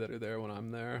the two that are there when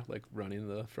I'm there, like running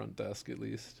the front desk at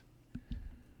least.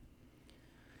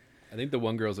 I think the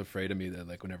one girl's afraid of me that,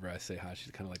 like, whenever I say hi,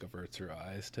 she kind of, like, averts her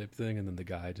eyes type thing. And then the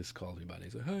guy just calls me by name.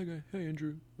 He's like, "Hi, guy. Hey,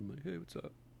 Andrew." I'm like, "Hey, what's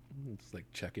up?" And it's, like,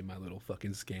 checking my little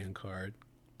fucking scan card.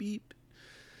 Beep.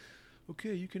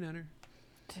 "Okay, you can enter."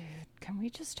 Dude, can we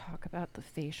just talk about the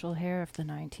facial hair of the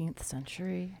 19th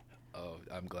century? Oh,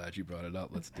 I'm glad you brought it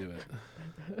up. Let's do it.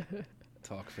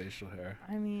 Talk facial hair.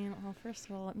 I mean, well, first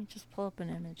of all, let me just pull up an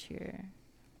image here.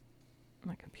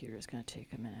 My computer's going to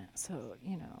take a minute. So,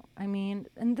 you know, I mean,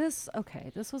 and this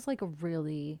was like a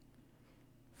really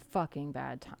fucking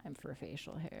bad time for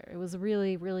facial hair. It was a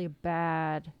really, really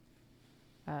bad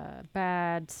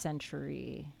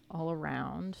century all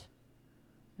around.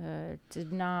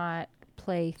 Did not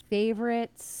play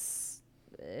favorites,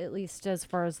 at least as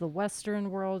far as the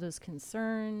Western world is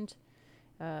concerned.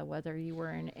 Whether you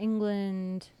were in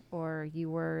England or you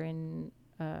were in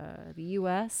the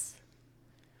U.S.,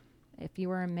 if you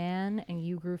were a man and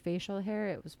you grew facial hair,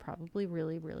 it was probably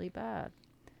really, really bad.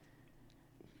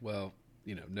 Well,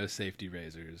 you know, no safety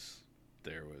razors.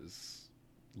 There was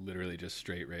literally just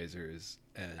straight razors.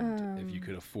 And if you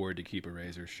could afford to keep a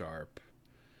razor sharp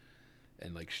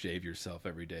and, like, shave yourself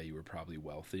every day, you were probably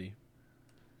wealthy.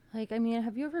 Like, I mean,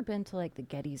 have you ever been to, like, the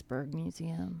Gettysburg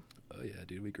Museum? Oh, yeah,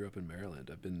 dude, we grew up in Maryland.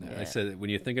 I've been there. Yeah. I said, when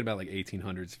you're thinking about, like,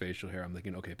 1800s facial hair, I'm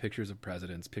thinking, okay, pictures of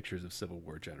presidents, pictures of Civil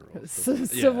War generals.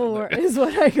 Civil War is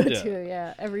what I go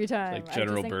to, every time. Like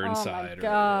General Burnside. Oh, my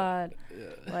God.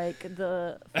 Like,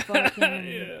 the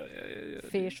fucking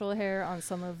facial hair on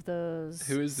some of those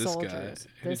Who is this soldiers. guy?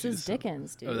 This is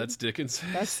Dickens, dude. Oh, that's Dickens?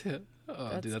 Dude,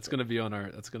 that's going to be on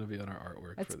our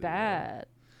artwork. That's bad.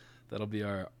 That'll be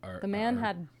our The man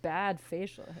had bad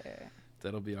facial hair.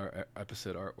 That'll be our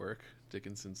episode artwork.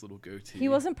 Dickinson's little goatee. He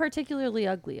wasn't particularly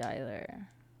ugly either.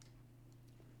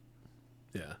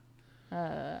 Yeah.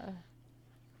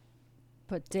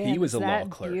 But damn, he was a that law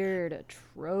clerk. Beard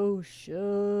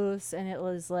atrocious, and it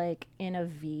was like in a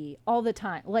V all the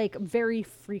time. Like very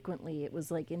frequently, it was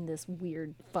like in this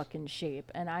weird fucking shape,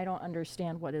 and I don't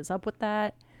understand what is up with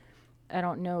that. I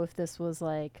don't know if this was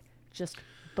like just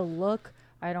the look.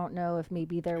 I don't know if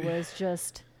maybe there was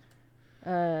just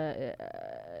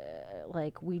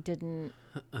like we didn't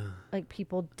like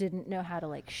people didn't know how to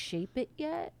like shape it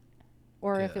yet,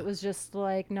 or if it was just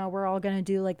like, no, we're all gonna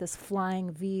do like this flying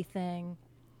V thing.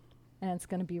 and it's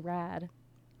gonna be rad,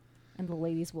 and the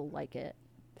ladies will like it.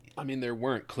 I mean, there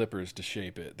weren't clippers to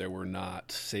shape it. There were not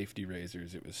safety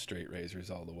razors. It was straight razors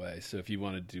all the way. So if you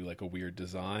wanted to do like a weird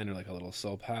design or like a little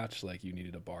soul patch, like you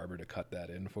needed a barber to cut that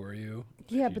in for you.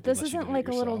 Yeah, If you- but this unless you isn't did it like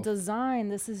a little yourself. design.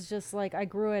 This is just like I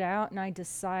grew it out and I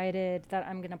decided that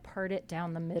I'm gonna part it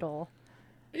down the middle,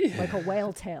 like a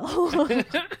whale tail.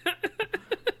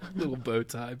 Little bow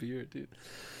tie beard, dude.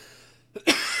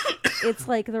 It's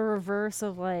like the reverse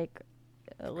of like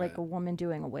Right. a woman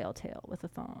doing a whale tail with a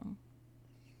thong.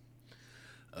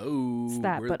 Oh, It's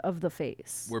that, but of the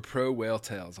face. we're pro whale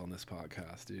tails on this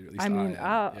podcast, dude. At least I mean,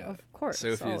 am. Yeah. of course,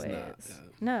 Sophie always. is not. Yeah.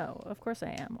 No, of course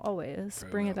I am. Always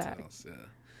Pro bring it whale back. tails, yeah.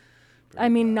 I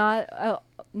mean, back.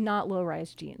 not low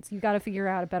rise jeans. You got to figure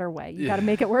out a better way. You got to Yeah.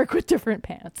 make it work with different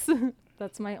pants.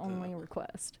 That's my only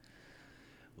request.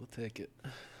 We'll take it.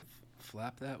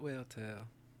 Flap that whale tail.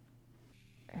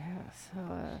 Yeah.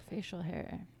 So facial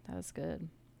hair, that was good.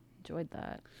 Enjoyed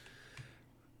that.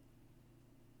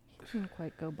 He didn't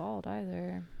quite go bald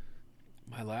either.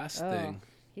 My last Oh, thing.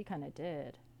 he kind of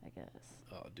did, I guess.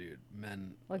 Oh, dude,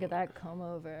 men. Look at that comb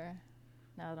over.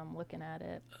 Now that I'm looking at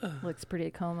it, looks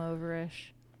pretty comb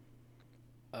over-ish.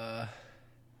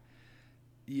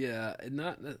 Yeah,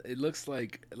 not. It looks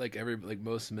like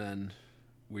most men,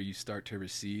 where you start to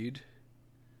recede.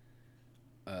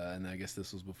 And I guess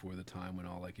this was before the time when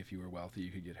all like if you were wealthy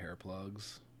you could get hair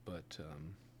plugs, but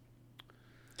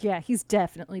Yeah, he's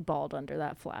definitely bald under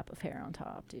that flap of hair on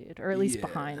top, dude. Or at least Yeah.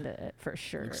 behind it, for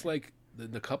sure. looks like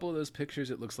the couple of those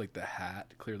pictures. It looks like the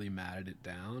hat clearly matted it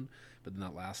down, but then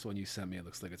that last one you sent me, it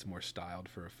looks like it's more styled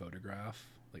for a photograph.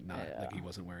 Like not like he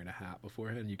wasn't wearing a hat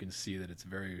beforehand. You can see that it's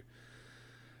very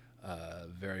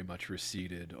much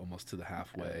receded, almost to the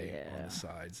halfway on yeah. the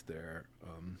sides there.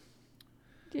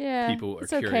 Yeah, people are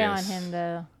it's okay on curious. him,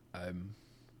 though. I'm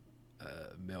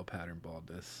male pattern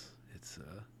baldness. It's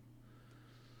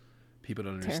people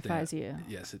don't understand. Terrifies you.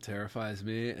 Yes, it terrifies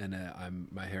me, and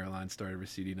my hairline started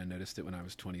receding. I noticed it when I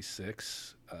was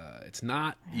 26. It's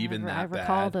not even that I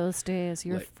recall bad. those days.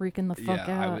 You're Like, freaking the fuck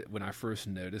out. when I first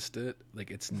noticed it,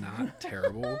 like it's not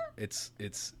terrible.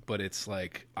 But it's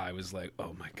like I was like,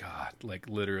 oh my god, like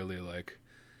literally like.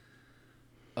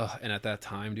 And at that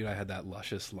time, dude, I had that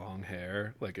luscious long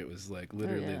hair. Like it was like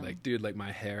literally yeah. like, dude, like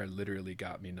my hair literally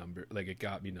got me it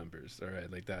got me numbers. All right.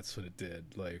 Like that's what it did.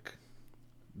 Like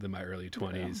my early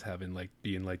 20s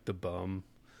being like the bum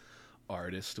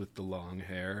artist with the long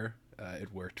hair.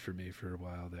 It worked for me for a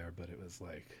while there, but it was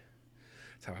like,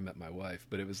 it's how I met my wife.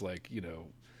 But it was like,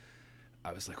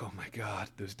 I was like, oh my god,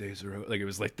 those days are like, it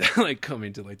was like that, like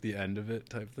coming to like the end of it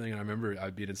type thing. I remember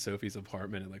I'd be in Sophie's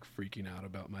apartment and like freaking out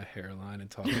about my hairline and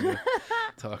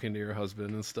talking to your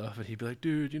husband and stuff, and he'd be like,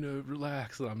 dude,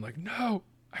 relax. And I'm like, no,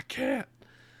 I can't.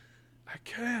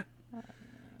 And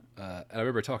I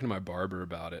remember talking to my barber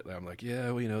about it. And I'm like,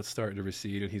 yeah, well, it's starting to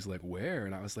recede. And he's like, where?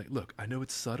 And I was like, look, I know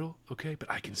it's subtle, okay, but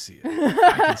I can see it.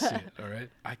 I can see it, all right?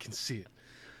 I can see it.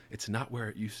 It's not where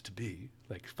it used to be,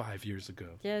 like 5 years ago.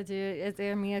 Yeah, dude.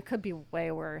 It could be way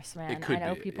worse, man. It could I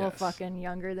know be, people yes. fucking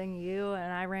younger than you,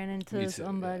 and I ran Me into too,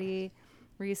 somebody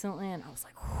recently, and I was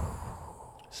like,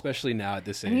 Especially now at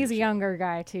this age. and he's a younger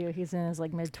guy too. He's in his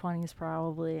like mid-20s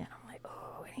probably, and I'm like,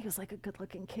 oh, and he was like a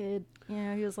good-looking kid.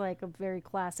 He was like a very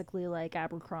classically like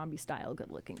Abercrombie style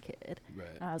good-looking kid. Right.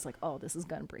 And I was like, oh, this is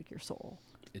gonna break your soul.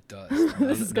 It does.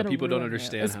 This is gonna People don't ruin you.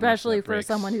 understand, especially how much that for breaks.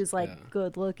 someone who's like Yeah.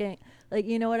 good looking. Like,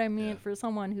 you know what I mean? Yeah. For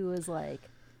someone who is like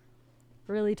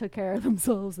really took care of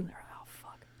themselves, and they're like, oh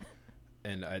fuck.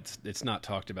 And it's not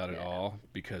talked about at Yeah. all,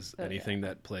 because Oh, anything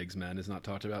that plagues men is not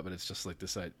talked about. But it's just like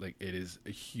this, like it is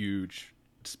a huge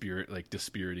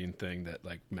dispiriting thing that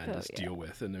like men Oh, just yeah. deal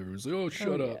with, and everyone's like, oh,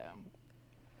 shut up.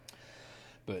 Yeah.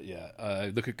 But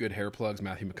yeah, look at good hair plugs.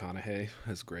 Matthew McConaughey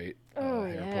has great Oh,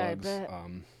 hair yeah, I plugs. bet.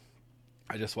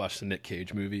 I just watched the Nick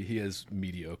Cage movie. He has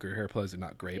mediocre hair plugs. They're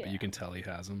not great, but Yeah. you can tell he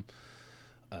has them.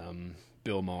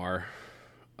 Bill Maher.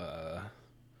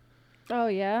 Oh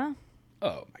yeah.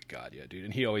 Oh my god, yeah, dude.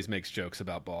 And he always makes jokes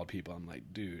about bald people. I'm like,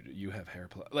 dude, you have hair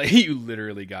plugs. Like you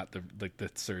literally got the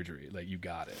surgery. Like you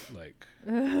got it. Like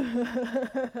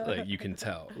you can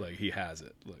tell. Like he has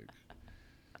it. Like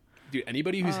dude,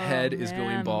 anybody whose head is going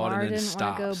Man, bald Mar and then didn't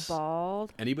wanna stops. go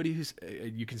bald. Anybody who's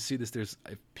you can see this. There's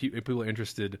if people are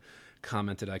interested,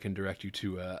 commented. I can direct you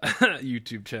to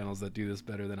YouTube channels that do this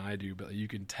better than I do. But you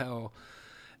can tell,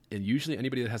 and usually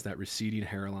anybody that has that receding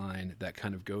hairline that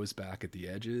kind of goes back at the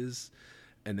edges,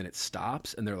 and then it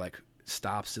stops, and they're like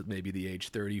stops at maybe the age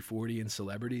 30, 40 in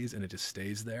celebrities, and it just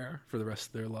stays there for the rest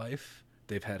of their life.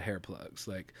 They've had hair plugs,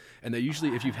 and they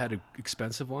usually, if you've had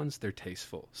expensive ones, they're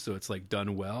tasteful. So it's like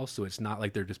done well. So it's not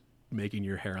like they're just making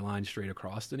your hairline straight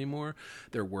across anymore.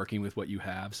 They're working with what you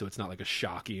have, so it's not like a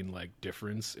shocking like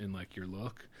difference in like your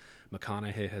look.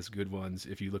 McConaughey has good ones.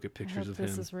 If you look at I pictures hope of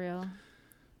this him, is real.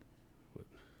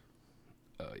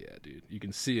 oh yeah, dude, you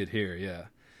can see it here. Yeah.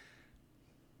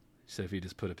 So if you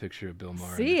just put a picture of Bill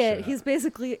Maher, in See the it? chat- He's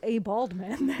basically a bald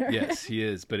man there. yes, he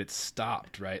is, but it's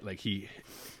stopped, right? Like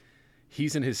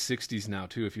he's in his 60s now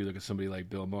too. If you look at somebody like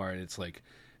Bill Maher, and it's like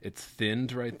it's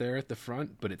thinned right there at the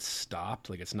front, but it's stopped,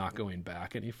 like it's not going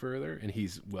back any further, and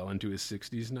he's well into his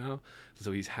 60s now,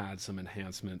 so he's had some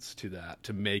enhancements to that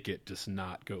to make it just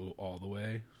not go all the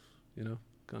way,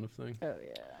 kind of thing. Oh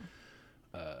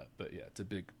yeah. But yeah, it's a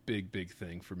big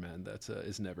thing for men that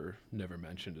is never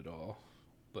mentioned at all,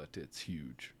 but it's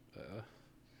huge,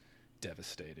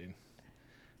 devastating,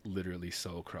 literally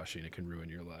soul crushing. It can ruin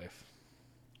your life.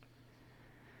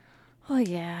 Well,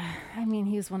 yeah. I mean,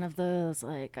 he's one of those,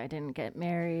 like, I didn't get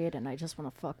married and I just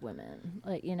want to fuck women.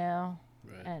 Like, Right.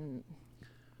 And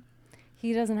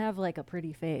he doesn't have, like, a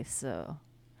pretty face, so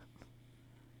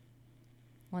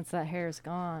once that hair's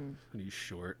gone. And he's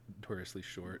short, notoriously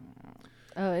short.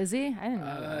 Oh, is he? I didn't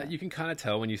know that. You can kind of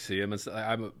tell when you see him.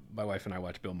 My wife and I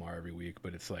watch Bill Maher every week,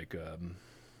 but it's like,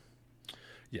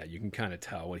 yeah, you can kind of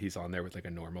tell when he's on there with like a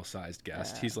normal sized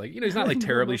guest. He's like, he's not like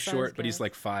terribly Normal-sized short, but he's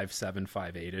guest. like 5'7",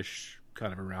 5'8"-ish,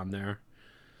 kind of around there.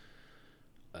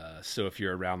 So if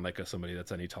you're around like somebody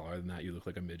that's any taller than that, you look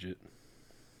like a midget.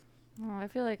 Oh, I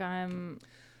feel like I'm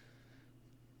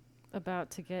about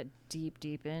to get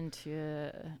deep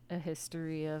into a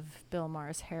history of Bill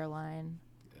Maher's hairline.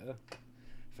 Yeah.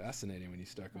 Fascinating when you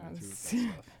start going through with that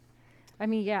stuff. I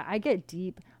mean, yeah, I get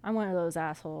deep. I'm one of those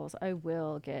assholes. I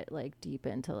will get like deep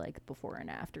into like before and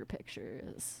after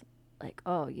pictures. Like,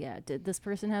 oh yeah, did this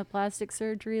person have plastic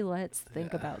surgery? Let's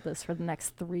think about this for the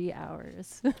next 3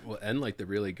 hours. Well, and like the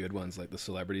really good ones, like the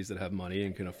celebrities that have money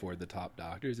and can afford the top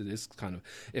doctors, it is kind of,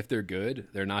 if they're good,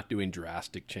 they're not doing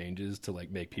drastic changes to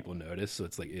like make people notice. So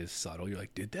it's like, is subtle. You're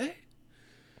like, did they?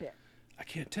 Yeah. I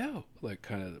can't tell. Like,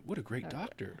 kind of, what a great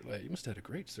doctor. Like, you must have had a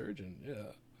great surgeon. Yeah.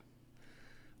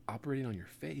 Operating on your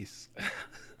face.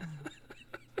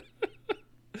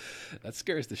 That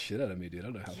scares the shit out of me, dude. I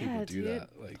don't know how people do that.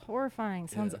 Like, horrifying.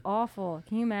 Sounds yeah. awful.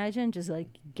 Can you imagine just like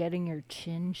getting your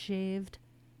chin shaved?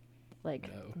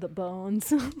 Like No. the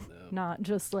bones, not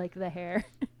just like the hair.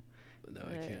 no,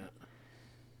 I can't.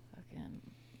 Fucking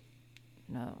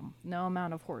no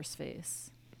amount of horse face.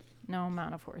 No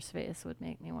amount of horse face would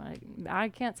make me want to. I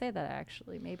can't say that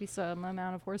actually. Maybe some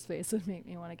amount of horse face would make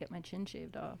me want to get my chin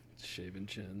shaved off. Shaving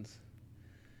chins.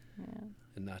 Yeah.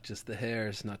 And not just the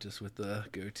hairs, not just with the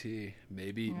goatee.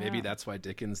 Maybe that's why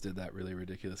Dickens did that really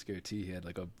ridiculous goatee. He had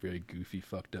like a very goofy,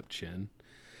 fucked up chin.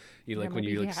 You like when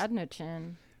maybe you he like. had no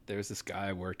chin. There was this guy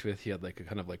I worked with. He had like a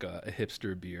kind of like a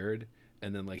hipster beard,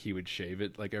 and then like he would shave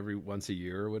it like every once a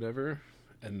year or whatever.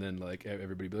 And then like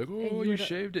everybody would be like, "Oh, you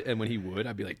shaved it." And when he would,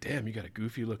 I'd be like, "Damn, you got a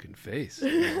goofy looking face."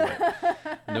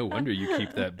 Like, no wonder you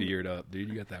keep that beard up, dude.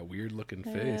 You got that weird looking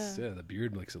face. Yeah, the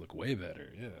beard makes it look way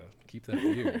better. Yeah, keep that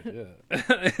beard.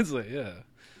 Yeah, it's like yeah.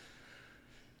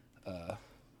 All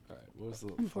right, what was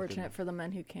the Unfortunate for the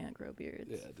men who can't grow beards.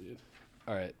 Yeah, dude.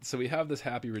 All right, so we have this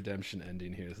happy redemption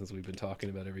ending here since we've been talking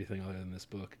about everything other than this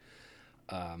book.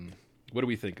 What do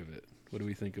we think of it? What do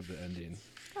we think of the ending?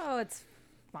 Oh, it's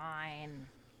fine.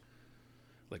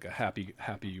 Like a happy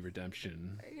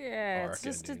redemption. Yeah, arc it's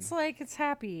just ending. it's like it's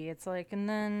happy. It's like, and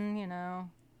then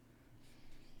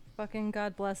fucking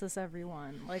God bless us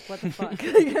everyone. Like what the fuck?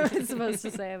 What am I supposed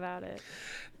to say about it?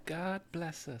 God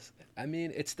bless us. I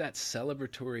mean, it's that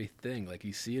celebratory thing. Like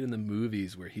you see it in the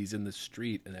movies where he's in the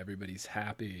street and everybody's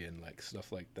happy and like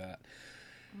stuff like that.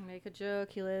 Make a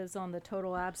joke. He lives on the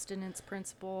total abstinence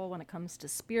principle when it comes to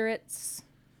spirits.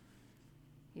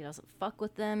 He doesn't fuck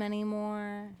with them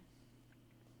anymore.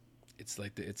 It's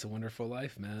like It's a Wonderful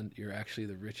Life, man. You're actually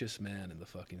the richest man in the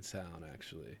fucking town,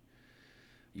 actually.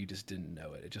 You just didn't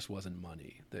know it. It just wasn't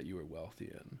money that you were wealthy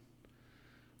in,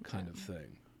 kind of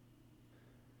thing.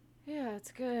 Yeah,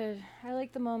 it's good. I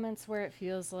like the moments where it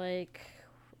feels like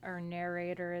our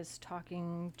narrator is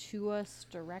talking to us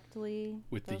directly.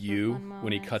 With the Those were you, fun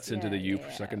when he moments. cuts into the you,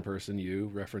 Yeah. second person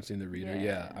you, referencing the reader. Yeah,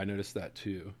 Yeah. I noticed that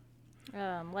too.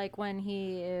 Like when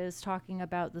he is talking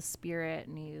about the spirit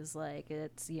and he's like,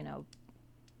 it's,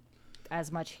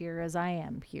 as much here as I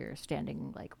am here,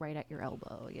 standing like right at your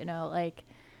elbow, like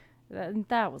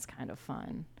that was kind of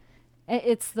fun.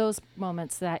 It's those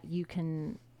moments that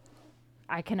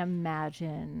I can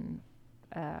imagine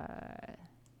a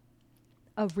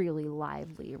really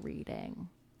lively reading.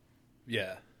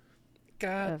 Yeah.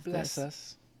 God Of bless this.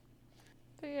 us.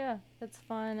 But yeah, it's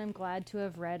fun. I'm glad to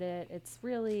have read it. It's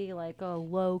really like a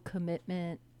low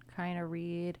commitment kind of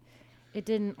read. It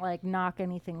didn't like knock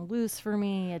anything loose for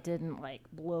me. It didn't like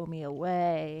blow me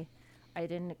away. I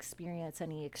didn't experience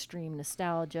any extreme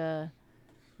nostalgia.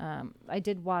 I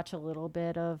did watch a little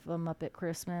bit of A Muppet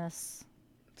Christmas.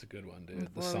 It's a good one, dude. The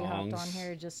Before we hopped songs. on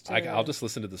here just I'll just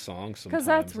listen to the songs sometimes. because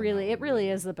that's on really that it. one, Really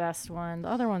dude. is the best one. The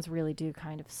other ones really do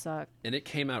kind of suck. And it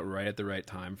came out right at the right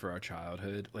time for our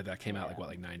childhood. Like that came out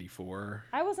like 94.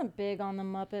 I wasn't big on the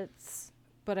Muppets,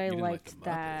 but I You didn't like liked the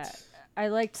that. Muppets? I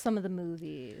liked some of the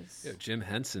movies. Yeah, Jim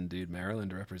Henson, dude, Maryland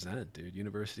to represent, dude.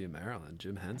 University of Maryland,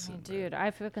 Jim Henson. Dude, I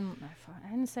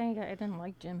didn't say I didn't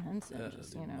like Jim Henson. Yeah,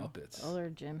 Just, dude, Muppets. Other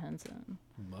Jim Henson.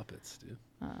 Muppets, dude.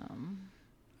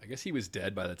 I guess he was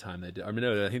dead by the time they did. I mean,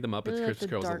 no, I think the Muppets Really like Christmas the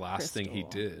Carol was the Dark last thing he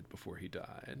Crystal. did before he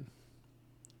died.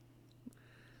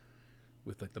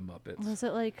 With like the Muppets. Was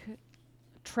it like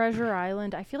Treasure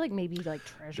Island? I feel like maybe like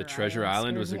Treasure. The Treasure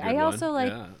Island scared was a me. good I one. also like.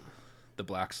 Yeah. The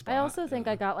Black Spot. I also think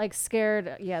I got like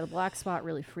scared. Yeah, the black spot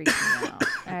really freaked me out,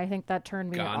 and I think that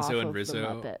turned me off Gonzo of and Rizzo, the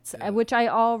Muppets, yeah. which I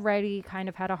already kind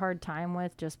of had a hard time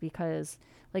with, just because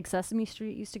like Sesame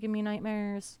Street used to give me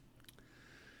nightmares,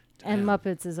 and Damn.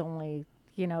 Muppets is only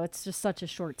it's just such a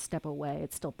short step away.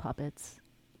 It's still puppets.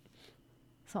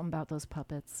 Something about those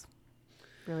puppets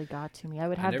really got to me. I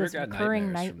would have never this got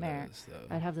recurring nightmares from nightmare. those,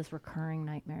 though. I'd have this recurring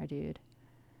nightmare, dude,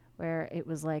 where it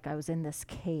was like I was in this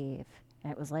cave.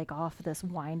 And it was like off this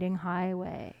winding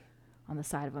highway on the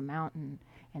side of a mountain.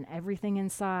 And everything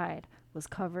inside was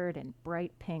covered in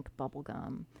bright pink bubble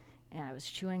gum. And I was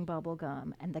chewing bubble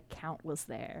gum, and the Count was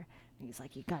there. And he's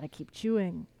like, you got to keep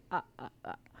chewing.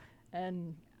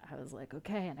 And I was like,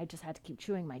 okay. And I just had to keep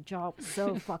chewing. My jaw was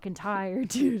so fucking tired,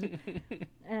 dude.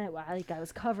 And I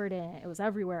was covered in it. It was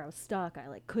everywhere. I was stuck.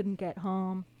 I couldn't get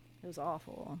home. It was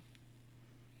awful.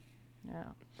 Yeah.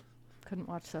 Couldn't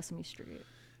watch Sesame Street.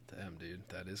 Damn, dude,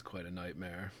 that is quite a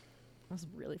nightmare. It was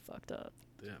really fucked up.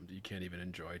 Damn, you can't even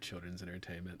enjoy children's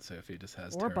entertainment. Sophie just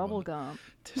has Or terrible... bubblegum.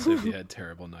 Sophie had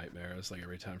terrible nightmares. Like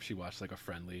every time she watched like a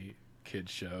friendly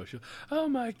kids show, she, oh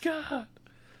my god.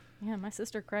 Yeah, my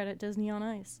sister cried at Disney on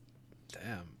Ice.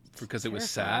 Damn, because it was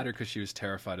sad, or because she was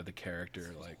terrified of the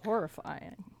character. Like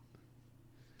Horrifying.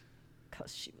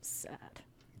 Because she was sad.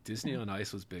 Disney on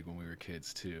Ice was big when we were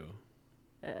kids too.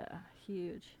 Yeah,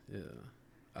 huge. Yeah,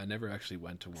 I never actually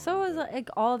went to one. So was but- like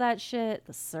all that shit,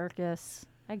 the circus.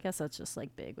 I guess that's just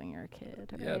like big when you're a kid,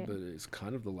 right? Yeah, but it's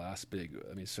kind of the last big.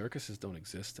 I mean, circuses don't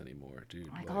exist anymore, dude.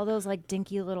 like all those like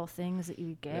dinky little things that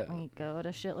you get Yeah. when you go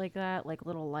to shit like that, like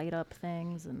little light up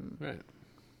things and Right.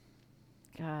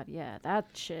 God, yeah, that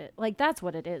shit. Like that's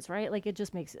what it is, right? Like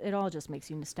it all just makes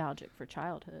you nostalgic for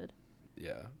childhood.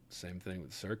 Yeah, same thing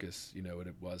with circus. You know what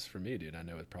it was for me, dude. I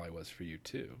know it probably was for you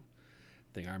too.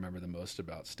 Thing I remember the most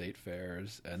about state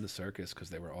fairs and the circus, because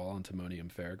they were all on Timonium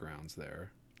Fairgrounds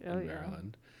there Oh, in yeah.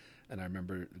 Maryland. And I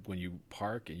remember when you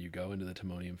park and you go into the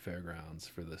Timonium Fairgrounds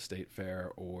for the state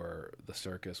fair or the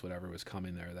circus, whatever was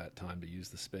coming there that time to use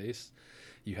the space,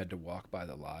 you had to walk by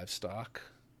the livestock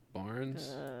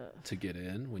barns to get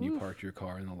in when you parked your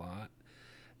car in the lot.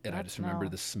 And I That just remember smell.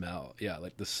 the smell. Yeah,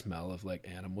 like the smell of like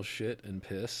animal shit and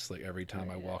piss. Like every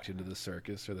time I walked into the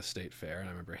circus or the state fair, and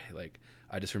I remember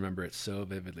I just remember it so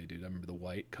vividly, dude. I remember the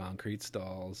white concrete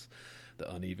stalls,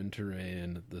 the uneven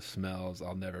terrain, the smells.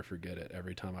 I'll never forget it.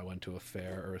 Every time I went to a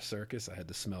fair or a circus, I had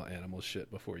to smell animal shit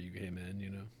before you came in. You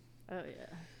know, Oh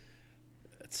yeah.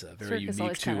 it's very Circus unique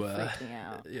always to. kinda freaked me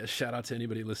out. Yeah, shout out to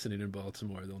anybody listening in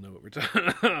Baltimore. They'll know what we're talking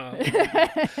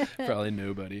about. Probably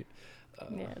nobody.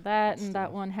 Yeah, that and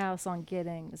that one house on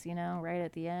Giddings, right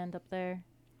at the end up there.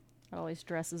 It always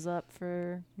dresses up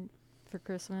for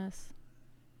Christmas.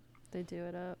 They do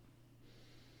it up.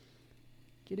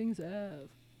 Giddings Ave.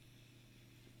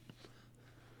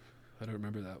 I don't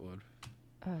remember that one.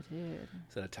 Oh, dude.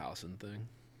 Is that a Towson thing?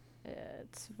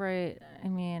 It's right. I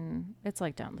mean, it's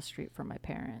like down the street from my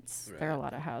parents. There are a Right.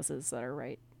 lot of houses that are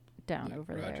right down Like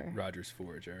over there. Rogers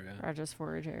Forge area. Rogers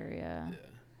Forge area. Yeah.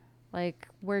 Like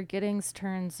where Giddings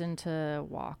turns into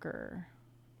Walker.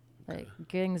 Like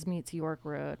Giddings meets York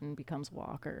Road and becomes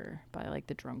Walker by like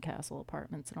the Drum Castle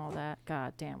apartments and all that.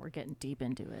 God damn, we're getting deep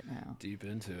into it now. Deep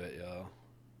into it, y'all.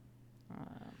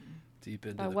 Deep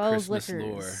into By the Wells Christmas Liquors.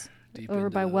 lore. Deep Over into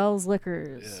by the- Wells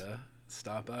Liquors. Yeah.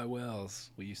 Stop by Wells.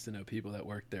 We used to know people that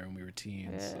worked there when we were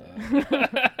teens.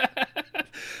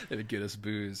 They would get us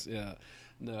booze. Yeah.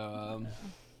 No.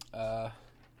 I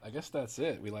guess that's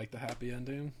it. We like the happy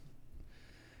ending.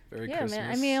 Very Yeah, Christmas.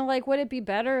 man. I mean, like, would it be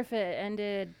better if it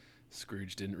ended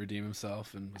Scrooge didn't redeem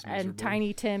himself and was miserable. and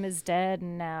Tiny Tim is dead,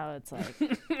 and now it's like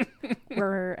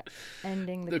we're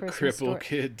ending the The Christmas cripple story.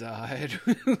 kid died.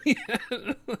 I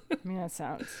mean, that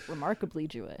sounds remarkably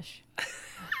Jewish.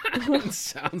 It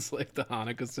sounds like the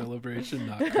Hanukkah celebration,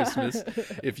 not Christmas.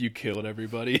 If you killed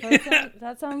everybody.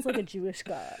 That sounds like a Jewish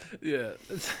god. Yeah,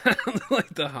 it sounds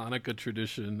like the Hanukkah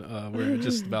tradition where it's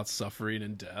just about suffering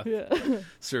and death,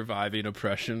 surviving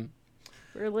oppression.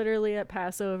 We're literally at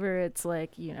Passover. It's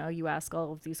like, you ask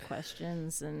all of these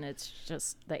questions, and it's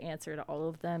just the answer to all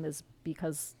of them is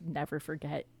because never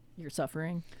forget your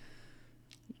suffering.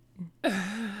 The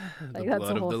Like, that's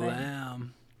blood the whole of the thing.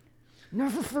 lamb.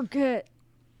 Never forget.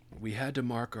 We had to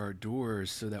mark our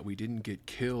doors so that we didn't get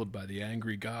killed by the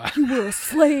angry God. You were a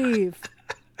slave.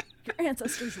 Your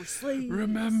ancestors were slaves.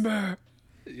 Remember?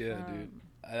 Yeah, dude.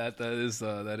 That's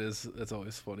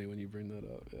always funny when you bring that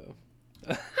up.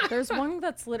 Yeah. There's one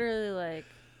that's literally like,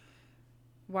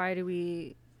 why do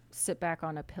we sit back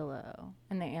on a pillow?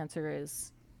 And the answer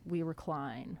is, we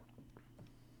recline.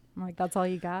 I'm like, that's all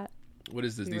you got? What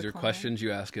is this? We These are recline. questions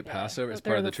you ask at Passover as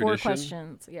They're part of the four tradition?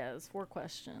 questions. Yeah, it's 4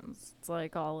 questions. It's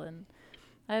like all in.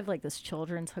 I have like this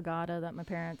children's Haggadah that my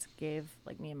parents gave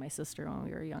like me and my sister when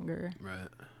we were younger. Right.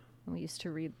 And we used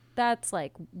to read. That's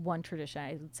like one tradition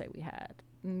I would say we had.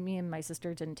 Me and my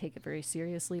sister didn't take it very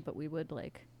seriously, but we would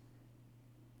like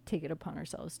take it upon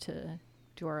ourselves to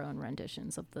do our own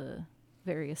renditions of the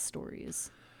various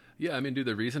stories. Yeah, I mean, dude,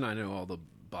 the reason I know all the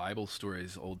Bible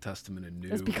stories, Old Testament and New,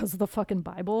 It's because of the fucking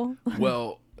Bible.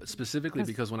 well, specifically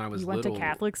because when I was You went little, to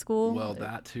Catholic school? Well,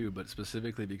 that too, but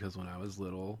specifically because when I was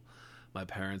little, my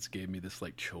parents gave me this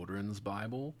like children's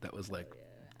Bible that was like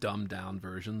dumbed down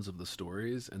versions of the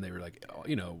stories, and they were like,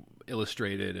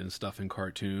 illustrated and stuff in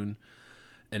cartoon.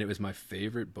 And it was my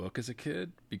favorite book as a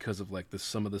kid because of like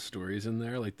some of the stories in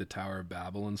there, like the Tower of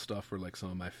Babel and stuff were like some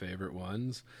of my favorite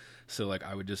ones. So like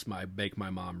I would just make my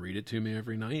mom read it to me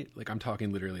every night. Like I'm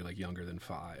talking literally like younger than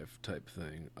 5 type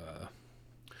thing.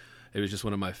 It was just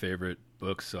one of my favorite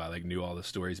books. So I like knew all the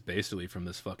stories basically from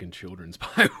this fucking children's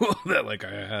Bible that like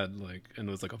I had like and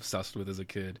was like obsessed with as a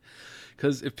kid.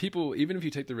 Because even if you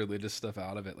take the religious stuff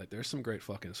out of it, like there's some great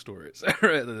fucking stories.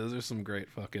 Right? Those are some great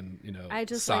fucking I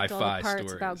just sci-fi liked all the parts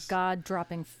stories about God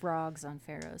dropping frogs on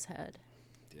Pharaoh's head.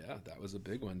 Yeah, that was a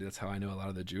big one. That's how I know a lot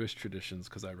of the Jewish traditions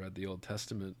because I read the Old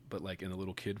Testament, but like in a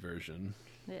little kid version.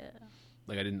 Yeah.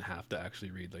 Like I didn't have to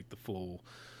actually read like the full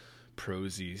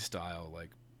prosy style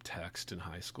like text in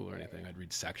high school or anything. I'd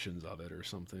read sections of it or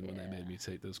something when they made me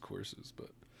take those courses. But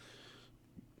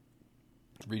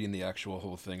reading the actual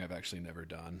whole thing, I've actually never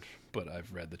done. But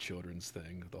I've read the children's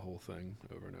thing, the whole thing,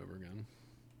 over and over again.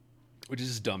 Which is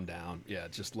just dumbed down. Yeah,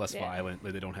 it's just less violent.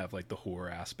 Like they don't have like the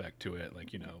horror aspect to it.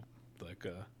 Like like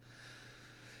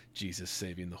Jesus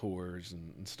saving the whores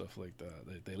and stuff like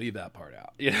that. They leave that part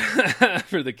out,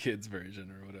 for the kids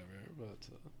version or whatever. But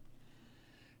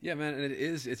yeah, man, and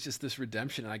it's just this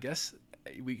redemption. And I guess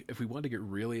if we want to get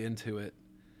really into it,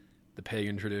 the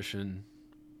pagan tradition,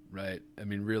 right? I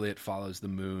mean, really, it follows the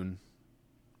moon,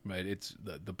 right? It's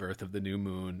the birth of the new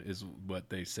moon is what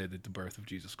they say that the birth of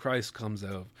Jesus Christ comes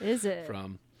out. Is it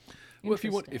From? Well, if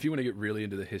you want to get really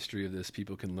into the history of this,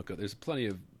 people can look up. There's plenty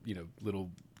of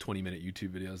little 20-minute YouTube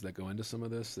videos that go into some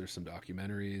of this. There's some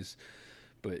documentaries,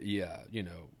 but yeah,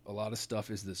 a lot of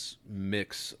stuff is this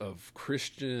mix of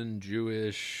Christian,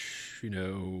 Jewish,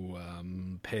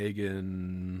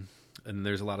 pagan, and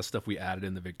there's a lot of stuff we added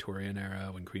in the Victorian era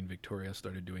when Queen Victoria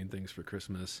started doing things for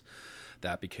Christmas.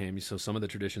 That became so. Some of the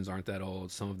traditions aren't that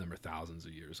old. Some of them are thousands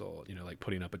of years old. Like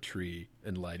putting up a tree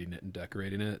and lighting it and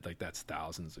decorating it, like that's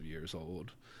thousands of years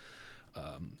old.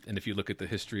 And if you look at the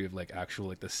history of like actual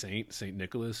like the Saint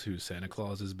Nicholas, who Santa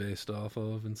Claus is based off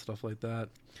of, and stuff like that,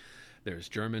 there's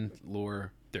German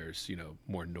lore. There's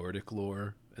more Nordic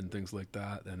lore and things like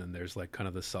that. And then there's like kind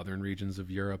of the southern regions of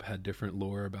Europe had different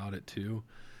lore about it too.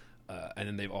 And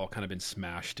then they've all kind of been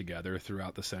smashed together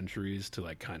throughout the centuries to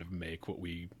like kind of make what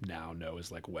we now know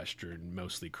as like Western,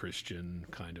 mostly Christian,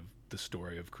 kind of the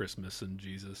story of Christmas and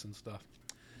Jesus and stuff.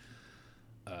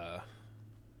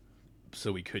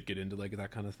 So we could get into like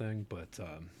that kind of thing, but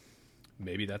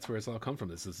maybe that's where it's all come from.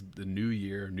 This is the new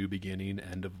year, new beginning,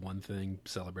 end of one thing,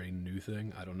 celebrating a new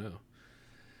thing. I don't know,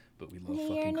 but we love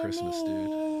fucking Christmas,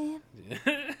 dude.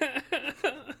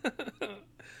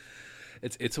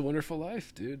 It's a Wonderful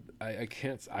Life, dude. I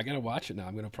gotta watch it now.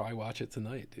 I'm gonna probably watch it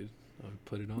tonight, dude. I'll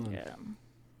put it on. Yeah.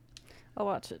 I'll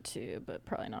watch it too, but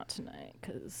probably not tonight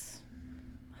because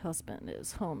husband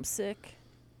is homesick.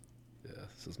 Yeah,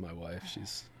 this is my wife.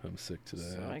 She's homesick today.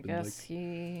 So I guess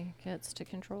he gets to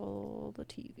control the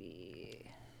TV.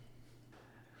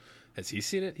 Has he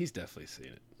seen it? He's definitely seen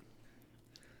it.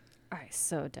 I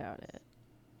so doubt it.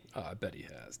 Oh, I bet he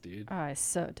has, dude. I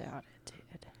so doubt it, dude.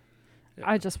 Yeah.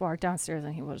 I just walked downstairs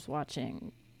and he was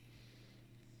watching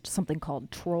something called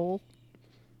Troll.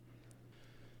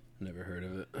 Never heard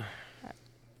of it.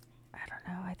 I don't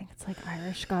know. I think it's like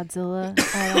Irish Godzilla.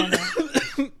 I don't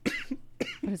know.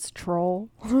 But it's troll.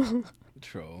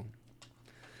 Troll.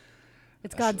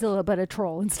 It's Godzilla, but a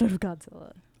troll instead of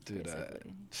Godzilla. Dude,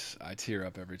 basically. I tear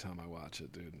up every time I watch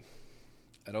it, dude.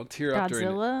 I don't tear up during...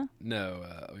 Godzilla? No.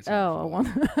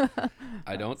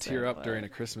 I don't tear up during A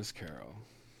Christmas Carol.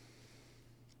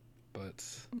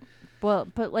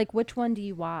 But like, which one do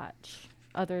you watch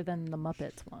other than the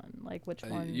Muppets one? Like, which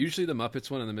one? Usually the Muppets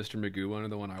one and the Mr. Magoo one are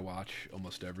the one I watch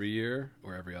almost every year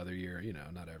or every other year. You know,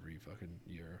 not every fucking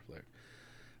year.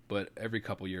 But every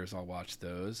couple years I'll watch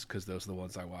those because those are the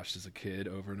ones I watched as a kid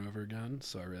over and over again.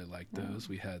 So I really like those.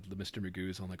 We had the Mr.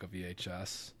 Magoo's on like a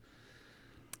VHS.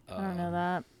 I don't know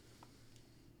that.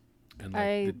 And like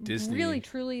I the Disney... really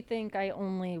truly think I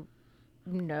only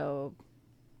know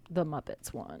the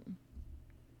Muppets one.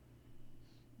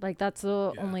 Like, that's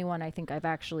the only one I think I've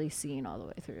actually seen all the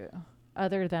way through,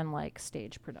 other than like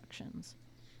stage productions,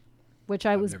 which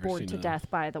I was bored to death,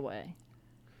 by the way,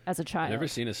 as a child. I've never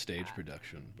seen a stage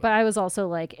production. But I was also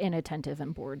like inattentive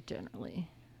and bored generally.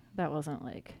 That wasn't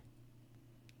like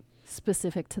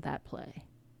specific to that play.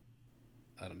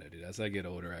 I don't know, dude. As I get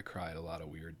older, I cry at a lot of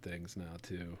weird things now,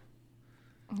 too.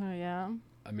 Oh, yeah?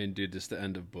 I mean, dude, just the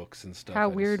end of books and stuff. How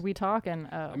weird we talking?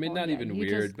 Oh, I mean, not even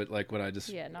weird, but like when I just...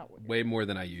 Yeah, not weird. Way more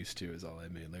than I used to is all I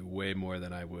mean. Like, way more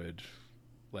than I would,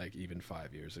 like, even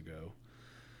 5 years ago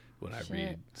when I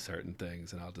read certain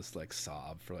things, and I'll just, like,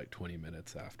 sob for, like, 20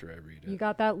 minutes after I read it. You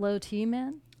got that low T,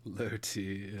 man? Low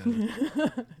T, yeah.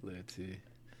 Low T.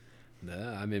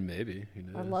 Nah, I mean, maybe. Who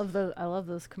knows? I love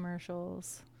those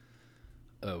commercials.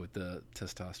 Oh, with the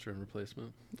testosterone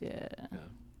replacement? Yeah.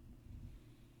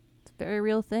 It's a very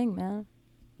real thing, man.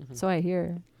 Mm-hmm. So I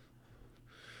hear.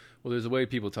 Well, there's a way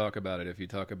people talk about it. If you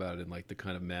talk about it in like the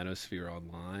kind of manosphere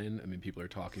online, I mean, people are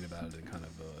talking about it in kind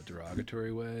of a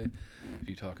derogatory way. If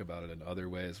you talk about it in other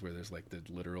ways, where there's like the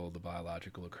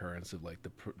biological occurrence of like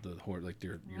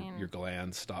your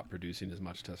glands stop producing as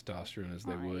much testosterone as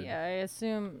they would. Yeah, I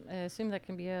assume that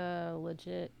can be a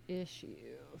legit issue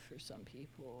for some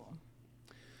people.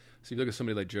 So you look at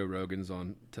somebody like Joe Rogan's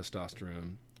on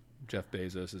testosterone. Jeff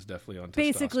Bezos is definitely on testosterone.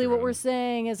 Basically, what we're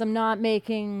saying is I'm not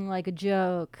making like a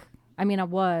joke. I mean, I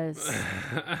was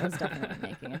definitely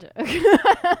making a joke.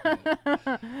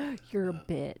 You're a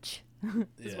bitch.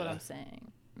 Is what I'm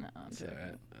saying. No, I'm joking.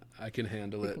 Right. I can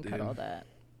handle it, dude. Cut all that.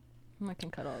 I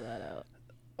can cut all that out.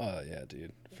 Oh yeah,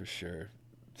 dude, for sure.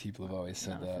 People have always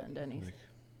said that. Offend anything.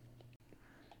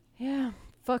 Yeah.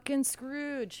 Fucking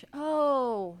Scrooge.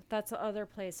 Oh, that's the other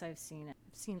place I've seen it.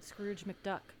 I've seen Scrooge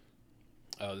McDuck.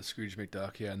 Oh, the Scrooge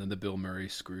McDuck, yeah. And then the Bill Murray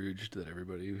Scrooge that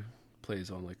everybody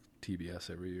plays on, like, TBS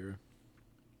every year.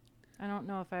 I don't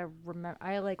know if I remember.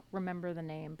 I, like, remember the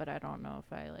name, but I don't know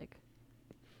if I, like,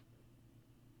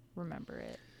 remember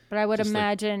it. But I would just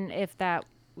imagine if that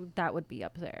would be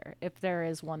up there. If there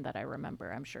is one that I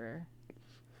remember, I'm sure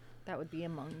that would be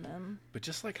among them. But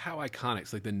just, like, how iconic.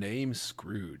 It's like the name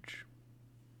Scrooge.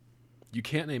 You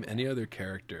can't name any other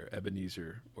character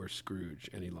Ebenezer or Scrooge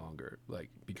any longer, like,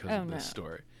 because of this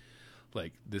story.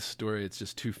 Like, this story, it's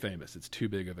just too famous. It's too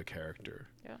big of a character.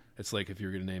 Yeah. It's like if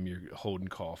you're going to name your Holden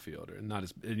Caulfield, and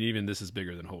even this is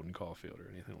bigger than Holden Caulfield or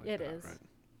anything like that. It is. Right?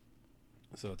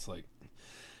 So it's like,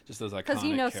 just those iconic because,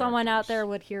 you know, someone out there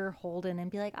would hear Holden and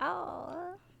be like,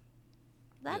 oh,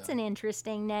 that's an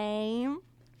interesting name.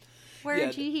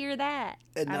 Where'd you hear that?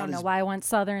 I don't know why I went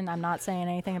Southern. I'm not saying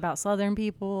anything about Southern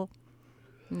people.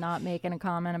 Not making a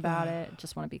comment about it.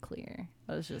 Just want to be clear.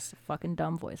 That was just a fucking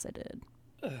dumb voice I did.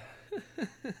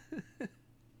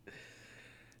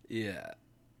 Yeah.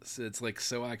 So it's like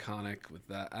so iconic with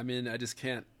that. I mean, I just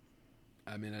can't.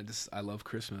 I love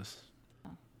Christmas.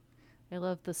 I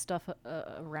love the stuff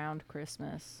around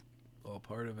Christmas. All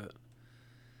part of it.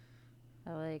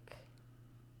 I like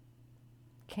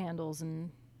candles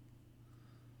and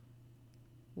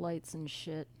lights and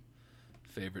shit.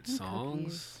 Favorite songs?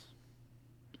 Cookies.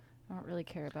 I don't really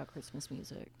care about Christmas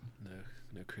music.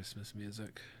 No Christmas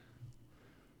music.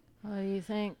 What do you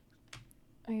think?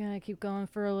 Are you going to keep going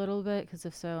for a little bit? Because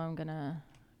if so, I'm going to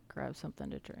grab something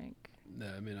to drink. No,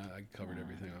 I mean, I covered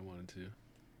everything I wanted to.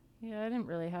 Yeah, I didn't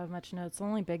really have much notes. The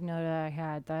only big note I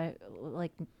had that,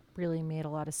 like, really made a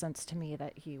lot of sense to me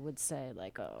that he would say,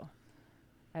 like, oh,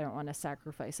 I don't want to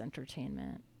sacrifice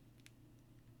entertainment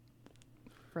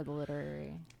for the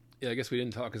literary. Yeah, I guess we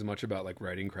didn't talk as much about, like,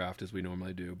 writing craft as we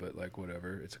normally do, but, like,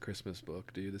 whatever. It's a Christmas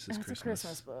book, dude. This is Christmas. It's a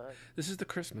Christmas book. This is the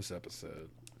Christmas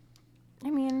episode. I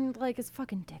mean, like, it's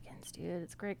fucking Dickens, dude.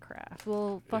 It's great craft.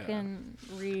 We'll fucking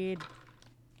read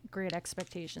Great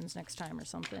Expectations next time or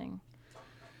something.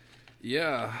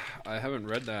 Yeah, I haven't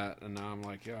read that, and now I'm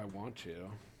like, yeah, I want to.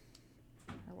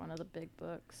 Or one of the big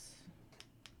books.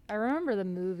 I remember the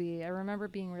movie. I remember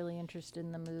being really interested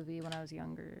in the movie when I was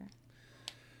younger.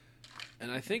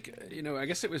 And I think, I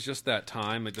guess it was just that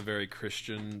time, like the very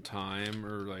Christian time,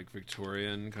 or like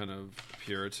Victorian kind of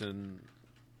Puritan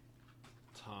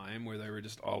time, where they were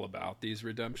just all about these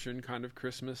redemption kind of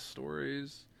Christmas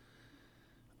stories.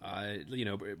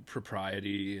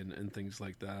 Propriety and things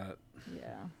like that.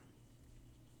 Yeah.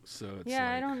 So it's Yeah,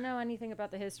 I like, don't know anything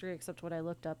about the history except what I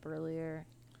looked up earlier.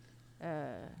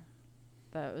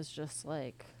 But it was just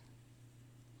like,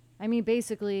 I mean,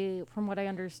 basically, from what I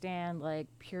understand, like,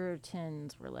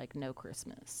 Puritans were like, no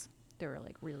Christmas. They were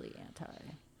like really anti.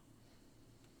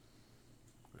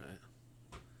 right.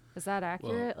 Is that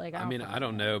accurate? Well, like, I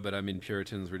don't know, but I mean,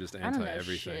 Puritans were just I don't know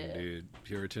anti-everything, shit. dude.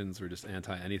 Puritans were just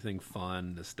anti-anything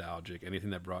fun, nostalgic, anything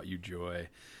that brought you joy,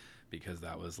 because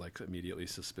that was, like, immediately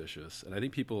suspicious. And I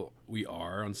think we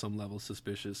are, on some level,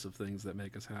 suspicious of things that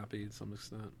make us happy, to some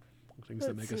extent. Things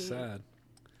that make us sad.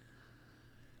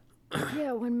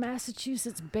 Yeah, when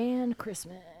Massachusetts banned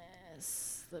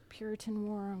Christmas, the Puritan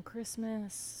War on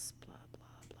Christmas, blah, blah,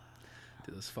 blah.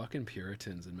 Dude, those fucking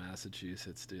Puritans in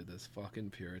Massachusetts, dude. Those fucking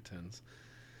Puritans.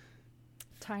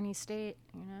 Tiny state,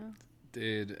 you know?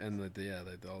 Dude, and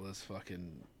all those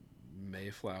fucking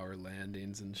Mayflower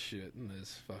landings and shit, and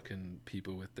those fucking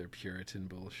people with their Puritan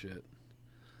bullshit.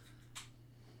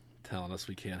 Telling us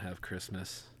we can't have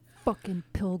Christmas. Fucking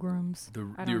pilgrims.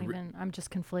 I'm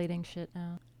just conflating shit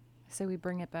now. I say we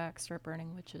bring it back, start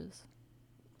burning witches.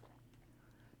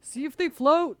 See if they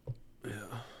float.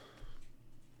 Yeah.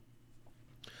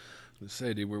 I was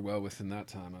say, dude, we're well within that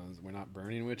time. We're not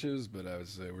burning witches, but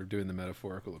we're doing the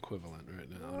metaphorical equivalent right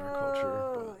now in our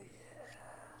culture.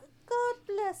 But. God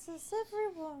bless us,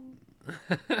 everyone.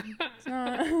 It's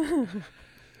not.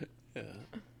 Yeah.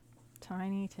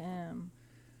 Tiny Tim.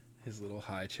 His little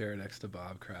high chair next to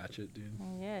Bob Cratchit, dude.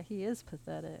 Oh, yeah, he is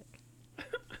pathetic.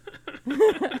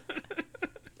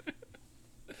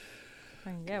 I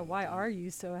mean, yeah, why are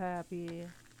you so happy?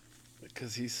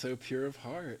 Because he's so pure of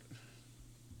heart.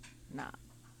 Nah,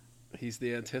 He's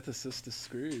the antithesis to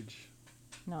Scrooge.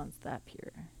 no one's that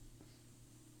pure.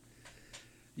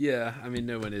 Yeah, I mean,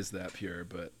 no one is that pure,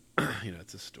 but,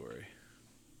 it's a story.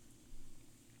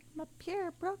 I'm a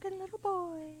pure, broken little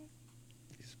boy.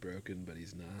 He's broken, but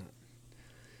he's not.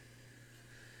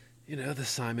 The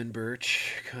Simon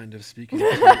Birch kind of speaking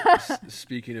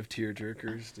of tear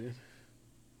jerkers, dude.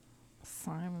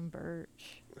 Simon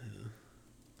Birch. Yeah.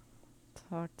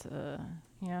 Talk to,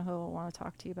 who'll want to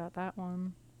talk to you about that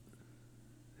one.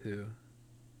 Who?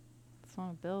 It's one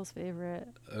of Bill's favorite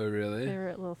Oh, really?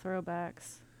 little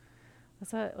throwbacks.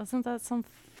 Wasn't that some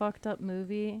fucked up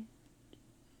movie?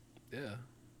 Yeah.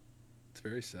 It's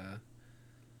very sad.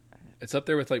 It's up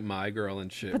there with, like, My Girl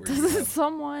and shit. But doesn't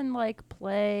someone, like,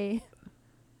 play...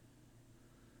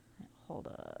 Hold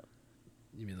up.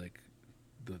 You mean, like,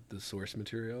 the source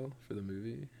material for the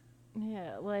movie?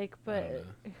 Yeah, like, but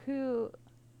who...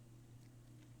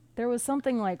 There was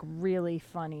something, like, really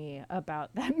funny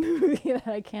about that movie that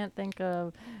I can't think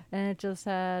of, and it just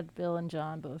had Bill and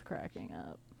John both cracking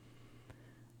up.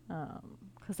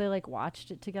 Because they, like, watched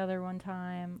it together one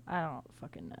time. I don't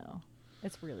fucking know.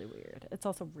 It's really weird. It's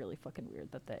also really fucking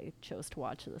weird that they chose to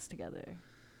watch this together.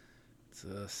 It's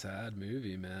a sad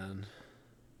movie, man.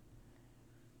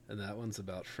 And that one's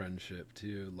about friendship,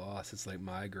 too. Loss. It's like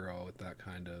My Girl with that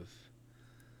kind of...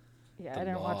 Yeah, I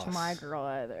didn't watch My Girl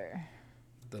either.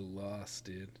 The loss,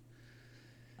 dude.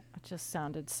 It just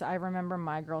sounded... I remember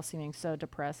My Girl seeming so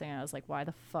depressing. I was like, why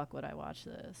the fuck would I watch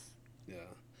this?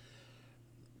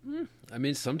 Yeah. I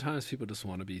mean, sometimes people just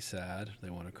want to be sad. They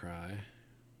want to cry.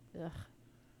 Ugh.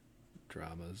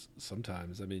 Dramas.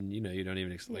 Sometimes. I mean, you don't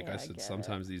even... Like I said,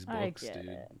 sometimes these books,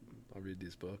 dude. I'll read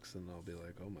these books and I'll be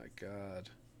like, oh my God.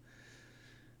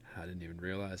 I didn't even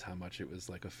realize how much it was,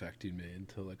 like, affecting me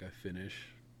until, like, I finish.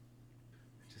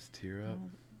 I just tear up.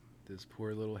 Those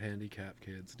poor little handicapped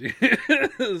kids, dude.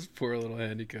 Those poor little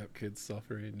handicapped kids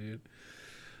suffering, dude.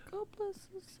 God bless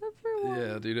us, everyone.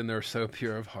 Yeah, dude, and they're so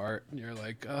pure of heart. And you're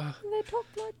like, oh. And they talk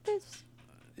like this.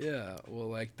 Yeah, well,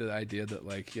 like, the idea that,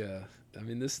 like, yeah. I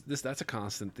mean, that's a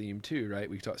constant theme, too, right?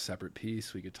 We could talk separate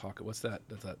peace. We could talk... What's that?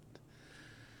 That's that...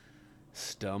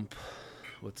 Stump.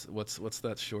 What's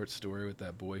that short story with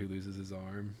that boy who loses his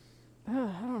arm? I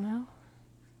don't know.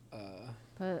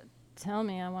 But tell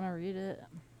me, I want to read it.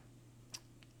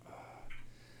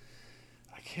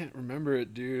 I can't remember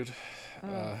it, dude.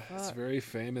 Oh, it's very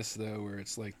famous, though, where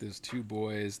it's like there's two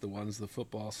boys. The one's the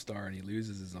football star, and he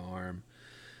loses his arm.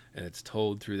 And it's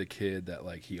told through the kid that,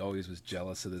 like, he always was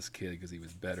jealous of this kid because he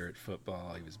was better at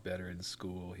football, he was better in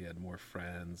school, he had more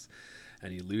friends,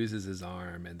 and he loses his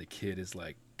arm, and the kid is,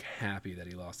 like, happy that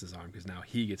he lost his arm because now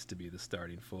he gets to be the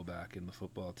starting fullback in the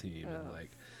football team. And,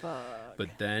 like, Fuck. but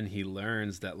then he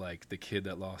learns that, like, the kid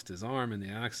that lost his arm in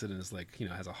the accident is, like, you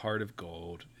know, has a heart of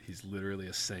gold. He's literally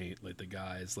a saint. Like, the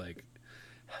guy is, like,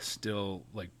 still,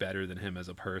 like, better than him as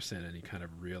a person, and he kind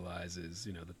of realizes,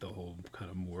 you know, that the whole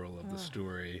kind of moral of the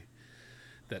story,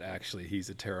 that actually he's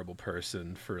a terrible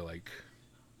person for, like,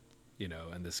 you know,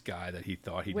 and this guy that he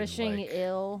thought he Wishing didn't like.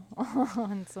 ill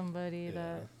on somebody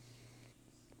Yeah.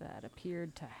 that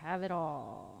appeared to have it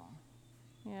all.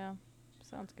 Yeah,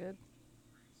 sounds good.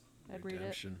 I'd read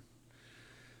it.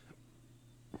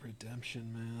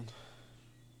 Redemption, man.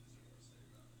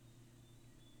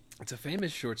 It's a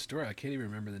famous short story. I can't even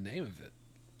remember the name of it.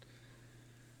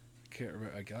 I can't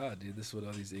remember. God, dude, this is what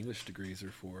all these English degrees are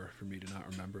for me to not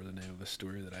remember the name of a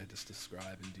story that I just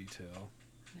describe in detail.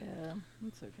 Yeah,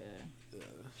 that's okay.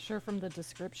 Sure, from the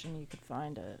description you could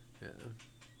find it. Yeah.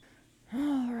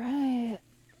 All right.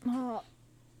 Oh,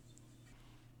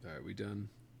 All right, we done?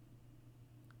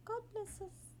 God bless us.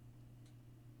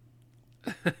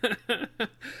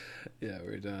 Yeah,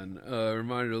 we're done.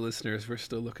 Reminder to listeners, we're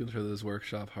still looking for those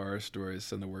workshop horror stories.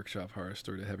 Send the workshop horror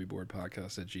story to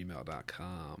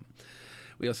heavyboardpodcast@gmail.com.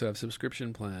 We also have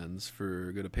subscription plans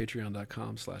go to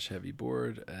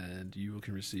patreon.com/heavyboard, and you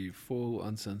can receive full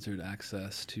uncensored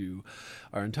access to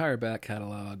our entire back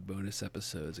catalog, bonus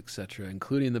episodes, etc.,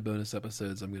 including the bonus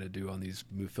episodes I'm going to do on these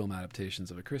film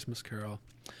adaptations of A Christmas Carol.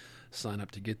 Sign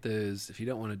up to get those. If you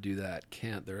don't want to do that,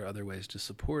 there are other ways to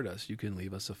support us. You can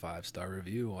leave us a 5-star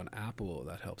review on Apple.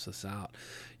 That helps us out.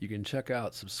 You can check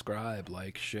out, subscribe,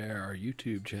 like, share our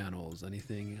YouTube channels,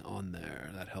 anything on there.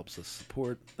 That helps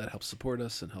support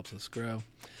us and helps us grow.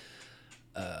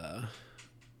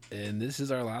 And this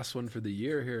is our last one for the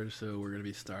year here, so we're going to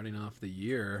be starting off the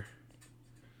year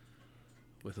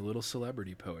with a little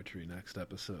celebrity poetry next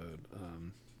episode. We're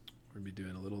going to be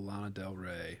doing a little Lana Del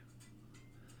Rey.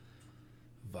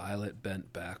 Violet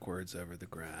bent backwards over the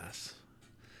grass.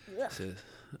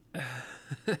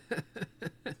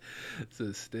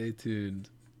 So stay tuned.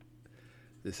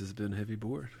 This has been Heavy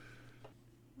Board.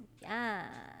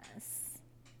 Yes.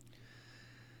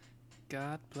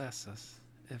 God bless us.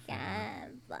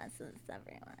 God bless us,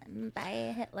 everyone.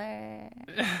 Bye, Hitler.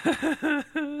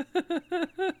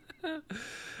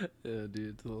 Yeah,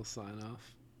 dude, a little sign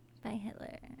off. Bye,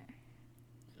 Hitler.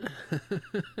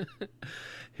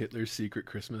 Hitler's Secret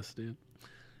Christmas, dude.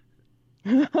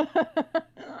 Like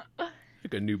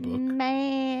a new book.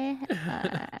 I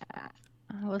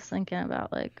was thinking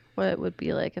about, like, what it would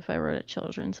be like if I wrote a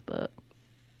children's book.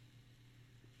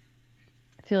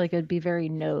 I feel like it would be very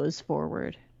nose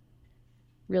forward.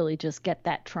 Really just get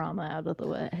that trauma out of the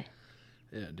way.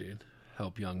 Yeah, dude.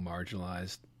 Help young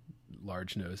marginalized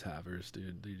large nose havers,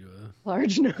 dude. They do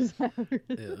Large nose havers.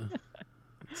 yeah.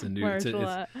 It's a new it's a new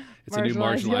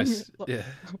marginalized marginalized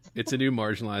it's a new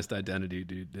marginalized identity,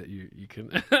 dude, that you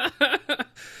can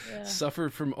suffer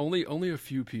from. Only a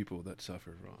few people that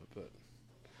suffer from it, but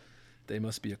they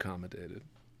must be accommodated.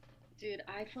 Dude,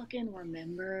 I fucking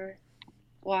remember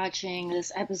watching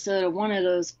this episode of one of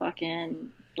those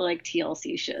fucking, like,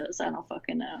 TLC shows. I don't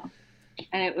fucking know.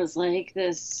 And it was like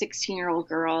this 16-year-old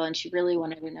girl, and she really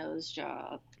wanted a nose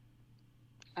job.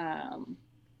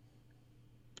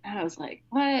 And I was like,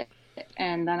 what?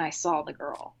 And then I saw the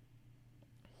girl.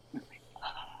 And I'm like, oh,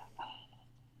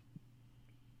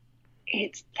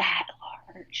 it's that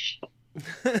large.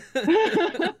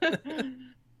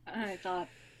 And I thought,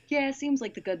 yeah, it seems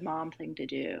like the good mom thing to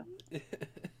do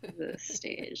at this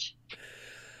stage.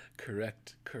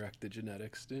 Correct the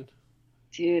genetics, dude.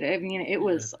 Dude, I mean, it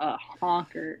was a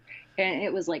honker. And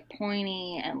it was, like,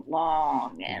 pointy and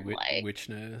long and, like... Witch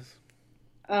nose?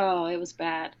 Oh, it was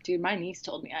bad. Dude, my niece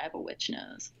told me I have a witch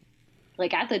nose.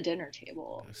 Like, at the dinner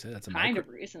table. I say that's a kind of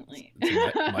recently.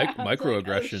 It's a microaggression, like, oh,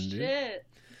 dude. Shit.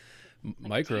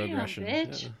 Microaggression. Damn,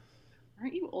 bitch. Yeah.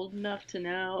 Aren't you old enough to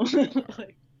know?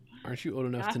 Like, aren't you old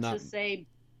enough to not say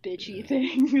bitchy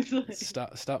things? Like,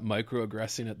 stop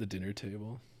microaggressing at the dinner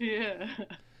table? Yeah.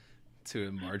 To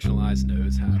a marginalized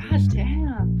nose havers. God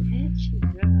damn, bitch.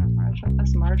 Yeah,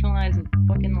 marginalized and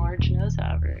fucking large nose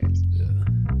havers. Yeah.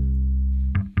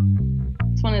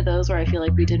 It's one of those where I feel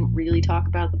like we didn't really talk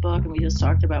about the book and we just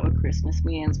talked about what Christmas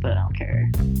means, but I don't care.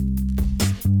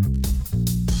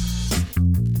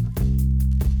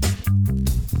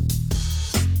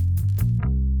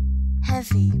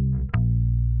 Heavy.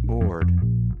 Bored.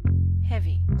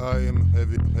 Heavy. I am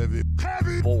heavy.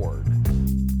 Bored.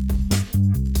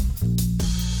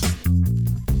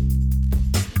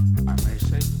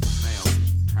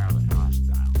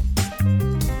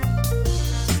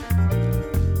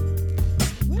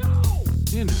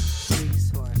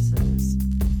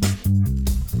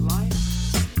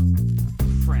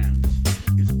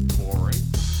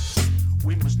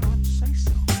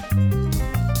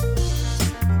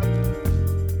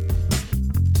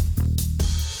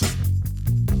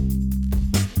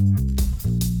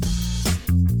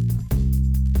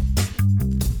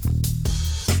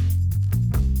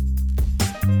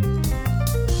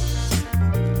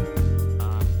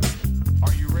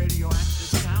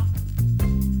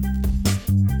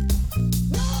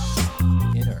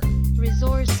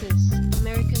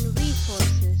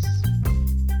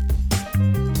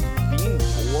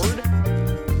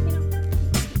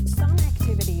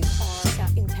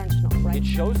 It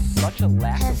shows such a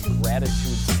lack of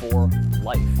gratitude for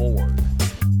life. Bored.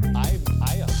 I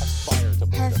aspire to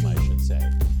boredom, I should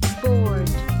say. Bored.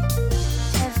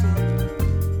 Heavy.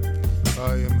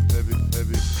 I am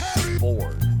heavy.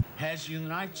 Bored. Has you the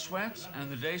night sweats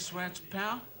and the day sweats,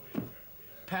 pal?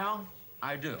 Pal,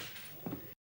 I do.